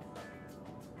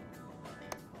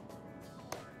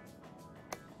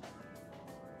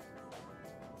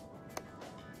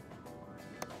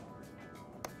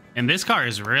 And this car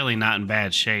is really not in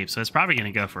bad shape, so it's probably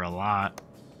going to go for a lot.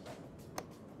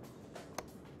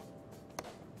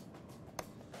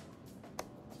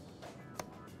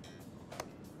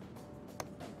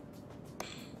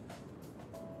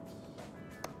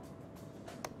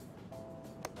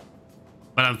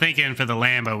 But I'm thinking for the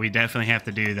Lambo, we definitely have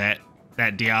to do that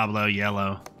Diablo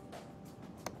yellow.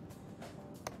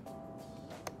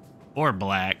 Or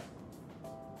black.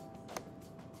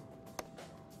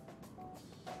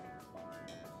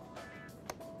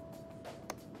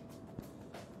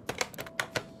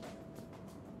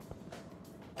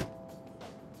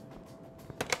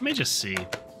 Let me just see.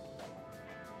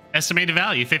 Estimated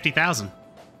value, 50,000.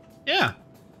 Yeah.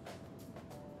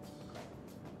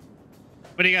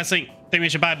 What do you guys think? Think we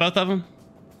should buy both of them?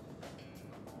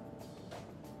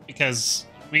 Because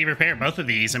we repair both of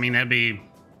these. I mean, that'd be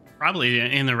probably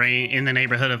in the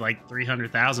neighborhood of like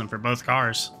 300,000 for both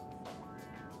cars.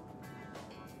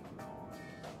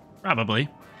 Probably.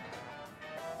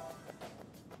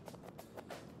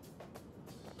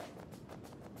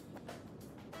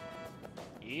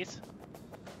 Yes.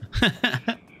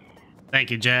 Thank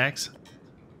you, Jax.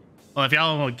 Well, if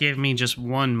y'all will give me just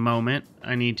one moment,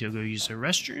 I need to go use the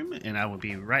restroom, and I will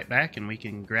be right back, and we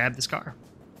can grab this car.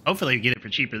 Hopefully we get it for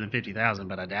cheaper than 50,000,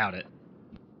 but I doubt it.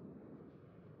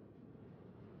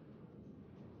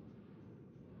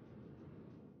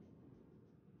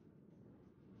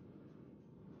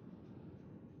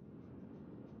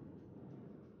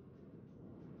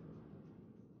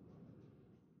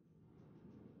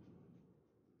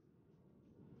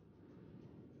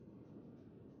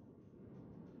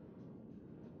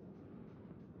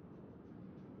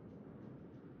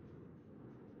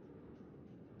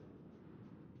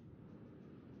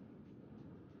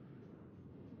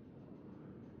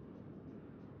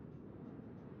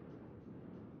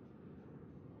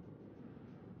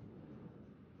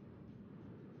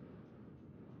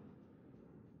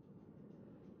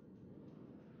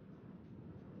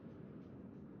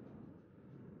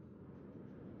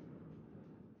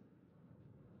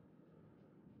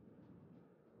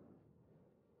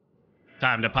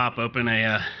 Time to pop open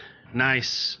a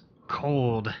nice,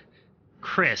 cold,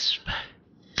 crisp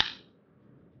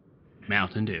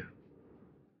Mountain Dew.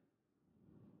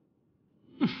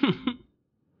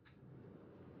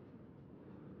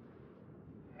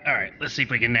 Alright, let's see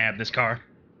if we can nab this car.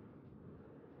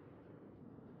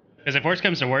 Because if worst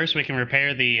comes to worst, we can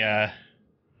repair the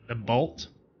bolt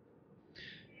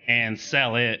and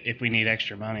sell it if we need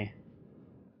extra money.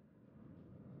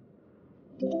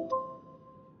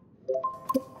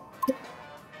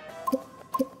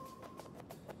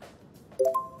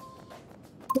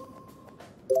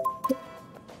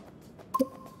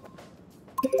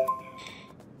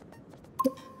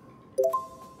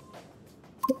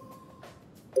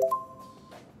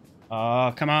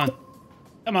 Oh, come on.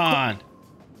 Come on.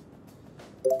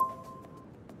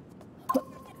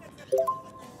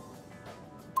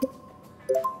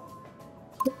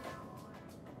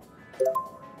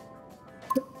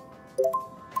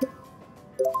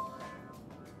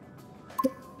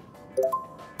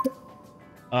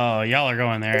 Oh, y'all are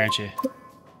going there, aren't you?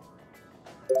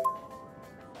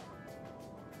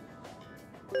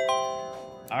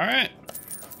 All right.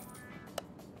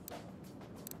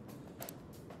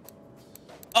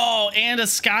 Oh, and a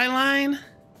Skyline?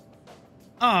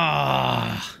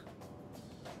 Ah,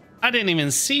 I didn't even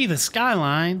see the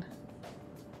Skyline.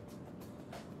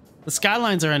 The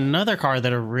Skylines are another car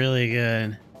that are really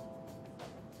good.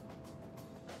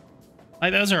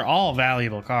 Like, those are all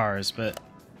valuable cars, but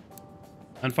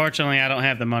unfortunately, I don't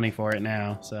have the money for it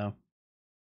now, so.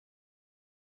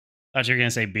 Thought you were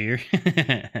gonna say beer.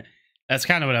 That's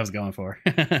kind of what I was going for.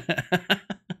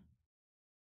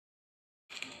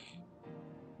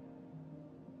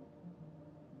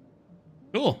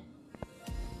 Cool.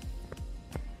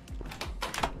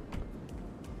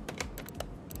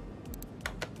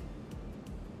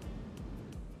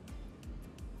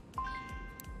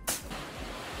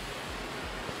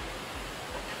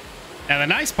 Now the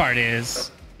nice part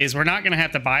is we're not going to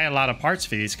have to buy a lot of parts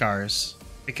for these cars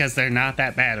because they're not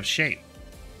that bad of shape.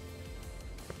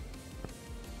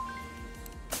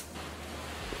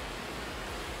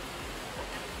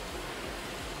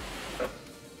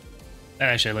 That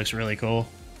actually looks really cool.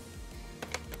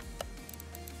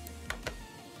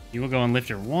 You will go on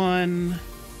lifter 1.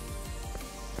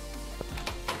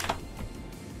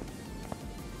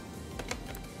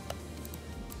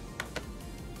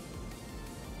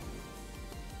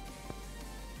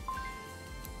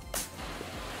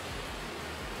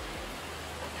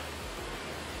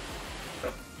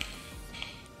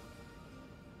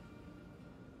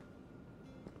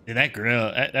 Dude, that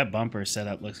grill, that bumper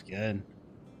setup looks good.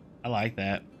 I like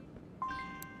that.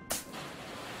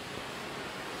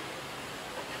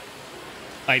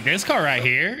 Like, this car right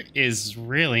here is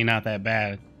really not that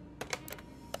bad.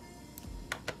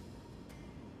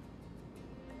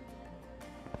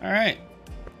 All right.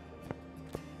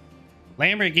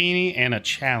 Lamborghini and a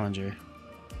Challenger.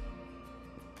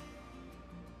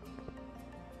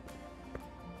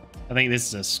 I think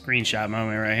this is a screenshot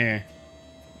moment right here.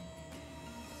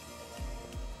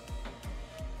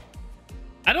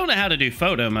 I don't know how to do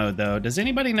photo mode, though. Does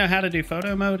anybody know how to do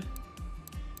photo mode?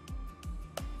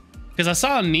 Because I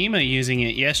saw Nima using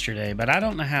it yesterday, but I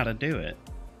don't know how to do it.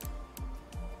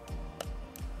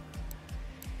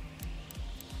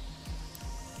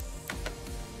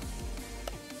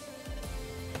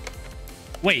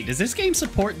 Wait, does this game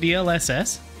support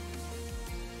DLSS?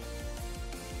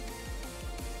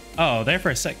 Oh, there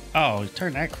for a sec. Oh,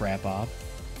 turn that crap off.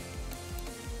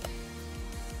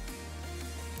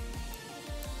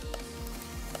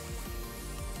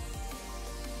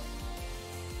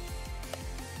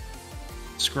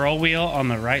 Scroll wheel on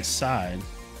the right side.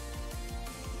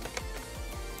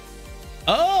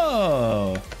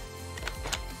 Oh!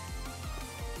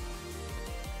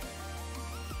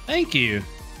 Thank you.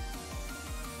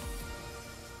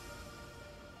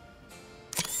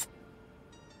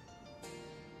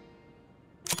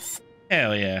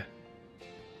 Hell yeah.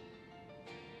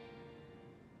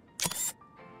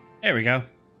 There we go.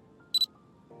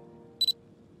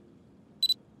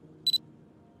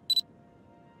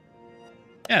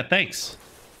 Yeah, thanks.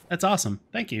 That's awesome.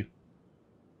 Thank you.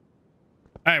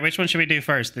 All right, which one should we do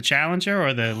first? The Challenger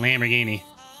or the Lamborghini?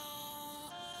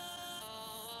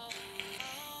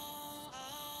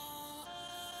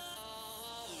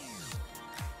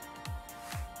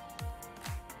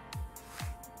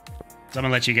 So I'm gonna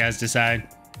let you guys decide.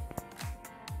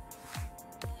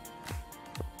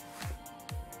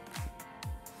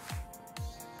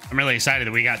 I'm really excited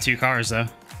that we got 2 cars though,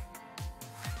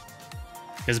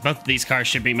 because both of these cars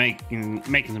should be making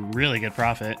some really good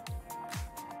profit.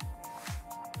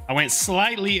 I went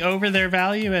slightly over their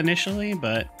value initially,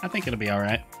 but I think it'll be all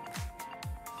right.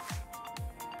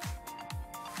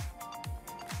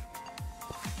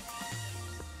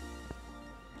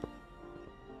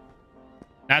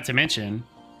 Not to mention,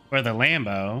 for the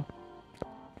Lambo,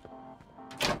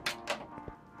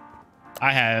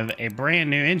 I have a brand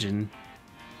new engine.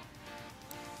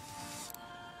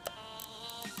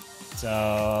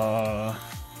 So,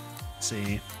 let's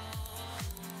see.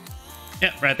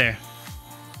 Yep, right there.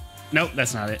 Nope,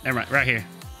 that's not it. Never mind, right here.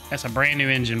 That's a brand new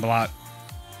engine block.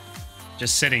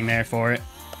 Just sitting there for it.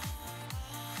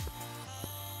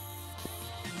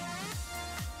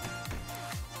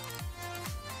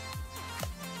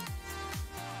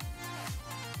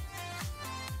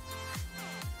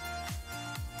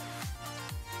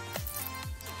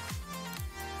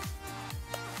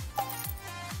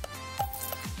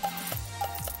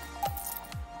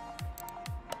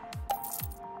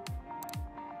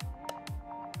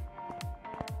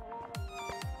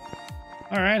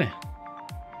 Alrighty.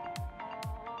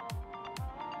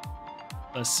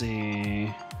 Let's see.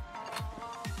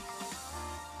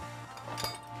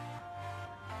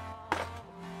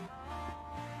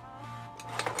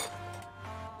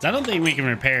 I don't think we can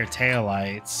repair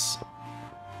taillights.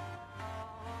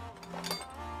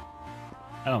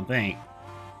 I don't think.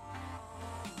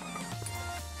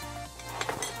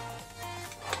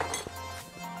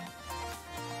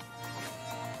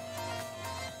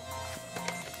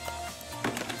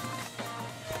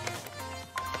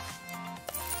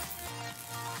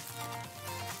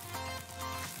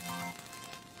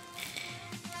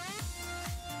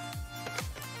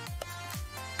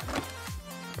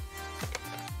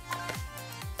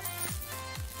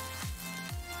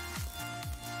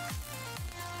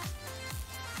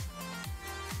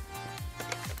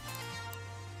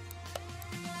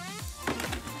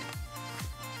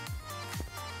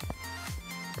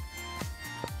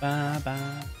 Ba, ba,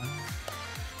 ba.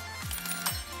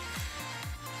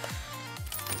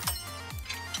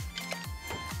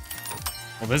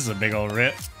 Well, this is a big old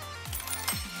rip.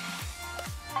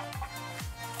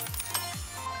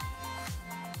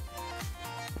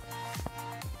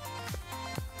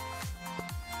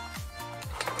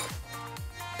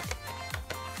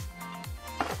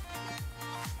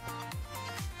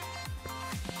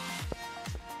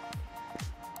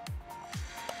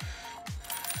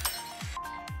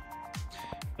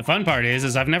 The fun part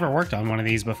is I've never worked on one of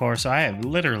these before, so I have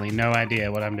literally no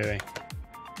idea what I'm doing.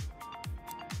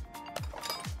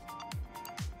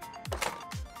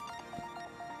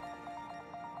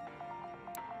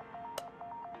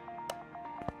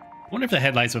 I wonder if the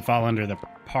headlights would fall under the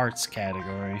parts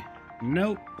category.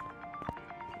 Nope.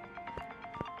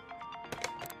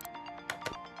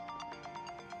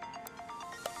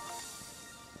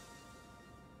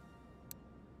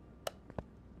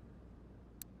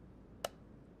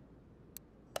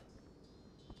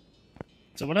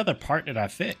 So what other part did I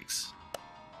fix?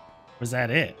 Was that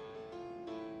it?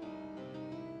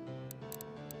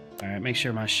 All right, make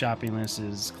sure my shopping list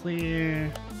is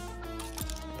clear.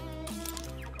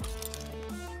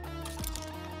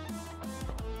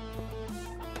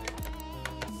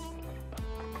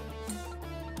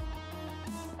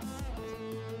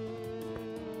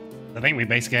 I think we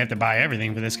basically have to buy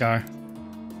everything for this car.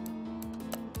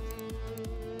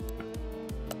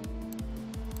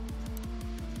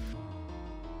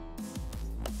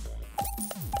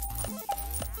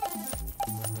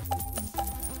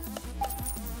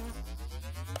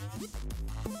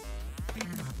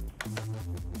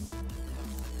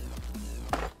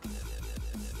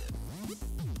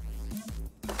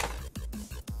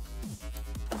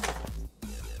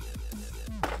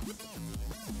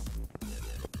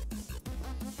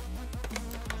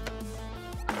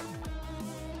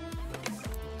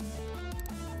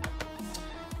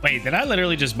 Wait, did I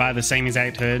literally just buy the same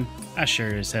exact hood? I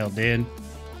sure as hell did.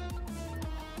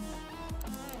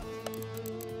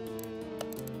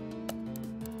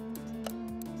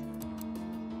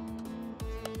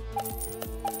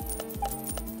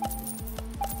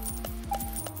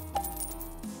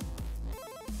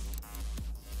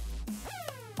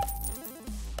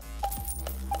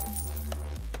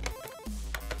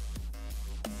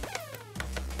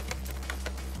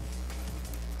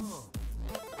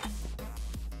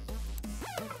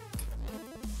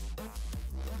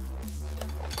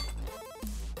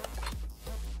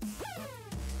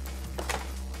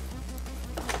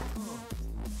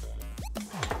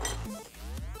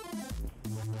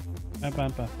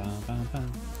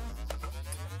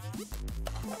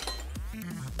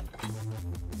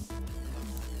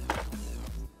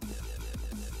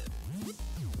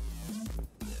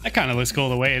 That kind of looks cool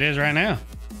the way it is right now.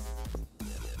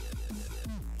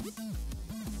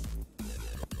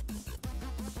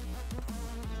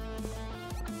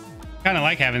 Kind of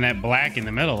like having that black in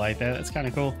the middle like that. That's kind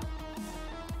of cool.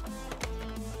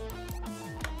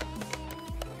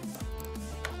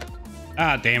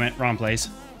 Ah, damn it. Wrong place.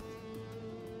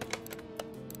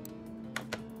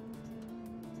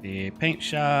 The paint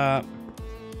shop.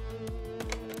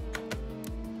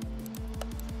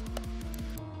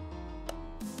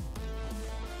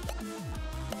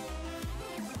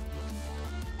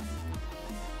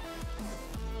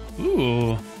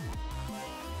 Ooh.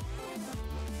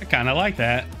 I kind of like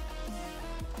that.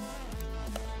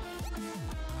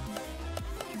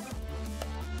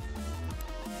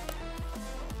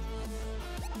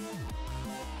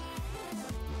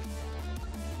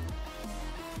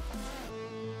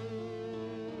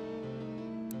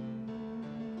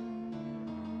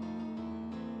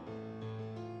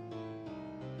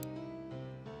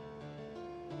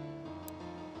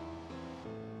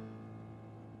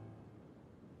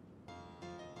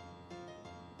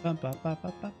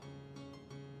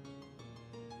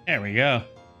 There we go.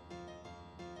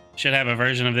 Should have a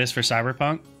version of this for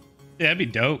Cyberpunk. Yeah, that'd be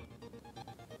dope.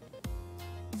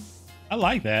 I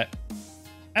like that.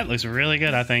 That looks really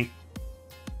good, I think.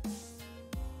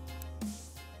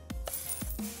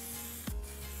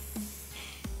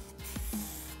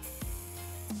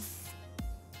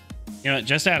 You know what,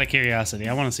 just out of curiosity,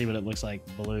 I want to see what it looks like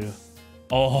blue.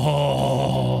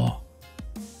 Oh.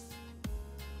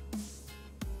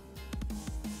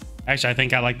 Actually, I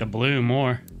think I like the blue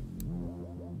more.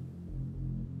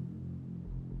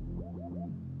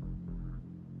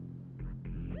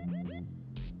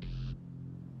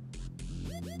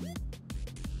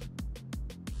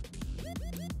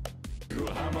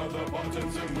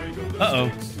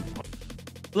 Uh-oh.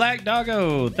 Black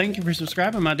Doggo, thank you for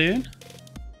subscribing, my dude.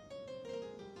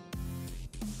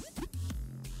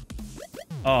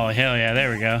 Oh, hell yeah,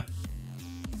 there we go.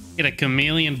 Get a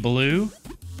chameleon blue.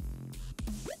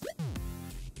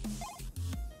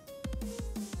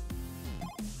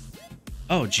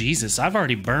 Oh, Jesus, I've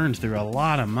already burned through a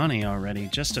lot of money already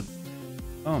just to...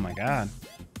 Oh, my God.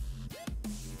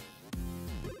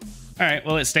 All right,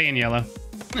 well, it's staying yellow.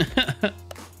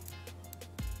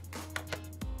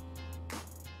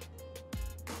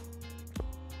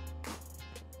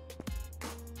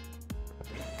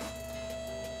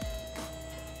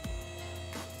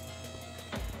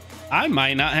 I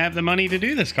might not have the money to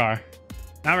do this car.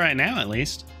 Not right now, at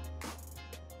least.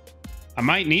 I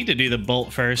might need to do the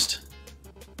Bolt first.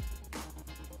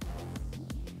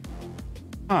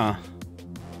 Huh.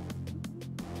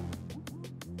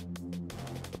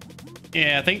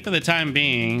 Yeah, I think for the time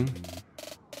being...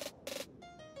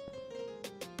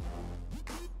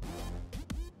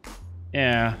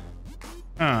 Yeah.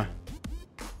 Huh.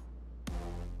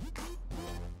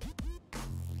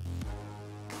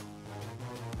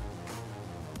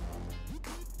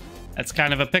 That's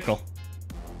kind of a pickle.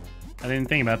 I didn't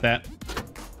think about that.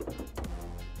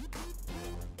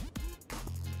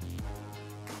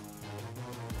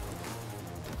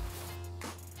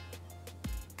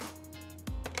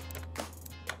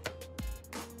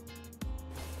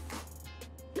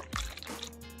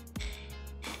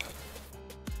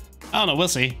 I don't know, we'll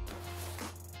see.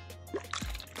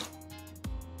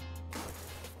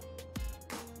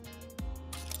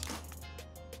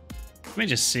 Let me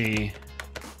just see.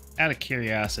 Out of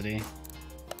curiosity.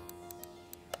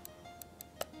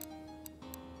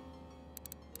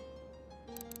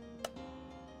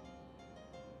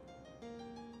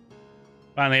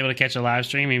 Finally able to catch a live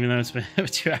stream, even though it's been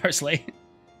 2 hours late.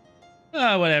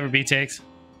 Oh, whatever, B-Takes.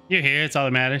 You're here, it's all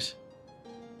that matters.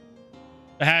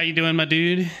 But how you doing, my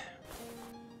dude?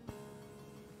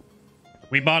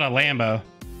 We bought a Lambo.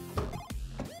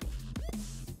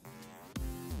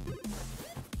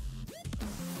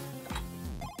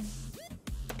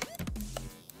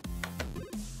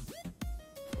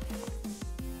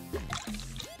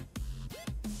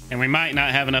 And we might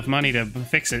not have enough money to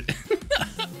fix it.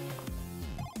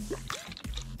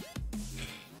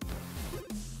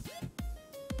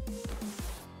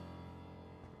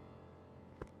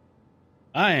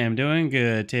 I am doing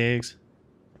good, Tiggs.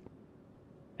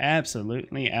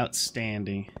 Absolutely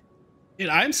outstanding. Dude,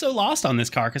 I'm so lost on this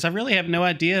car because I really have no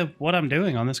idea what I'm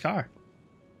doing on this car.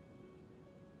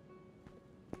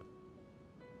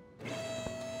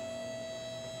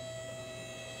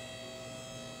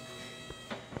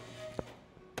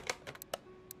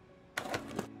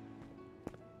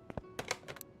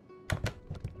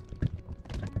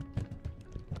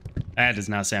 That does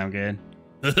not sound good.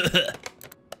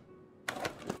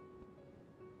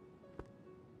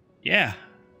 Yeah.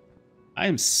 I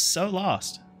am so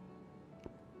lost.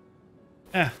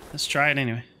 Yeah, let's try it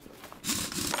anyway. The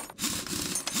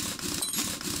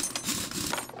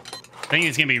thing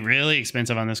that's gonna be really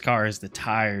expensive on this car is the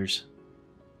tires.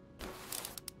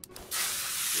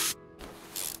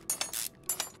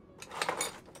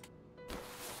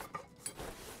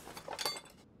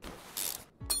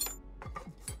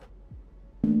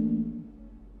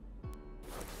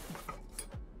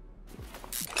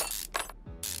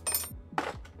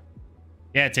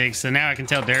 Yeah, it takes. So now I can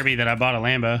tell Derby that I bought a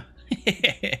Lambo.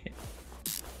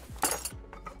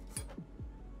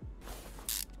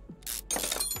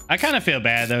 I kind of feel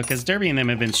bad though, because Derby and them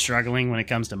have been struggling when it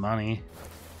comes to money.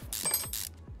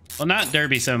 Well, not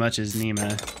Derby so much as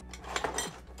Nima.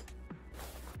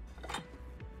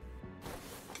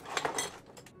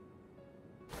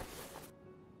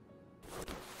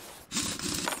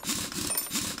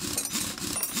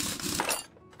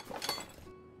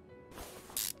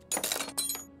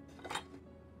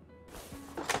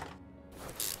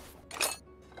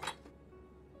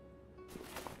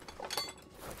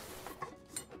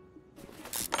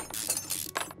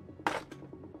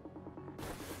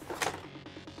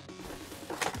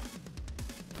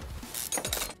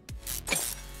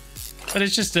 But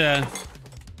it's just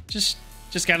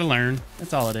gotta learn.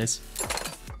 That's all it is.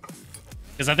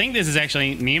 Because I think this is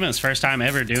actually Nima's first time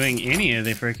ever doing any of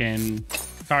the freaking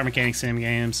car mechanic sim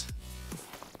games,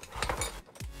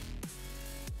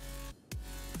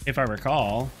 if I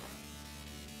recall.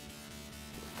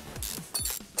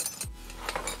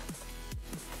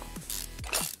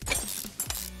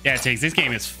 Yeah, it takes. This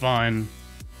game is fun,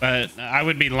 but I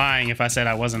would be lying if I said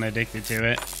I wasn't addicted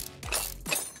to it.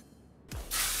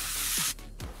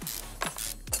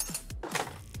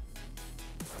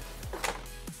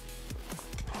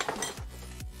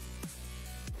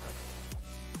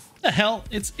 The hell?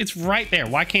 It's right there.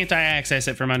 Why can't I access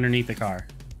it from underneath the car?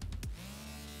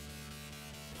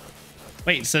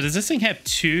 Wait, so does this thing have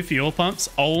 2 fuel pumps?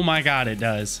 Oh my god, it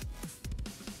does.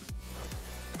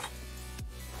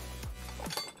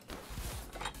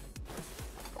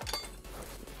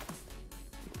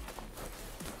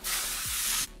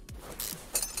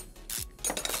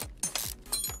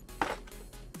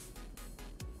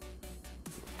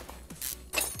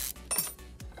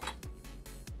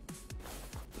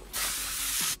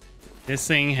 This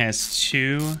thing has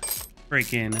 2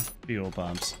 freaking fuel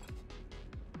pumps.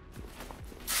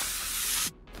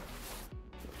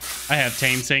 I have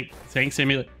Tank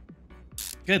Simulator.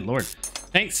 Good lord.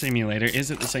 Tank Simulator.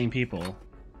 Is it the same people?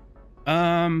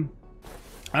 I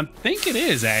think it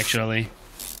is, actually.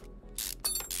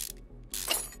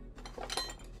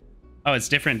 Oh, it's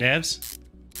different devs?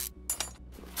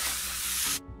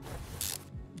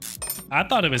 I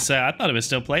thought it was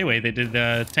still Playway that did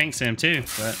Tank Sim too,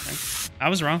 but I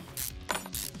was wrong.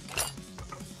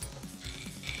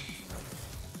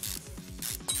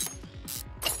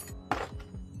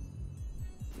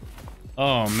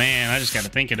 Oh man, I just got to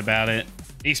thinking about it.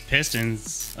 These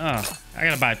pistons. Oh, I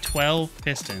gotta buy 12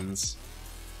 pistons.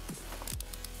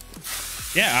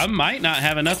 Yeah, I might not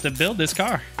have enough to build this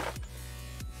car.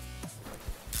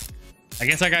 I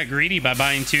guess I got greedy by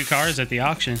buying 2 cars at the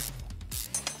auction.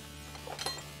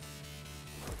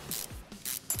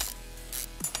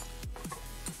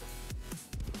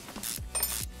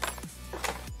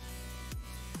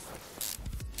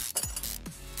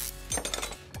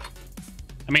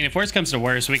 I mean, if worst comes to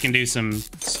worst, we can do some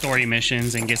story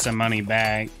missions and get some money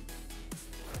back.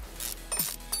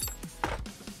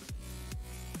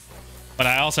 But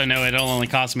I also know it'll only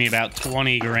cost me about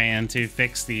 20 grand to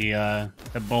fix the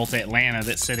Bolt Atlanta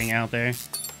that's sitting out there.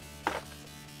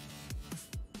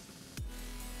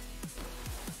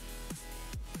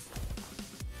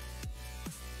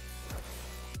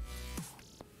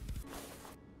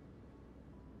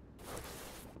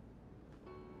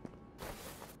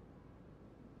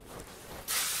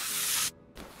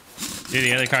 Do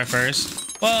the other car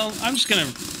first. Well, I'm just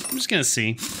gonna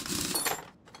see,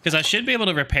 because I should be able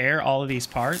to repair all of these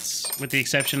parts, with the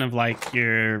exception of like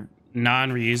your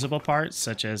non-reusable parts,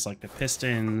 such as like the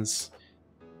pistons,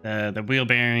 the wheel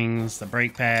bearings, the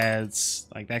brake pads,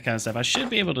 like that kind of stuff. I should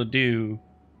be able to do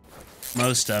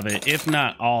most of it, if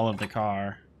not all of the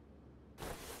car.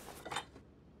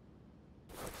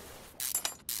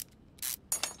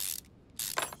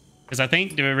 Because I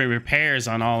think the repairs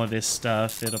on all of this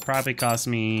stuff, it'll probably cost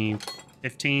me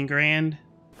 15 grand.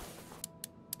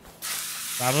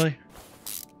 Probably.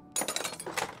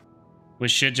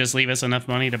 Which should just leave us enough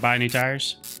money to buy new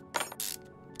tires.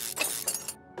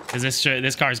 Because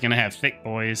this car is going to have thick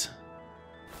boys.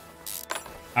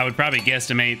 I would probably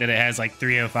guesstimate that it has like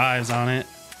 305s on it.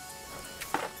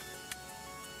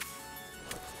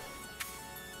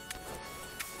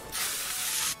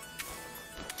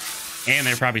 And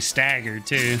they're probably staggered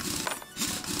too.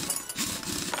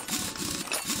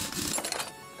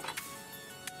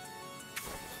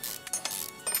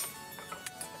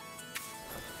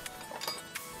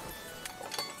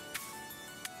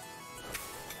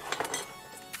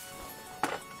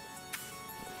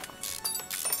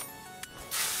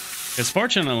 Because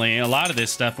fortunately, a lot of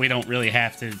this stuff we don't really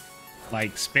have to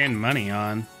like spend money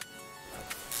on.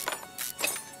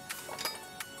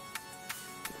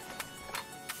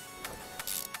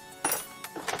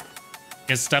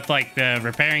 Because stuff like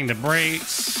repairing the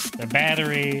brakes, the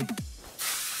battery,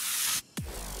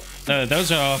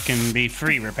 those all can be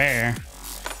free repair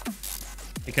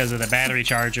because of the battery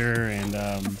charger and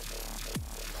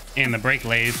the brake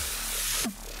lathe.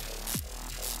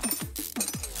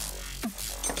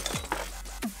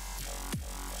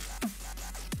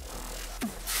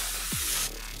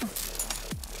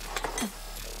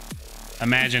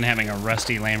 Imagine having a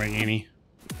rusty Lamborghini.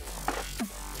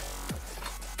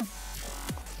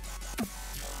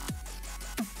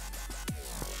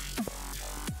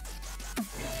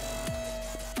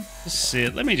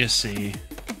 Let me just see.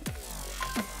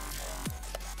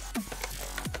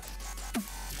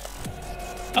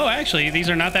 Oh, actually, these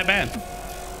are not that bad.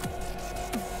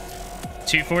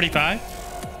 245.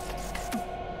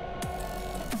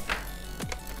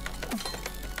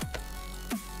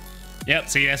 Yep,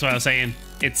 see, that's what I was saying.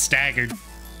 It's staggered.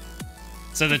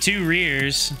 So the 2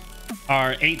 rears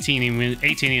are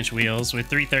 18-inch wheels with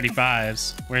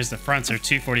 335s, whereas the fronts are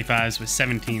 245s with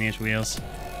 17-inch wheels.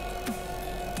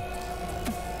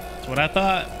 That's what I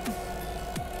thought.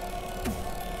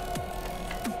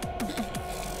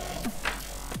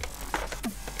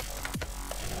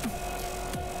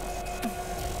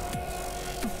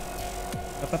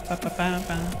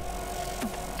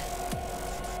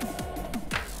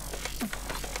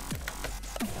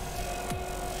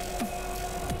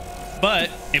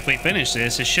 But if we finish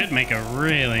this, it should make a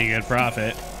really good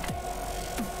profit.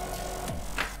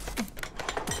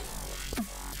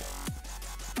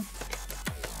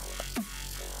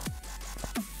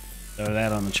 Throw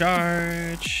that on the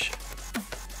charge.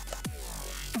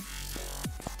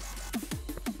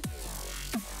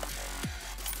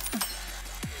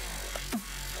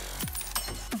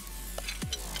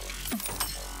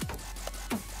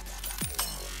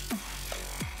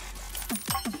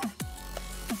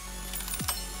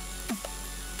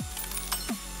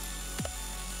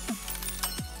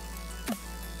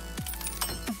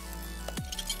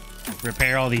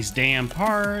 repair all these damn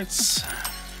parts.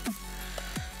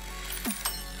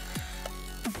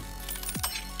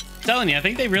 I'm telling you, I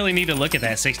think they really need to look at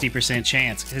that 60%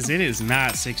 chance, because it is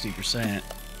not 60%.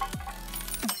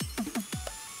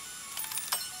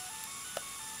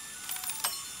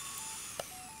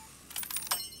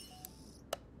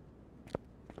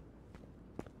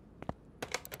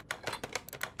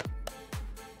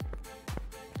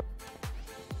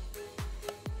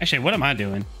 Actually, what am I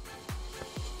doing?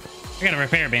 I got a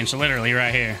repair bench literally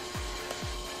right here.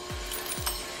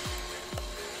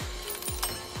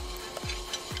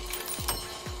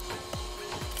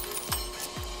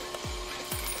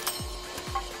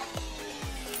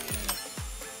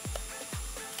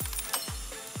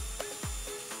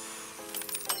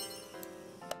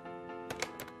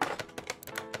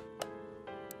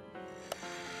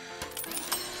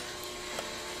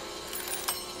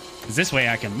 This way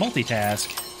I can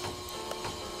multitask.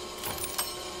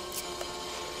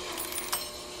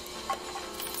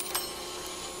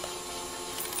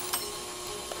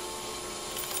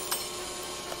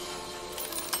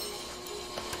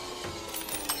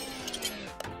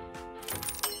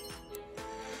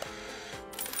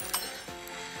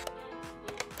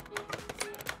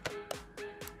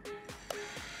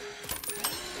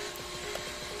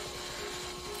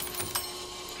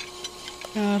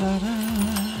 Da, da, da.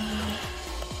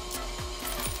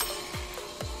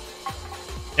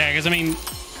 Yeah, because I mean,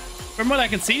 from what I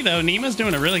can see though, Nima's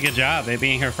doing a really good job. It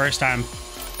being her first time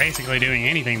basically doing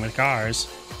anything with cars.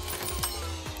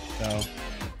 So.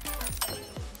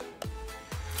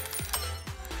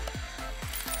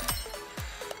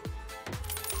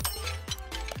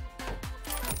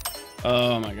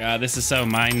 Oh my god, this is so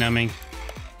mind-numbing.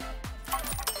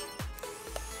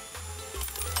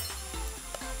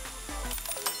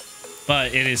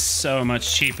 But it is so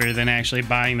much cheaper than actually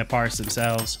buying the parts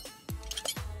themselves.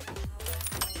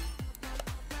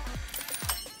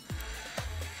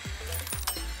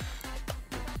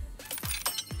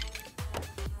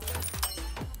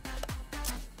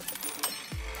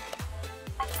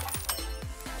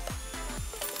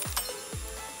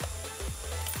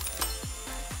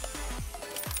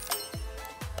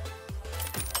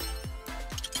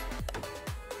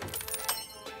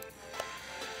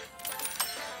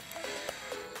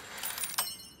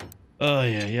 Oh,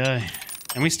 yeah.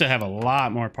 And we still have a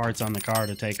lot more parts on the car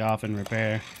to take off and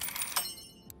repair.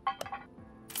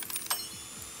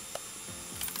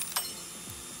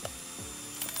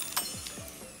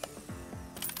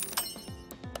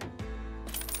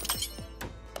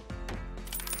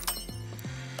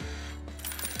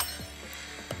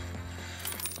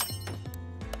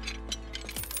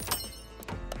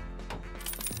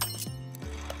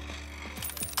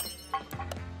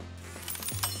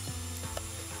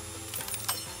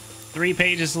 Three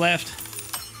pages left.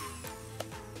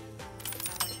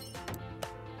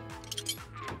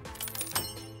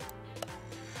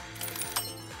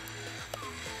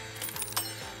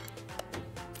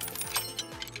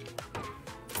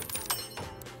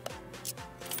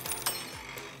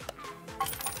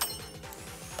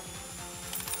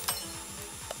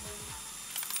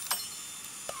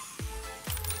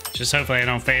 Just hopefully I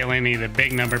don't fail any of the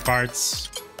big number parts.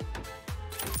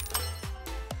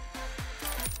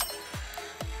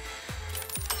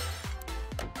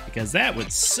 Because that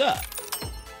would suck.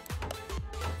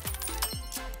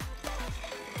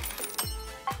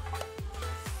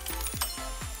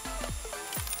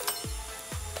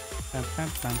 I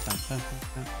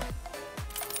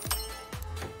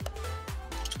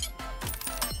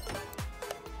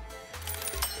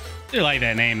do like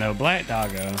that name though, Black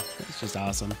Doggo. It's just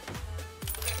awesome.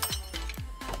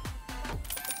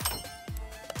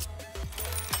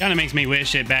 Kind of makes me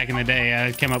wish that back in the day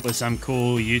I'd come up with some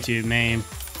cool YouTube name.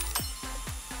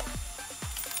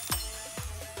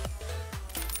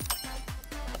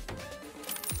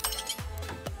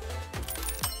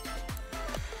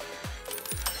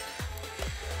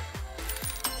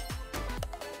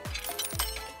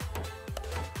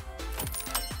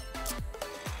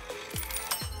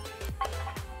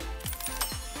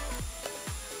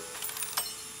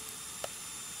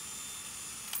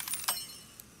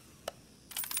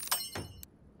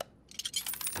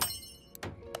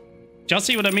 Y'all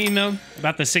see what I mean though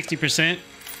about the 60%?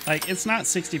 Like, it's not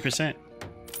 60%.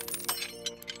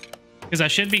 Because I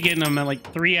should be getting them at like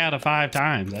 3 out of 5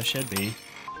 times. I should be.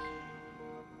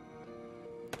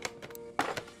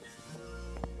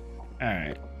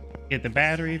 Alright. Get the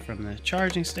battery from the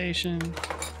charging station.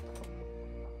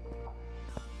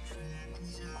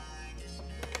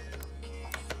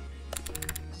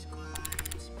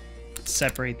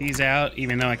 Separate these out,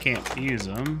 even though I can't use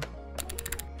them.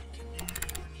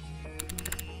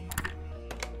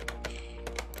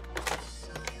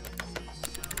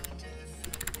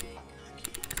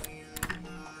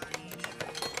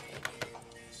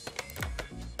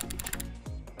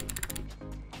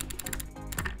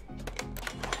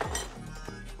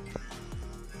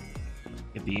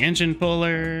 Get the engine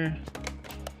puller.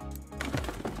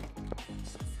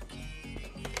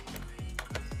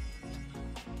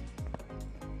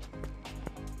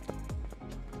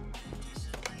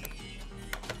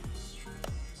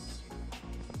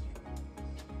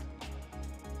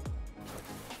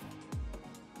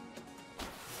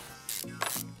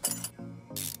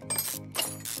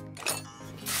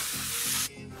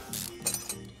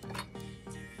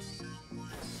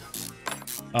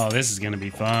 Oh, this is gonna be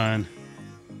fun.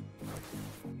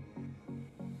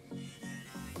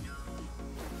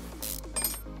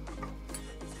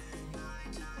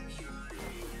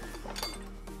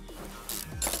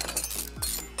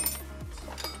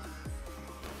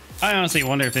 I honestly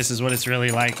wonder if this is what it's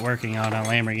really like working on a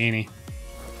Lamborghini.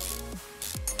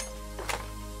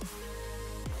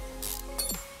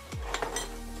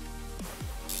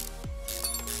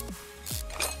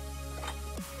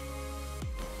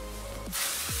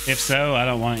 If so, I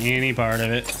don't want any part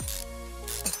of it.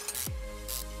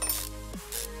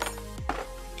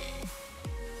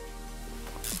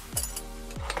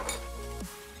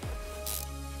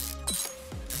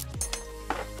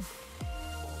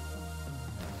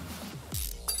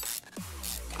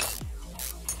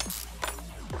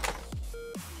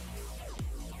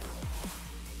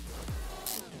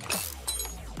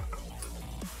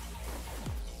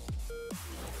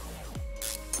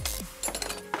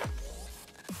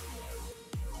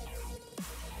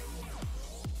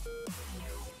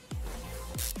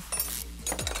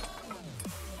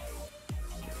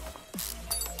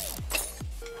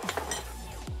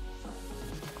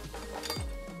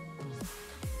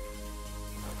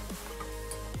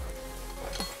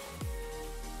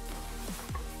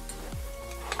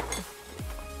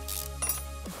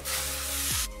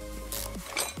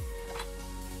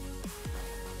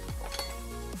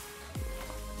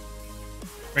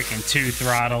 Freaking 2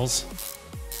 throttles.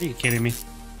 Are you kidding me?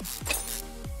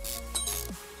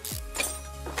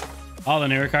 All the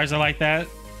newer cars are like that.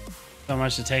 So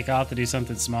much to take off to do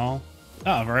something small.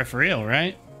 Oh, for real,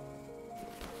 right?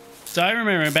 So I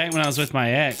remember back when I was with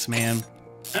my ex, man.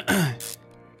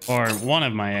 Or one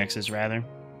of my exes, rather.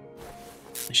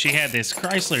 She had this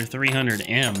Chrysler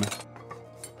 300M.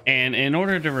 And in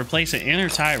order to replace an inner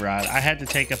tie rod, I had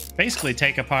to basically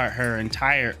take apart her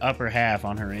entire upper half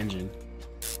on her engine.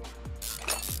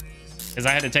 Because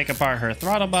I had to take apart her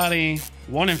throttle body,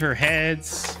 one of her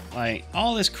heads, like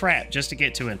all this crap just to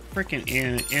get to a freaking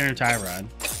inner tie rod.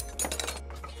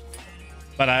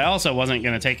 But I also wasn't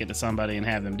going to take it to somebody and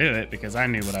have them do it because I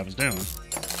knew what I was doing.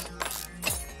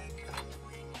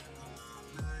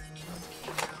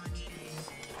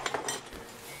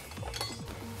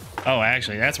 Oh,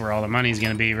 actually, that's where all the money's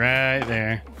going to be, right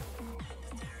there.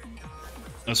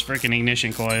 Those freaking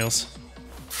ignition coils.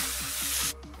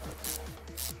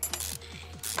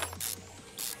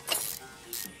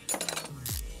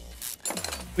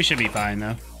 We should be fine,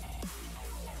 though.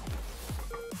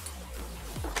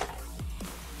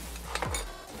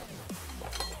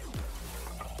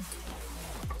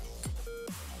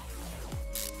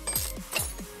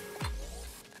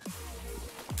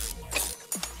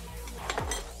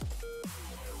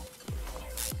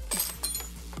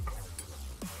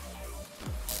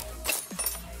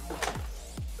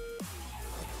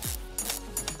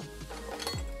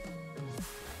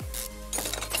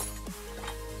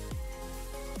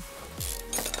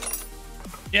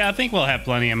 Yeah, I think we'll have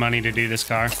plenty of money to do this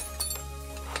car.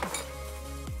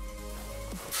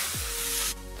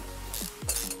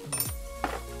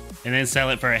 And then sell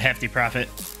it for a hefty profit.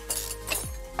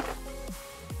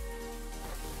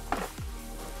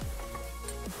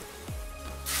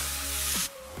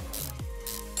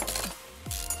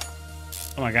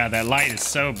 Oh my god, that light is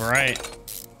so bright.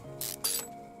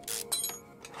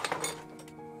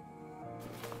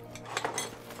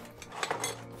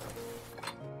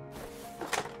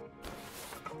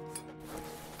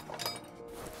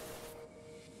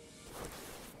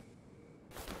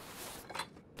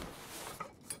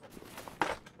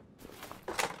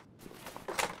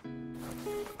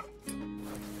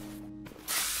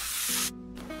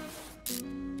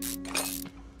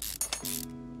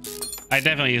 I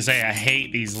definitely say I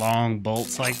hate these long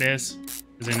bolts like this,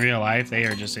 because in real life they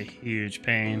are just a huge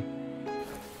pain.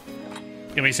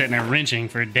 You'll be sitting there wrenching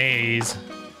for days.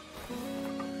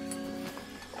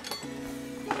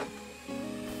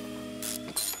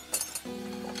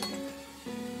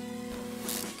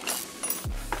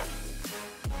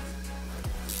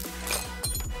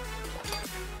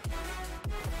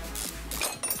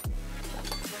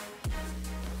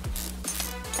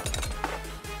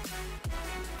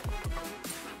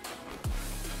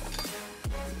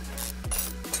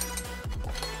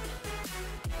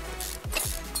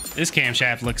 This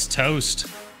camshaft looks toast.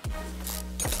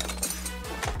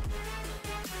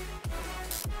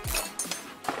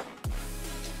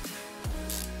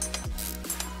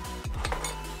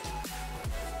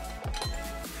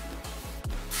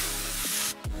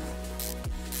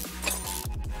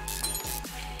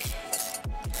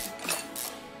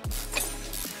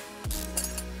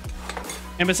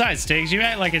 And besides, Tiggs, you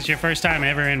act like it's your first time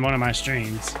ever in one of my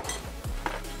streams.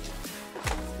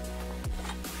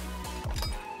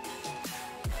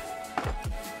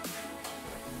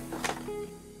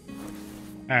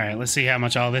 All right, let's see how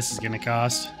much all this is going to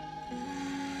cost.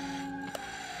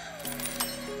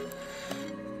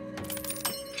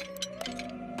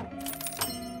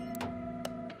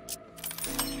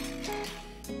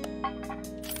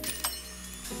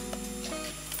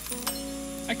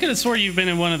 I could have swore you've been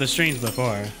in one of the streams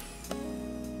before.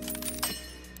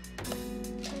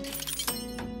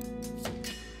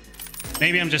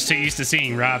 Maybe I'm just too used to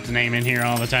seeing Rob's name in here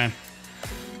all the time.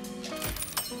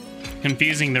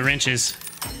 Confusing the wrenches.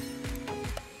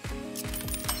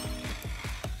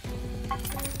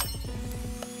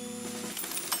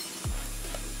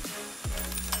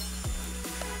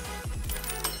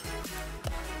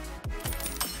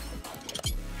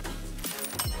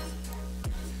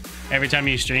 Every time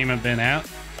you stream, I've been out.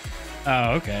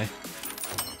 Oh, okay.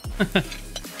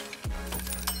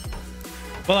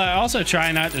 Well, I also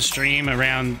try not to stream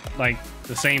around like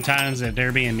the same times that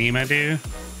Derby and Nima do,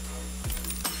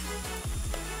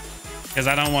 because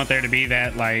I don't want there to be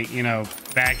that, like, you know,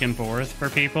 back and forth for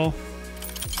people.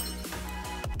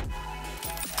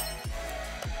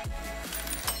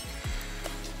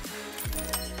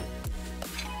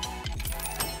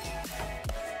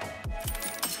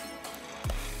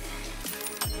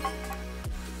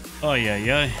 Oh yeah,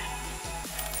 yeah.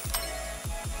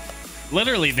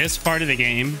 Literally, this part of the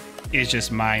game is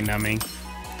just mind-numbing.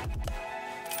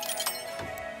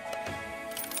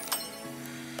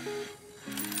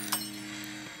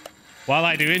 While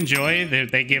I do enjoy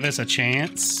that they give us a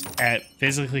chance at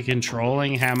physically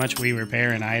controlling how much we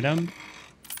repair an item,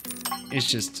 it's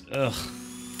just, ugh.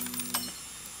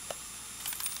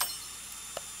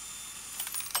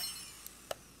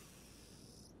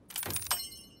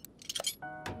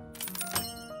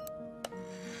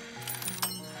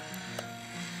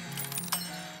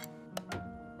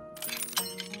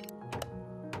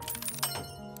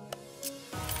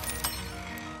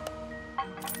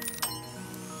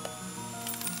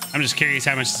 I'm just curious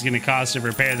how much it's going to cost to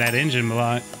repair that engine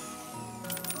block.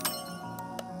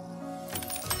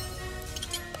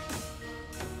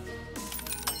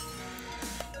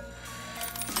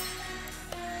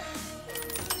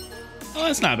 Oh,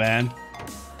 that's not bad.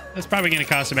 That's probably going to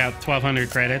cost about 1,200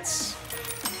 credits.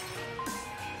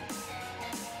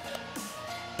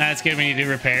 That's good when you do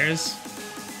repairs.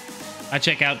 I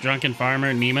check out Drunken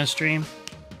Farmer Nima stream.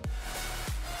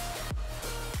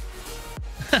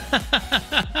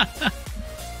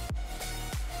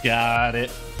 Got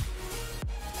it.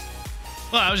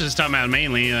 Well, I was just talking about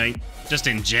mainly, like, just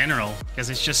in general, because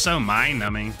it's just so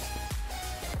mind-numbing.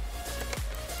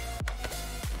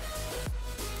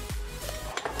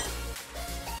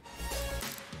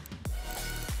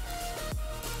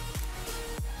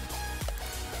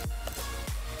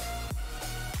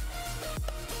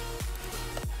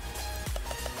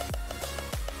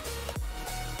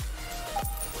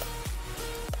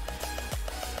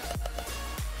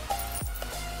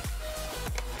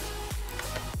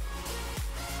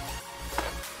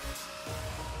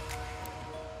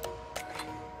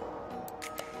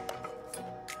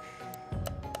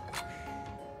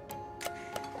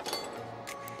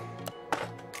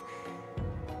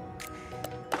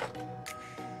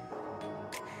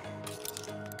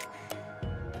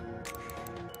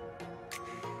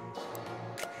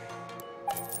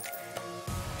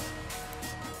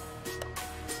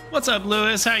 What's up,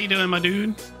 Lewis? How you doing, my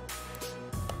dude?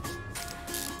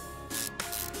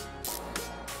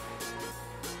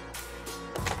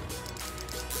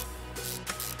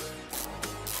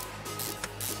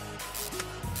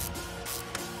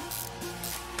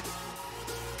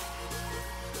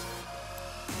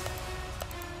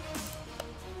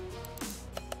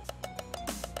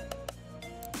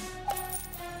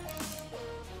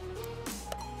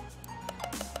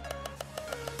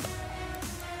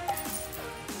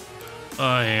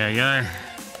 Oh, yeah, yeah.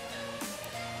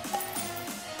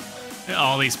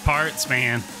 All these parts,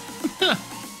 man.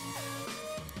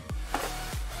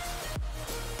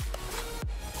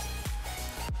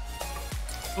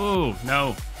 Ooh,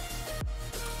 no.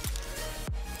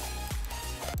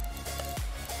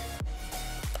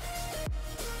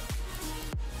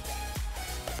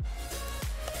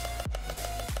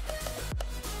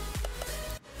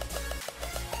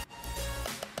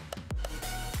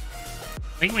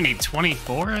 think we need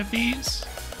 24 of these.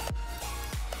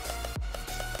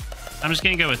 I'm just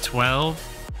gonna go with 12.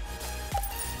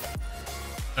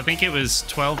 I think it was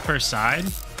 12 per side.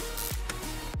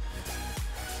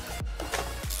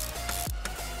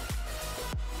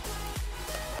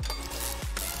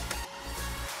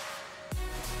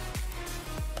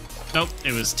 Nope,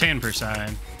 it was 10 per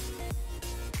side.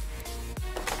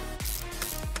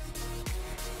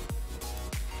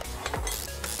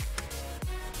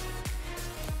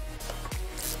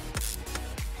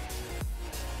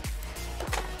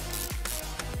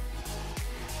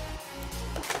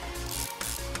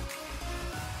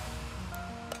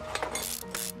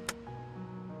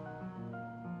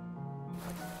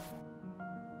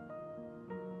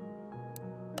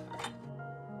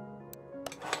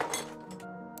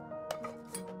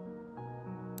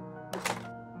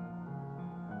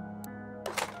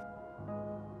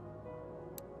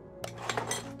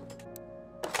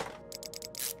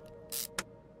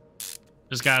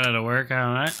 Just got out of work.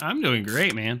 I'm doing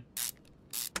great, man.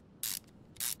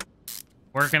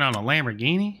 Working on a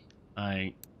Lamborghini?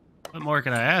 Like, what more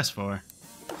could I ask for?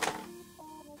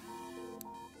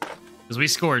 Because we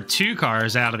scored 2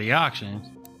 cars out of the auction.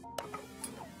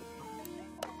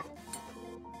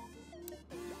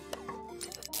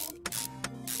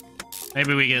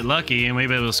 Maybe we get lucky and we'll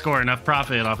be able to score enough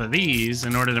profit off of these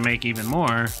in order to make even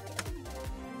more.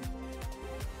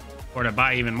 Or to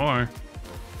buy even more.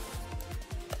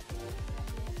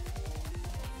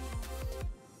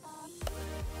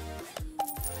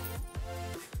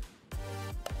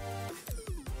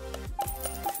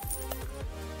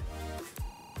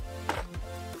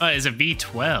 It's a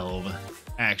V12,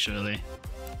 actually.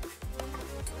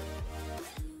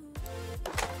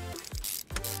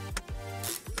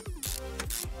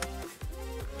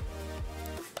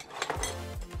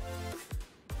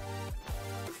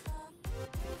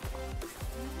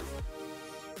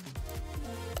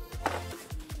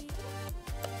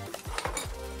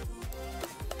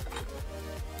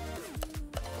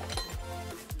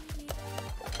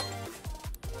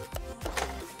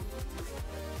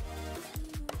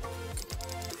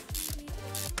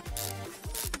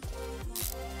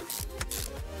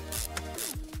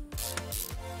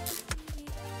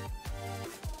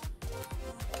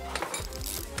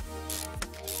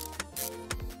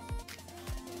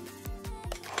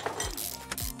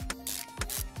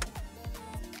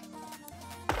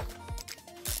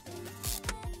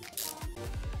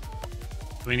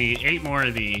 We need 8 more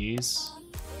of these.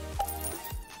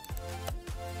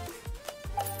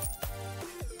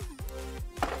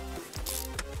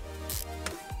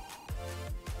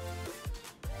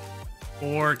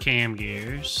 Four cam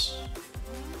gears.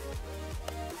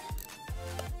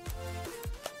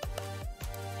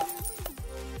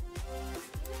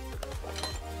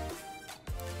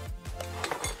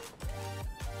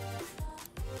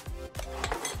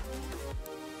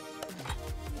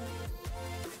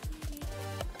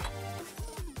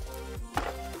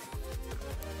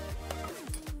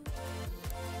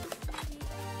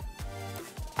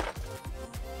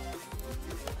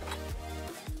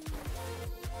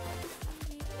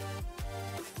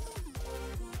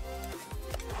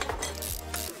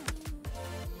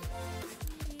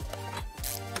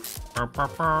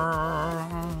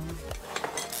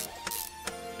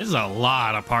 This is a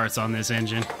lot of parts on this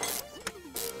engine.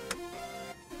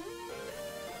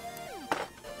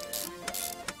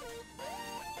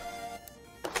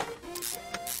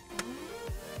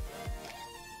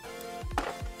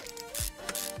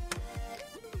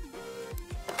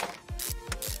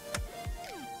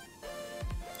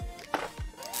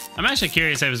 I'm actually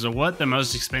curious as to what the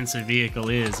most expensive vehicle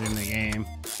is in the game.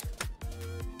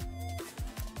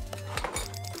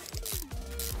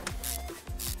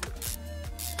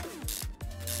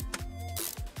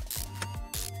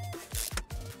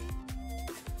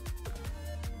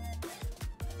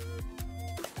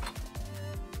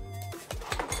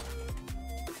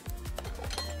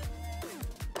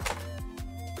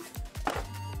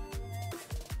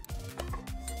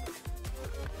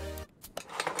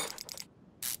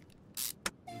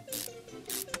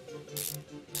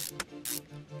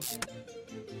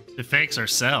 The fakes or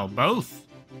sell? Both.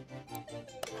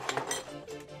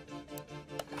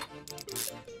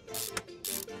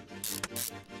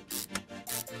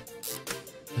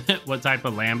 What type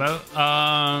of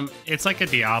Lambo? It's like a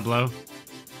Diablo.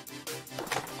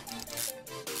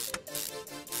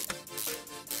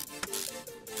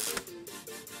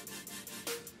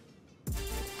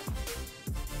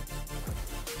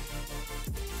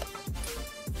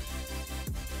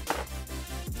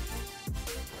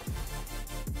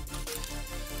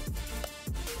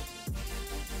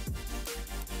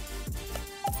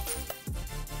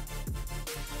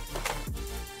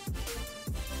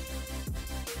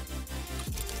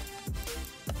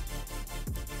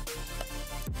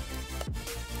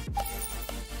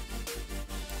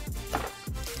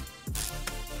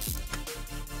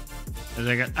 As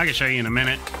I can show you in a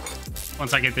minute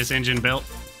once I get this engine built.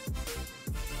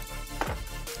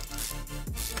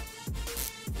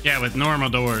 Yeah, with normal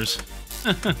doors.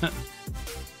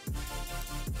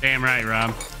 Damn right,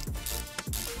 Rob.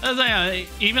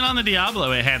 Even on the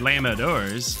Diablo, it had Lambo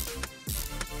doors.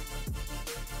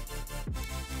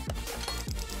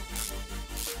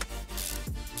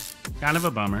 Kind of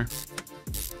a bummer.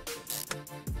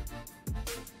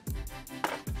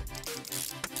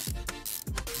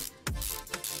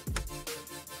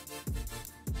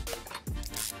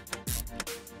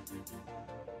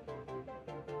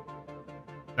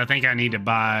 I think I need to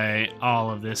buy all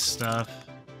of this stuff.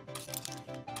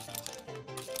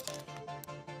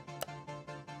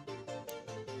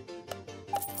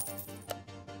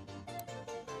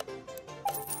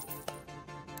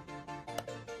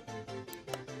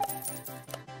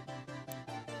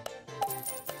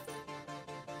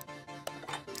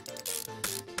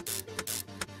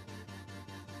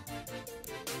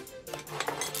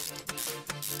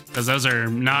 Because those are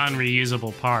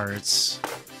non-reusable parts.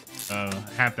 So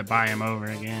I have to buy them over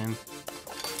again.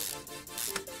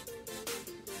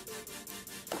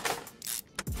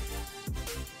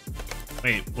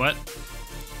 Wait, what?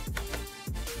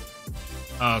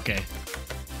 Oh, okay.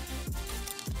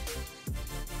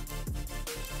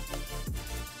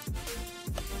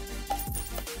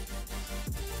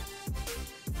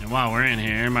 And while we're in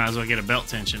here, might as well get a belt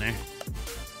tensioner.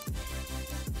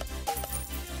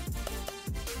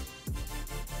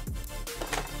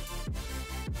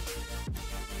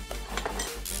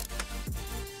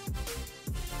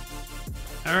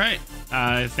 All right,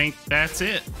 I think that's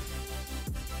it.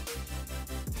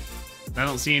 I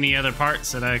don't see any other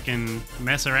parts that I can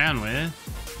mess around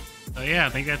with. So yeah, I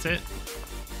think that's it.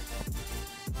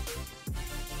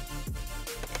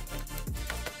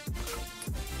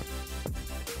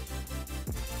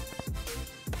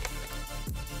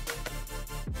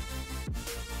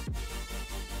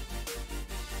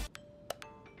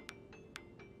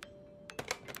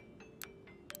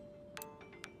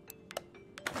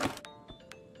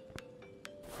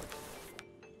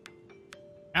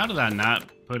 How did I not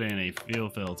put in a fuel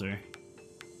filter?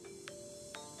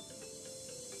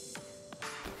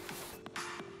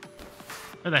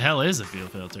 Where the hell is a fuel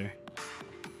filter?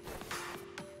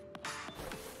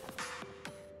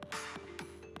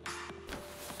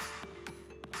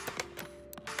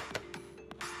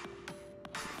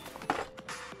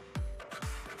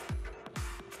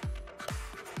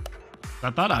 I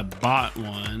thought I bought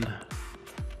one.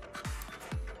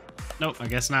 Nope, I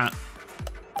guess not.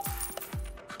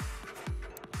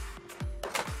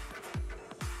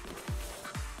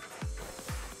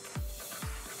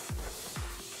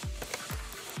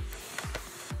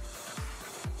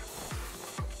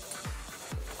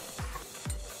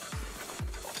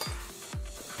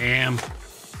 Damn.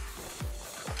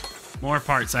 More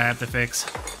parts I have to fix.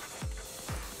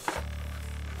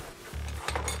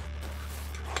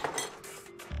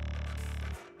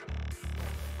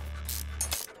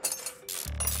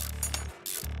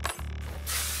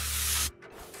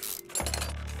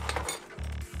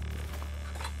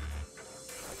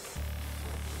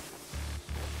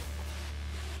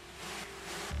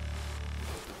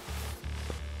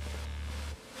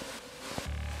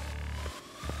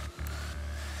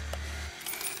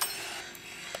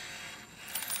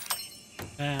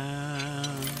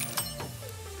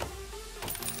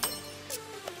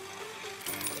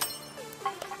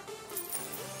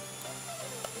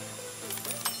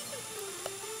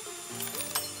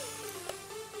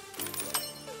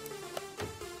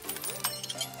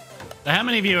 How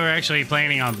many of you are actually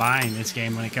planning on buying this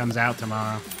game when it comes out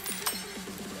tomorrow?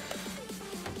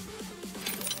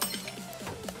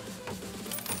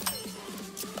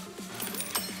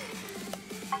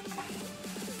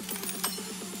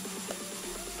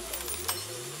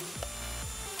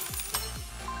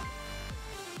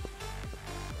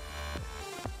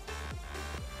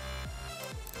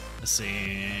 Let's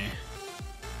see.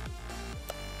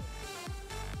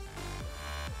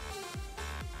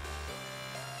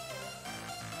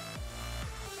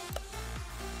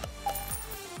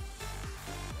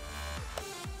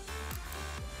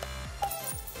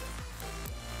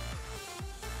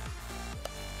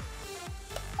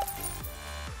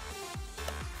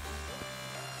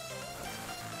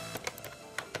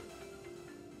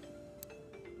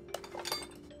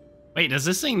 Wait, does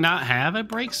this thing not have a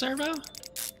brake servo?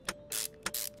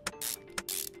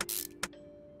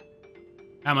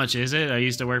 How much is it? I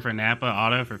used to work for Napa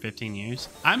Auto for 15 years.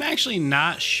 I'm actually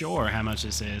not sure how much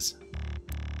this is.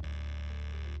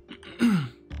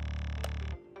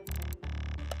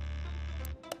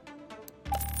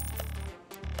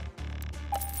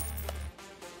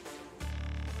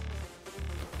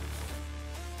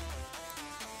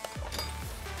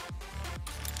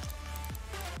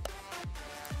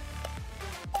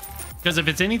 Because if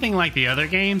it's anything like the other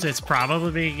games, it's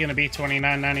probably going to be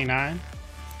 $29.99.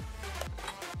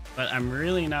 But I'm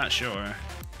really not sure.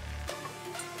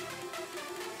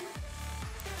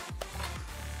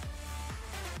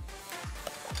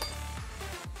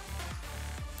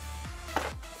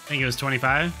 I think it was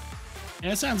 25. Yeah,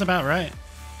 that sounds about right.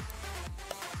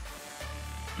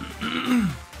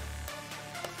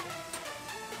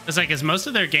 It's like, as most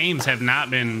of their games have not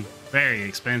been very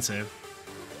expensive.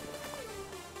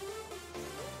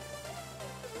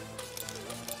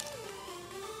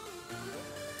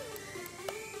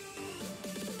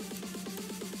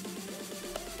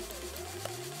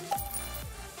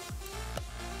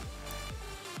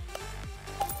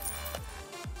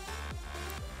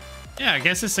 Yeah, I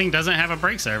guess this thing doesn't have a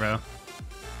brake servo.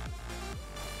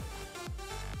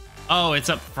 Oh, it's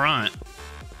up front.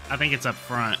 I think it's up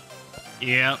front.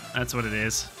 Yep, that's what it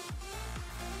is.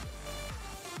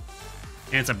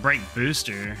 And it's a brake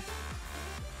booster.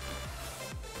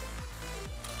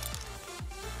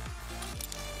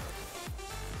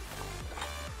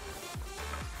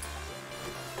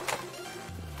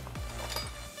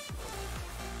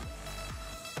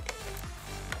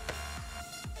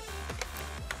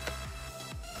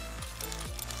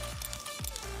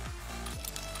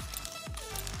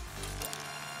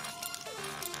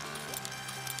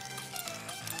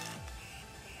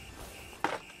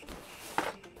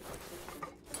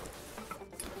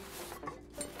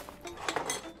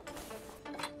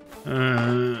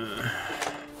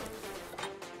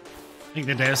 I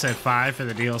think the dev said 5 for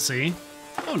the DLC.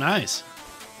 Oh, nice.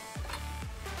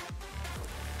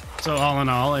 So all in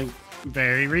all, a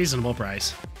very reasonable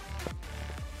price.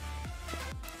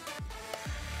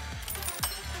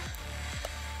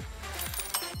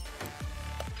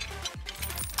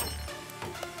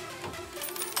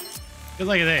 Because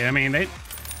like I say, I mean, they,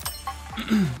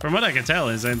 from what I can tell,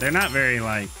 is that they're not very,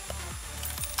 like,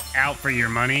 out for your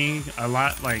money a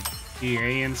lot like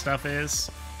EA and stuff is.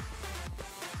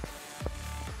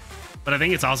 But I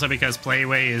think it's also because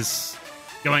Playway is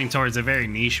going towards a very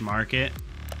niche market.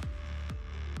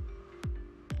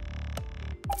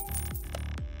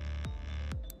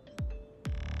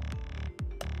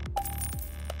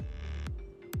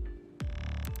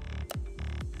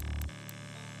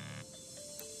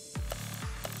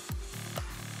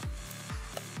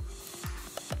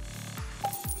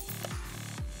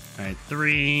 All right,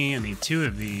 3. I need 2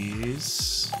 of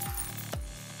these.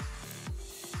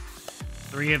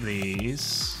 3 of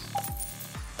these.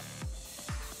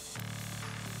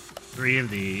 3 of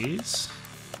these.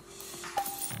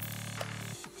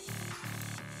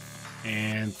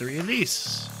 And 3 of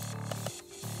these.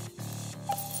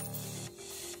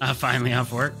 Finally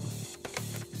off work.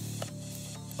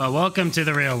 Well, welcome to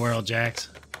the real world, Jax.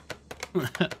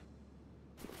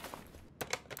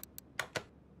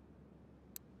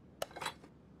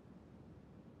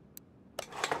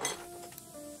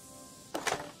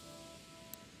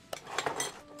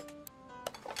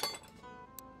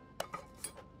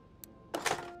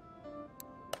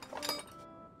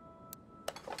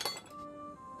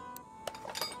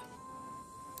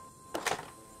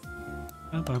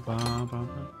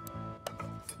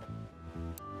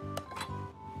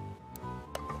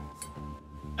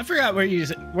 I forgot where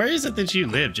is it that you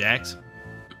live, Jax?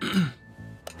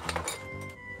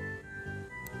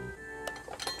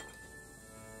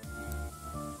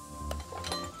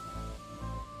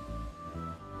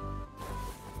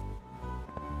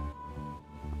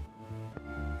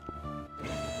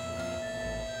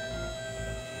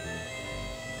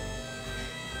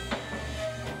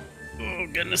 Oh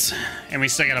goodness. And we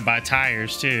still gotta buy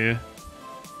tires too.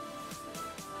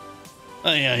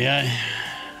 Oh yeah.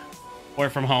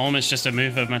 Work from home is just a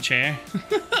move of my chair.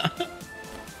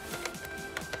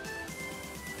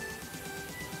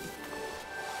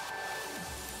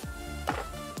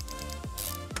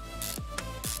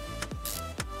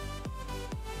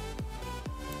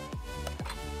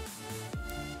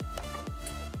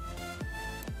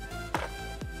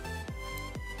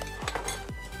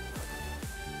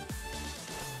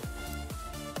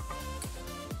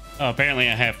 Oh, apparently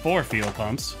I have 4 fuel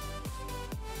pumps.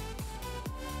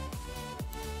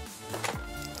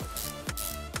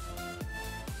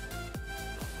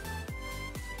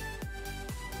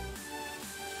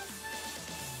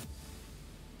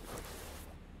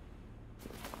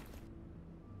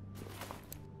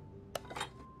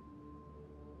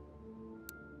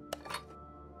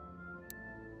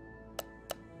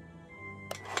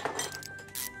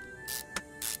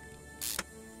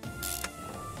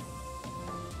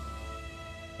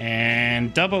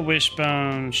 And double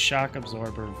wishbone, shock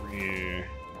absorber rear.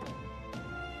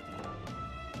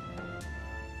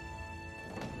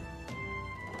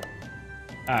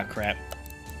 Ah, crap.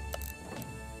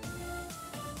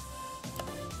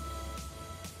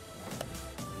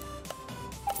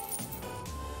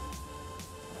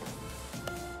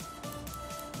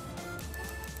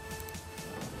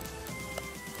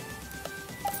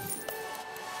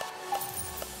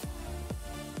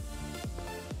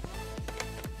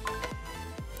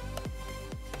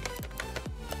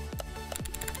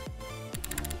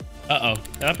 Uh-oh.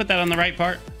 Did I put that on the right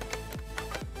part?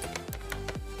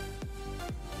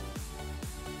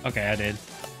 Okay, I did.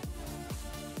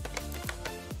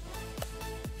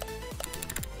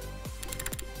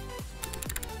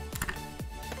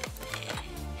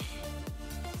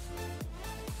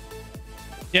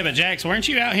 Yeah, but Jax, weren't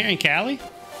you out here in Cali?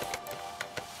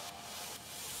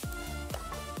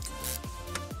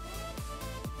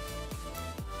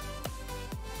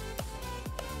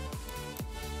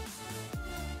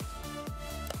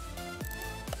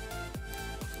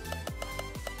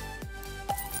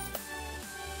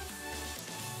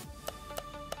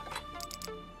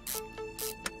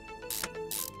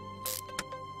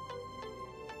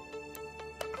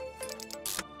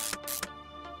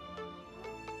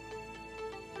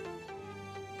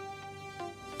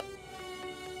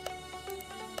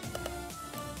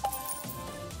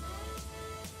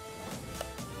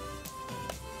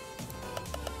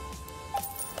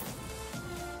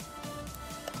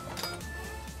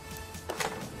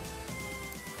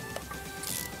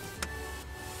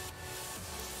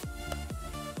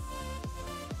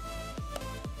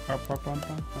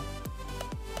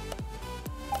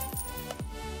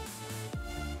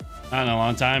 Not in a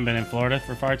long time, been in Florida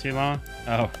for far too long.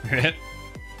 Oh, rip.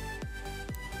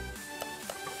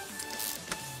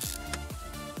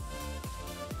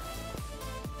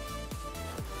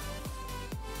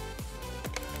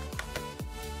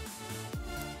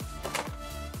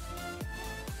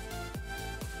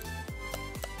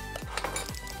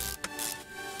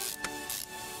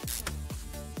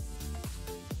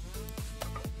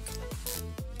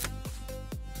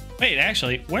 Wait,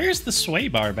 actually, where's the sway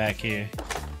bar back here?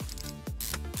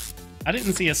 I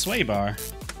didn't see a sway bar.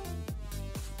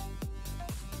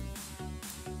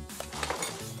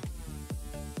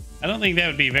 I don't think that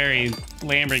would be very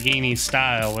Lamborghini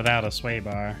style without a sway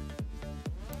bar.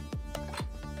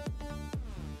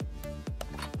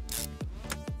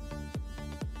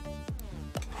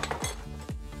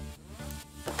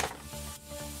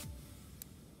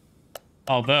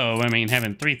 Although, I mean,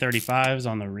 having 335s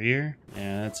on the rear,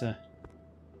 yeah, that's a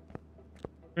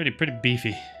pretty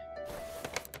beefy.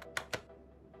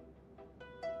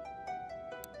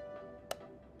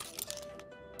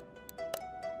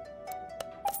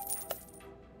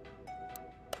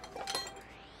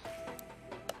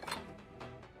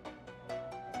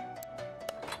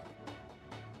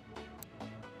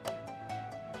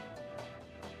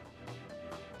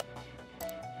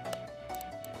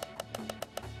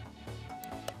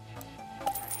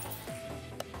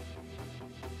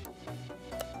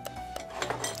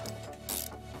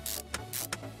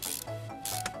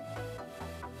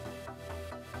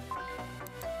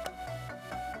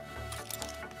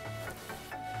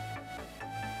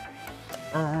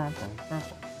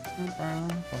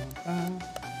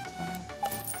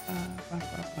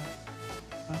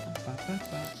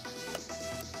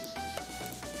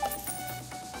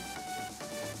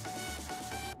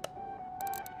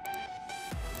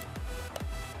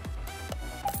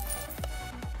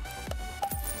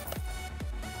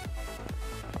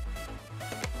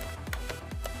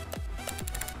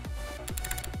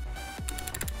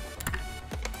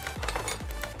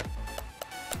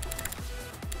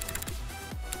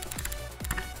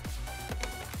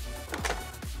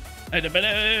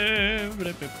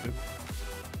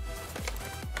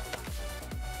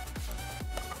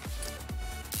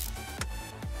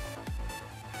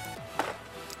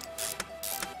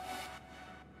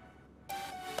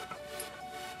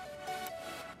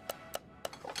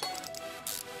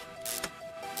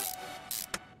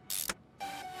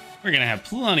 We're gonna have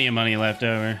plenty of money left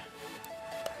over.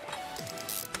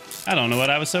 I don't know what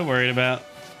I was so worried about.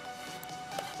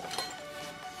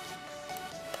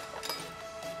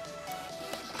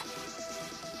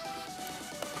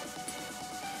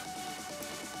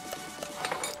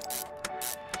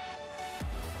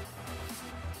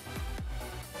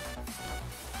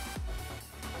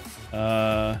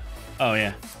 Oh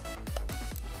yeah.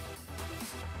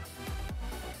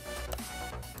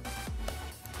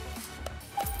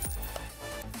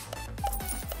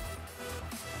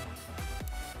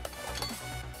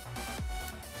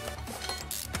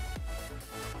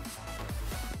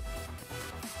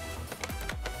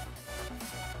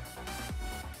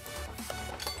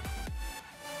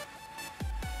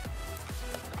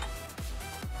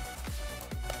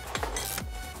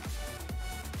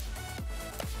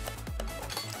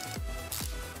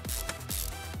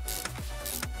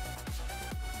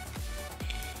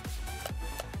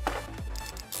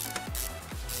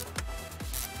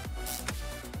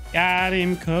 Got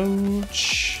him,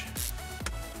 coach.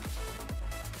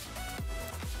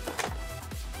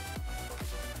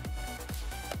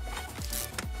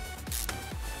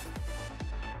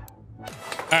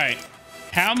 All right.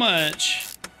 How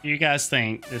much do you guys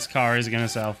think this car is going to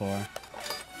sell for?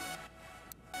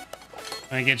 I'm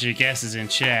going to get your guesses in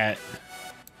chat.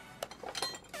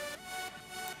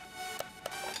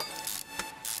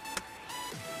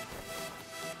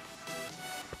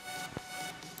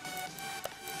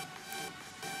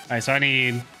 All right, so I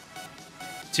need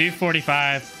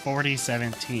 245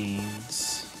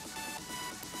 4017s.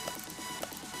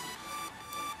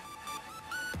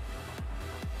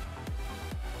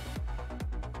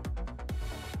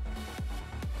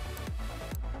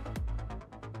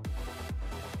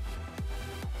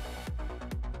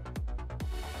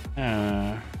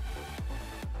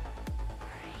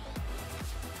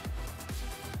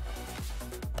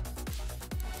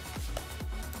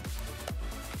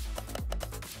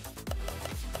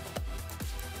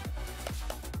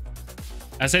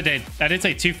 I did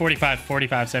say 245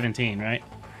 45 17, right?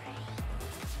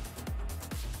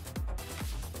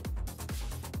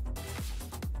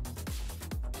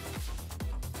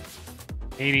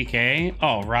 $80K?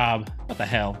 Oh, Rob, what the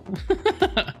hell?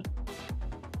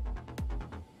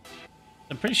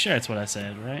 I'm pretty sure that's what I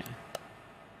said, right?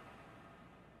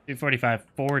 245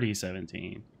 40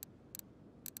 17.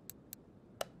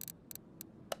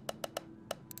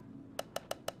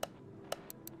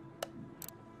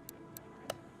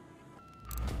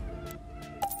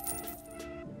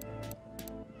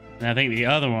 And I think the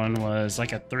other one was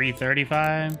like a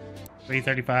 335,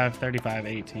 335, 35,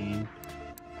 18.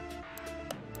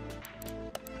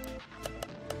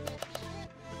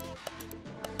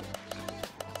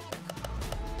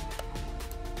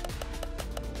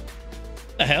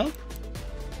 The hell?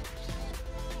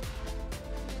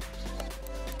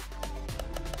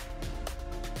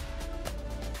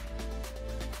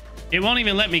 It won't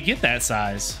even let me get that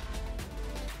size.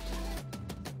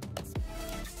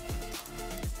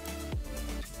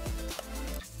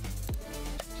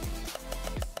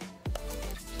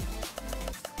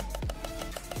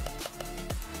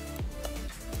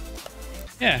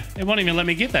 Yeah, it won't even let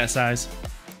me get that size.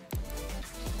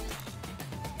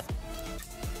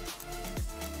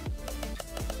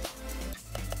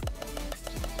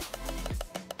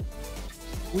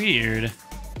 Weird.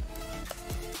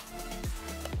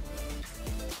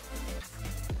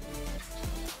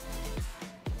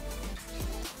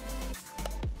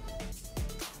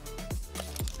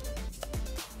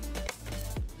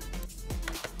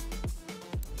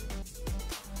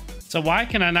 So why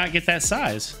can I not get that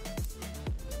size?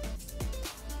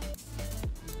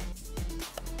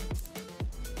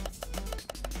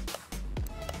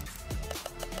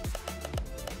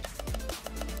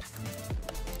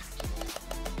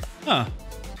 Huh.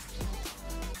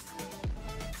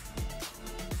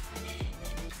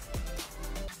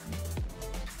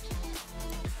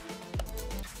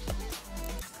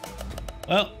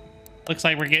 Well, looks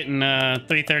like we're getting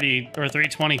 330 or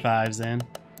 325s then.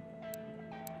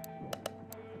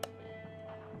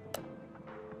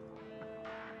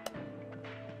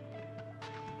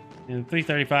 And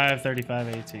 335, 35,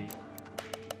 18.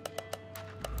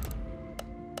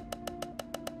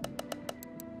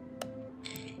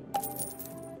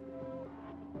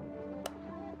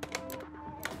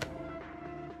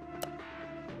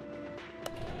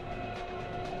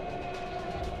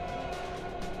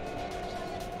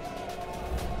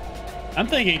 I'm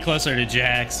thinking closer to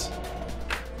Jack's.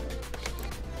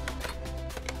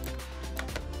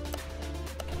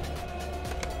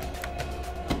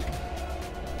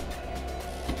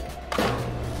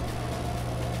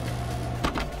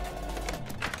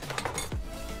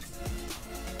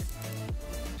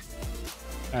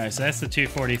 All right, so that's the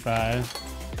 245.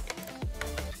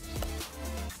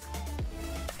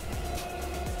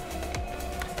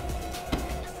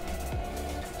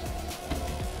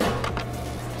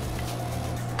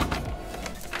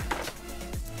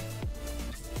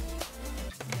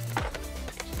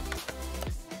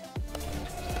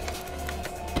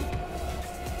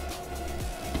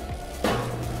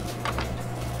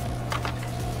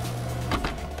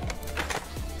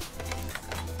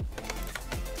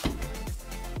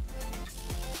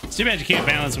 It's too bad you can't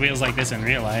balance wheels like this in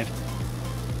real life.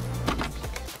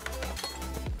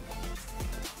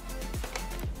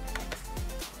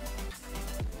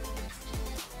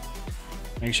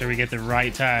 Make sure we get the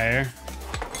right tire.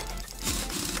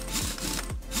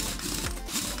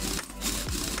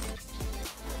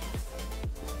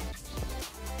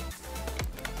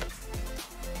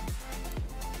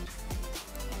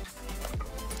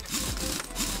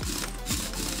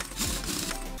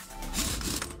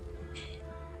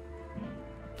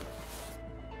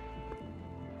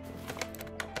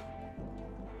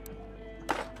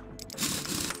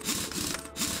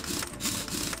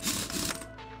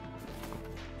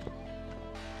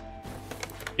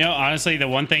 You know, honestly, the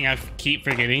one thing I keep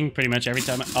forgetting pretty much every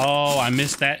time. Oh, I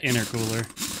missed that intercooler.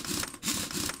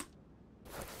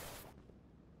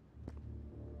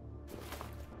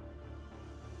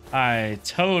 I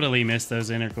totally missed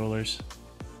those intercoolers.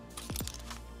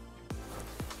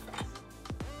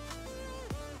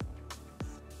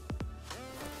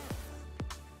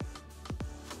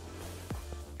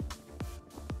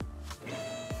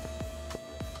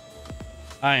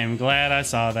 I am glad I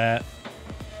saw that.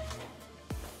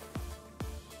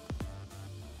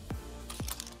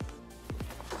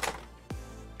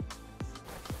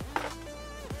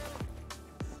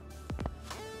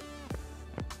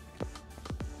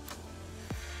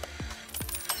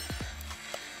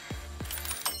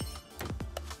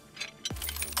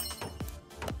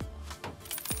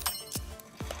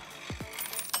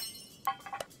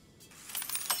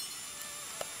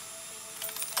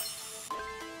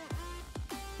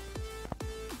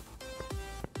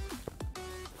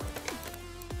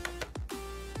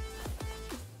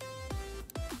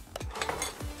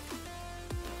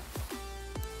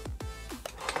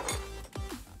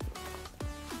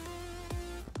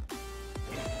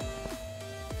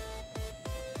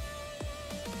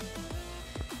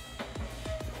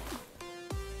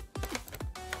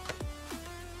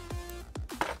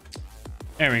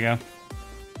 There we go.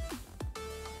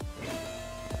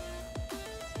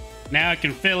 Now I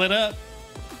can fill it up.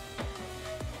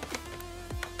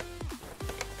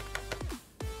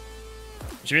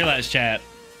 Just realize, chat,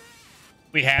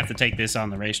 we have to take this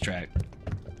on the racetrack.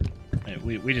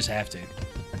 We just have to.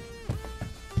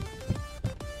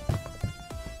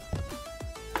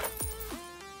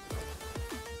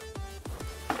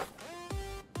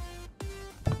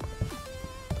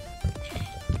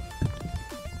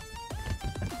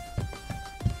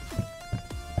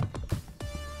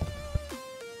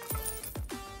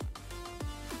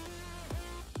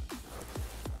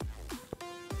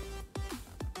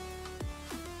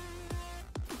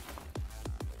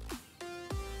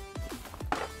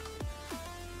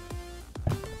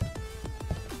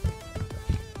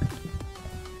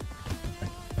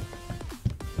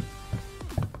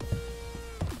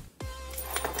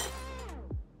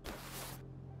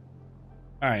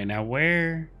 All right, now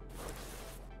where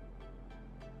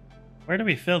do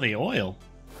we fill the oil?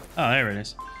 Oh, there it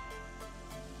is.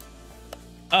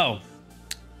 Oh,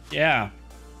 yeah,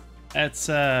 that's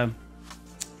kind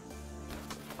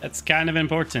of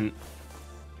important.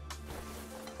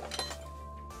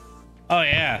 Oh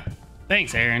yeah,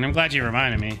 thanks, Aaron. I'm glad you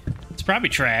reminded me. It's probably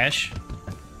trash.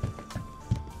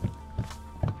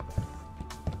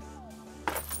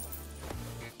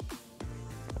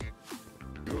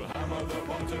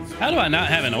 How do I not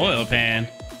have an oil pan?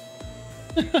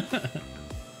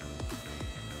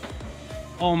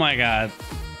 Oh my god.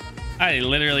 I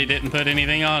literally didn't put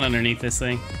anything on underneath this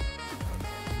thing.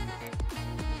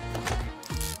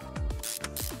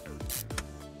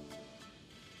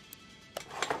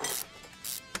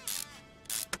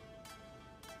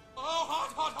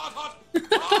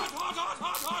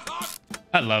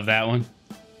 I love that one.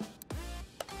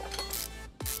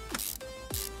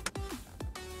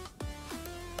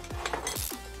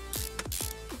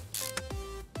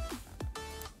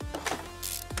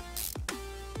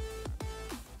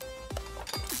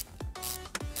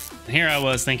 Here I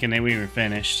was thinking that we were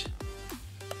finished.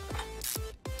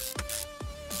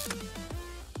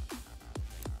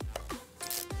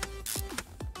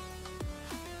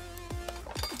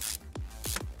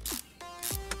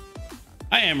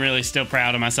 I am really still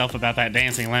proud of myself about that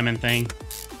dancing lemon thing.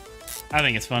 I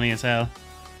think it's funny as hell.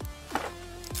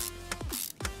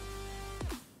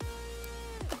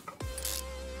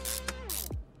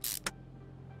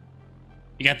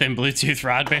 You got them Bluetooth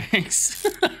rod bearings.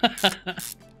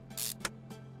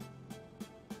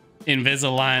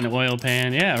 Invisalign oil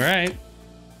pan. Yeah, right.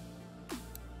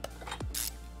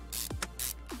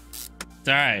 It's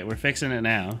all right. We're fixing it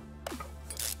now.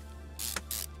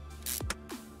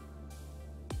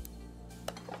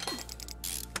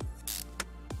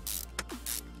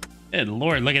 Good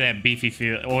lord, look at that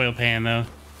beefy oil pan, though.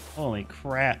 Holy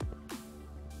crap.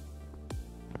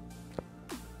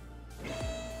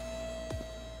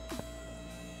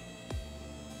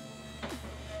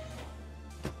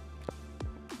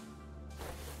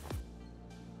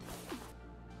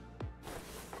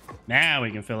 Now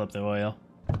we can fill up the oil.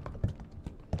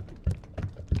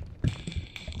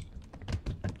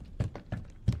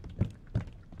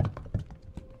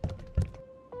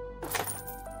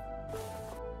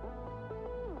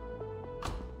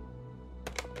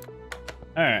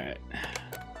 All right.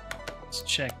 Let's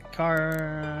check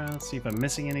car. Let's see if I'm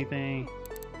missing anything.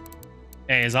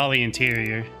 Hey, is all the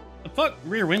interior. The fuck?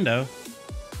 Rear window.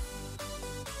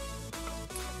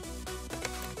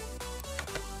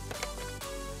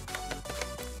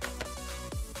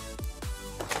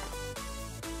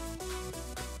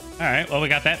 All right, well, we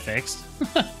got that fixed.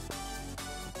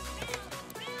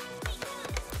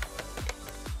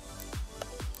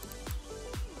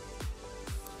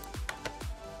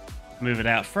 Move it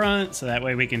out front so that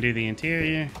way we can do the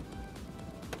interior.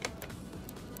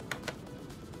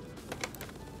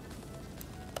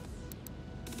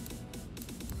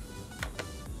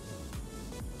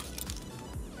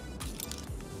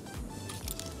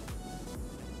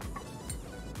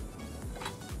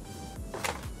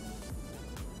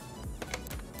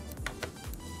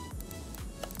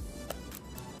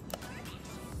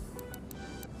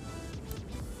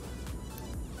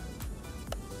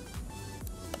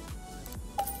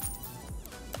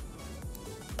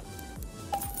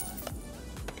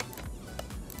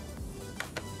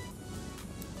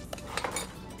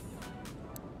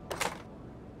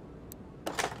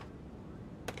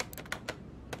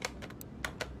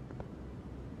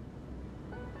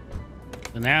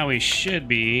 So now we should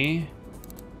be...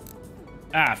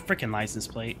 Ah, frickin' license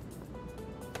plate.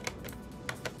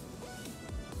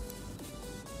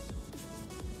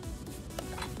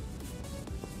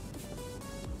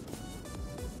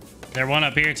 There one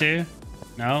up here too?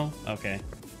 No? Okay.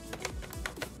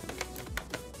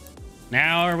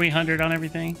 Now are we 100 on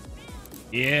everything?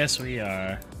 Yes, we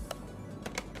are.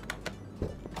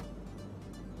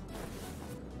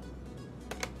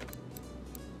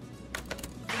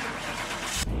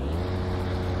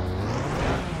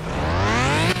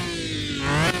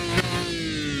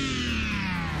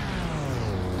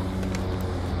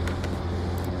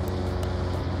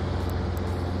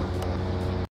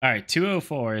 All right,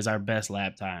 2:04 is our best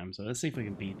lap time, so let's see if we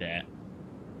can beat that.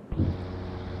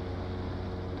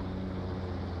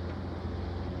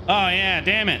 Oh yeah,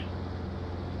 damn it.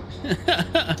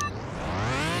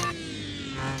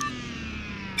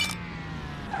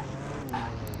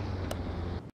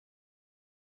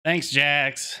 Thanks,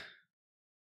 Jax.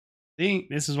 See,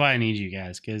 this is why I need you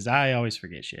guys, because I always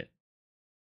forget shit.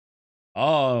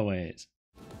 Always.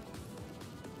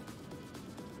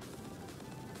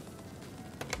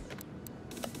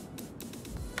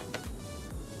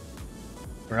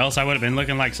 Or else I would have been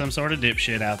looking like some sort of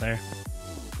dipshit out there.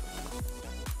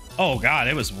 Oh god,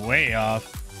 it was way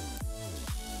off.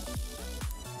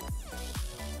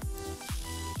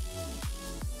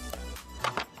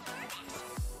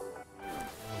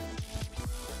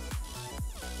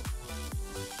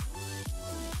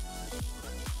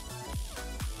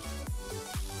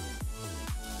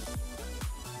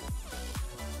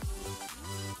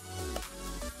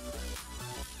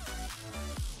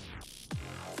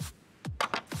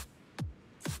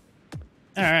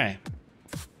 All right.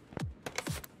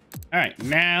 All right,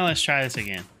 now let's try this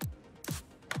again.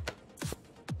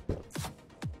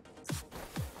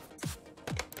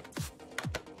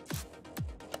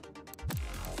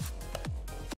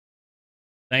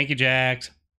 Thank you,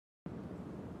 Jax.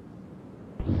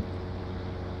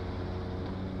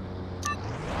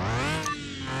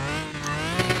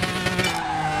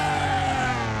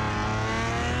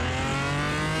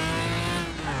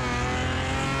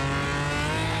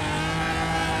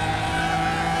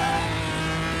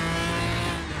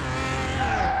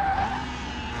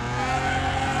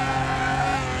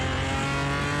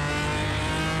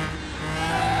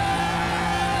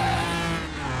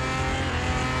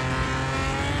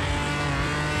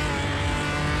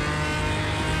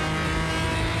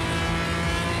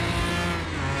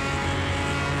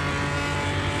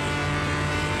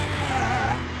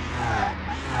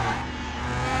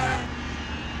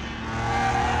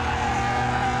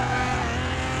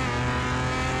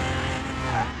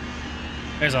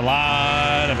 There's a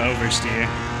lot of oversteer.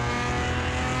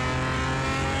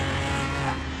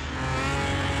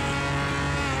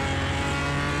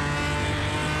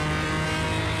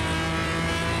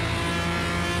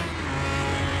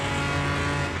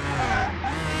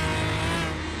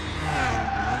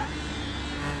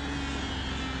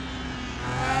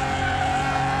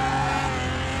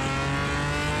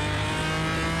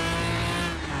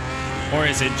 Or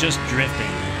is it just drifting?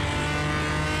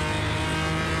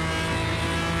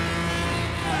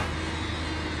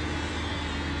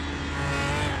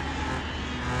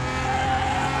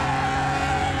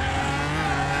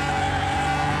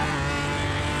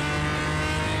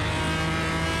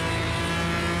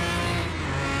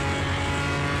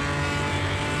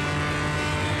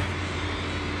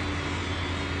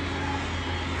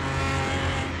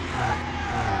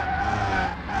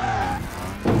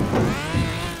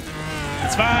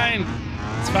 It's fine.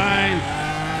 It's fine.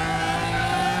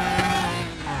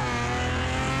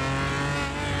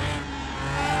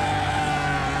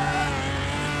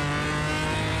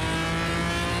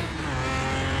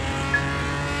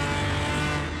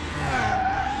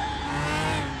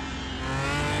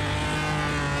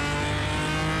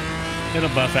 It'll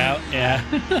buff out, yeah.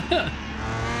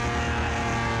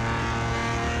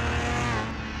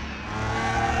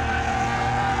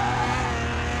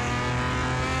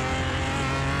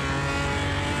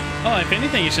 Oh, if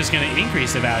anything, it's just going to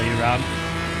increase the value, Rob.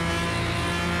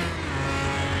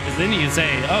 Because then you can say,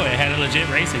 oh, it had a legit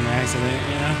racing accident,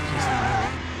 you know?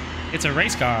 It's a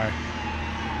race car.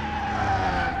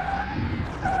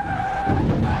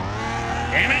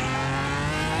 Damn it!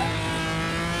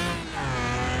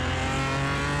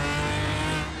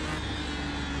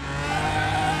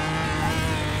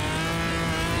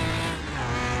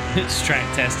 It's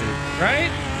track tested,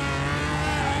 right?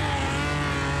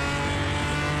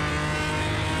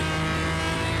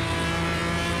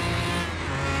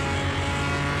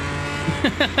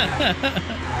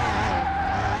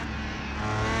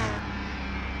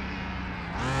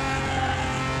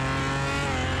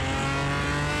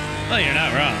 Well, you're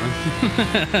not wrong.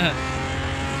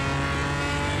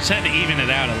 Just had to even it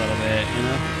out a little bit, you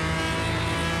know?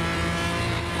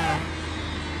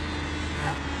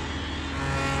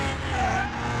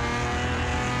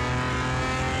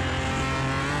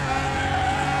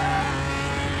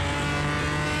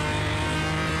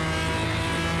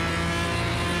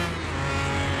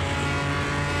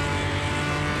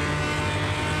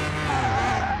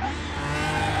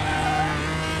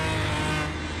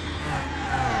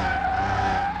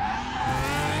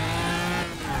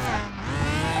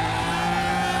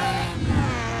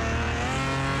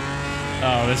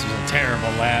 Oh, this was a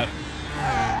terrible lap.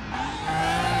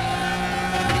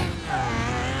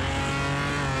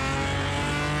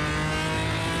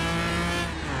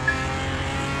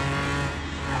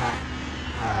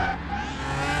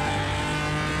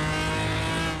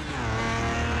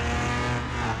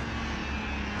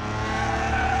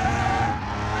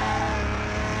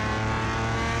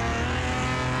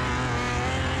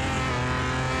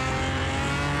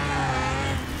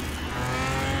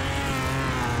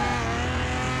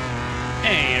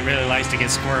 Hey, it really likes to get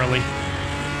squirrely.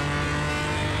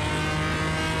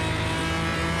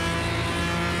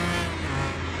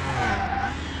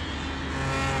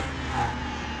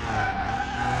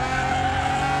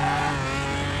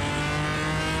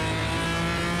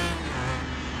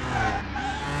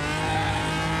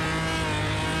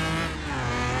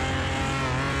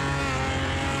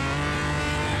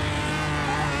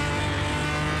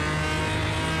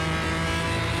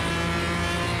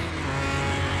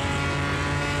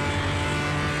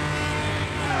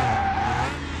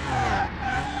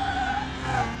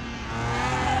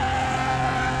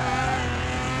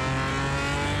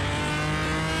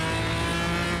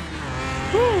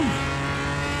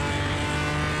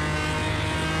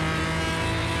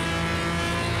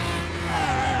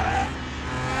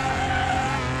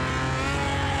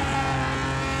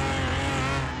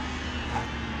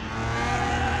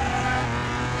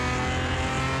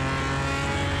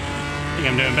 I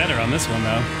think I'm doing better on this one,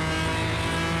 though.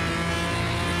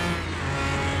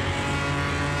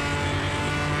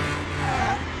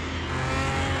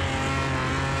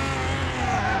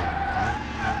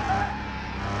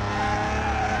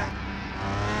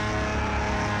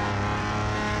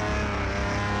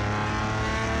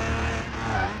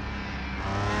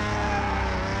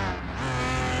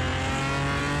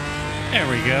 There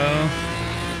we go.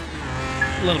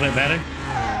 A little bit better.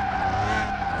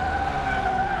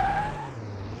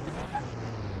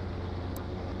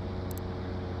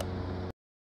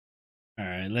 All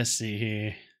right, let's see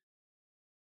here.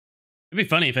 It'd be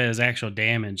funny if it was actual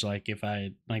damage, like if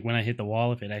I, like when I hit the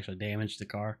wall, if it actually damaged the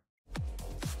car.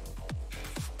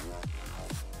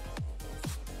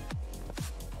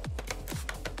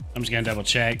 I'm just gonna double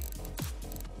check.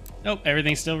 Nope,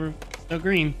 everything's still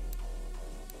green.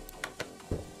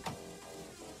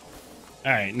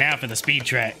 All right, now for the speed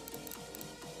track.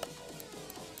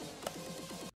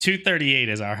 238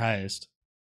 is our highest.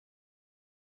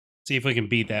 See if we can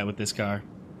beat that with this car.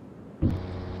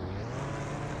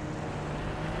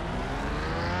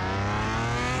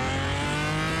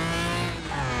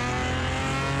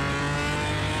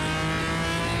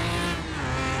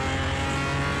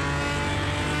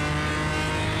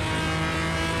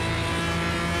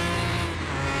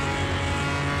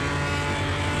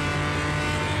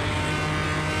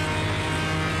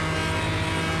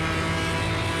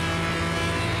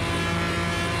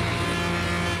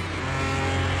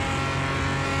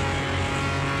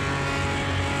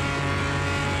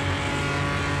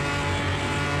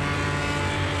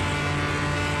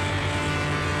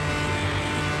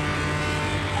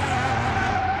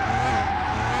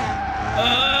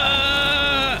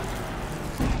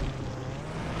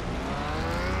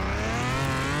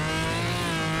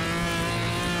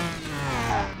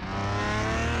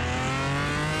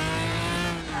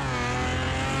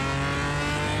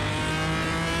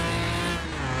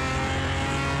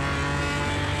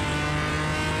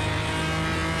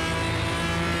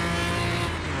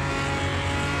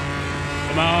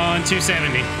 on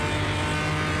 270.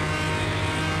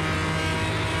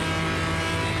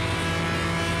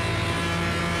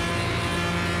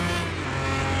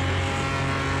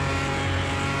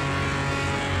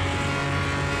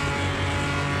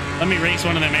 Let me race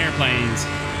one of them airplanes.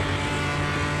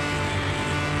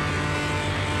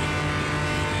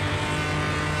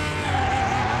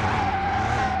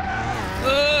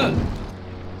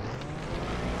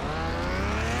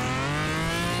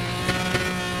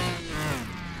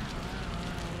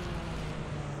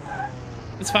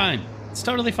 It's fine. It's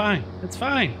totally fine. It's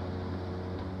fine.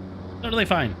 Totally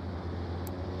fine.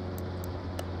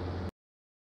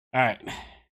 All right.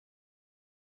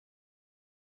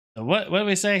 So what do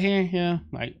we say here? Yeah,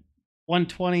 like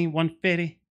 120,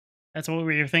 150. That's what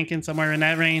we were thinking, somewhere in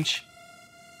that range.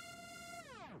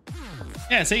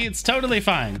 Yeah, see, it's totally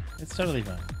fine. It's totally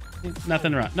fine.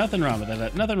 Nothing wrong with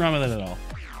it. Nothing wrong with it at all.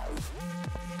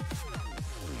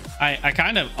 I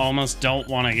kind of almost don't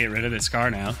want to get rid of this car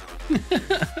now.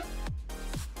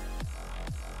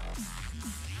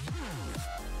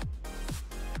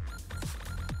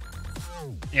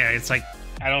 Yeah, it's like,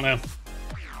 I don't know.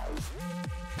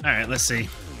 All right, let's see.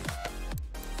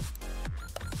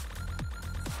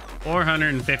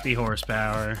 450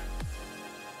 horsepower.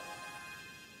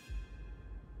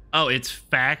 Oh, its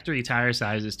factory tire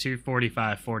size is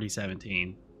 245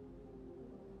 4017.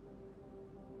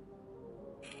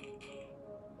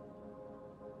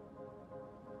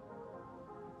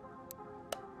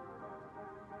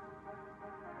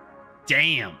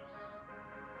 Damn.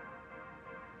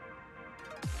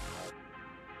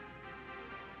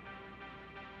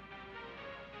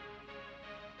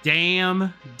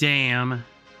 Damn.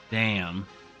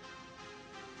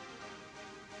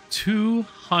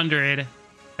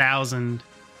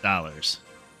 $200,000.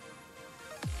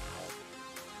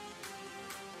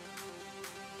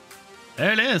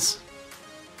 There it is.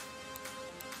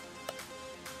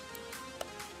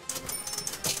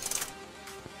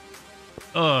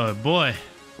 Oh boy.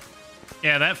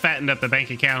 Yeah, that fattened up the bank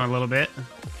account a little bit.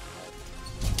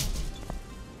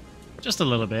 Just a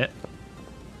little bit.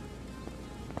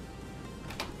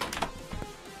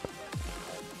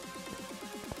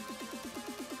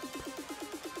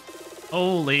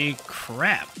 Holy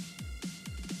crap.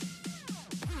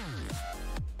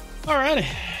 Alrighty.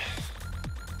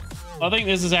 I think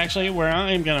this is actually where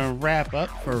I'm gonna wrap up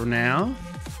for now.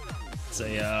 So,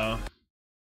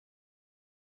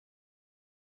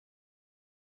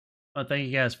 well, thank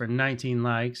you guys for 19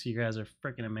 likes. You guys are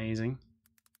freaking amazing.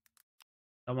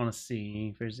 I want to see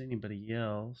if there's anybody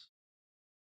else.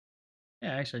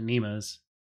 Yeah, actually, Nemo's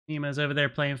over there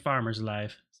playing Farmer's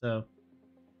Life. So,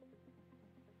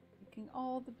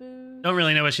 all the booze. Don't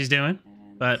really know what she's doing,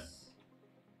 but if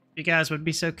you guys would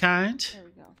be so kind, there we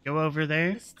go. Go over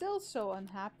there. He's still so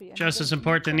unhappy. Show some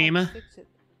support to Nema.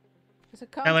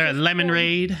 Tell her a lemon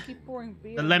raid.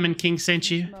 The Lemon King sent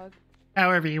you.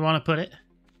 However you want to put it.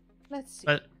 Let's see.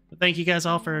 But thank you guys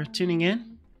all for tuning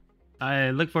in. I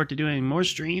look forward to doing more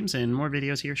streams and more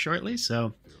videos here shortly.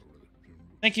 So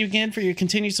thank you again for your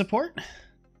continued support.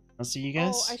 I'll see you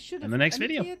guys in the next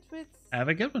video. Have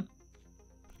a good one.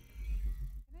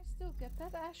 Can I still get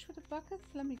that ash with a bucket?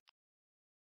 Let me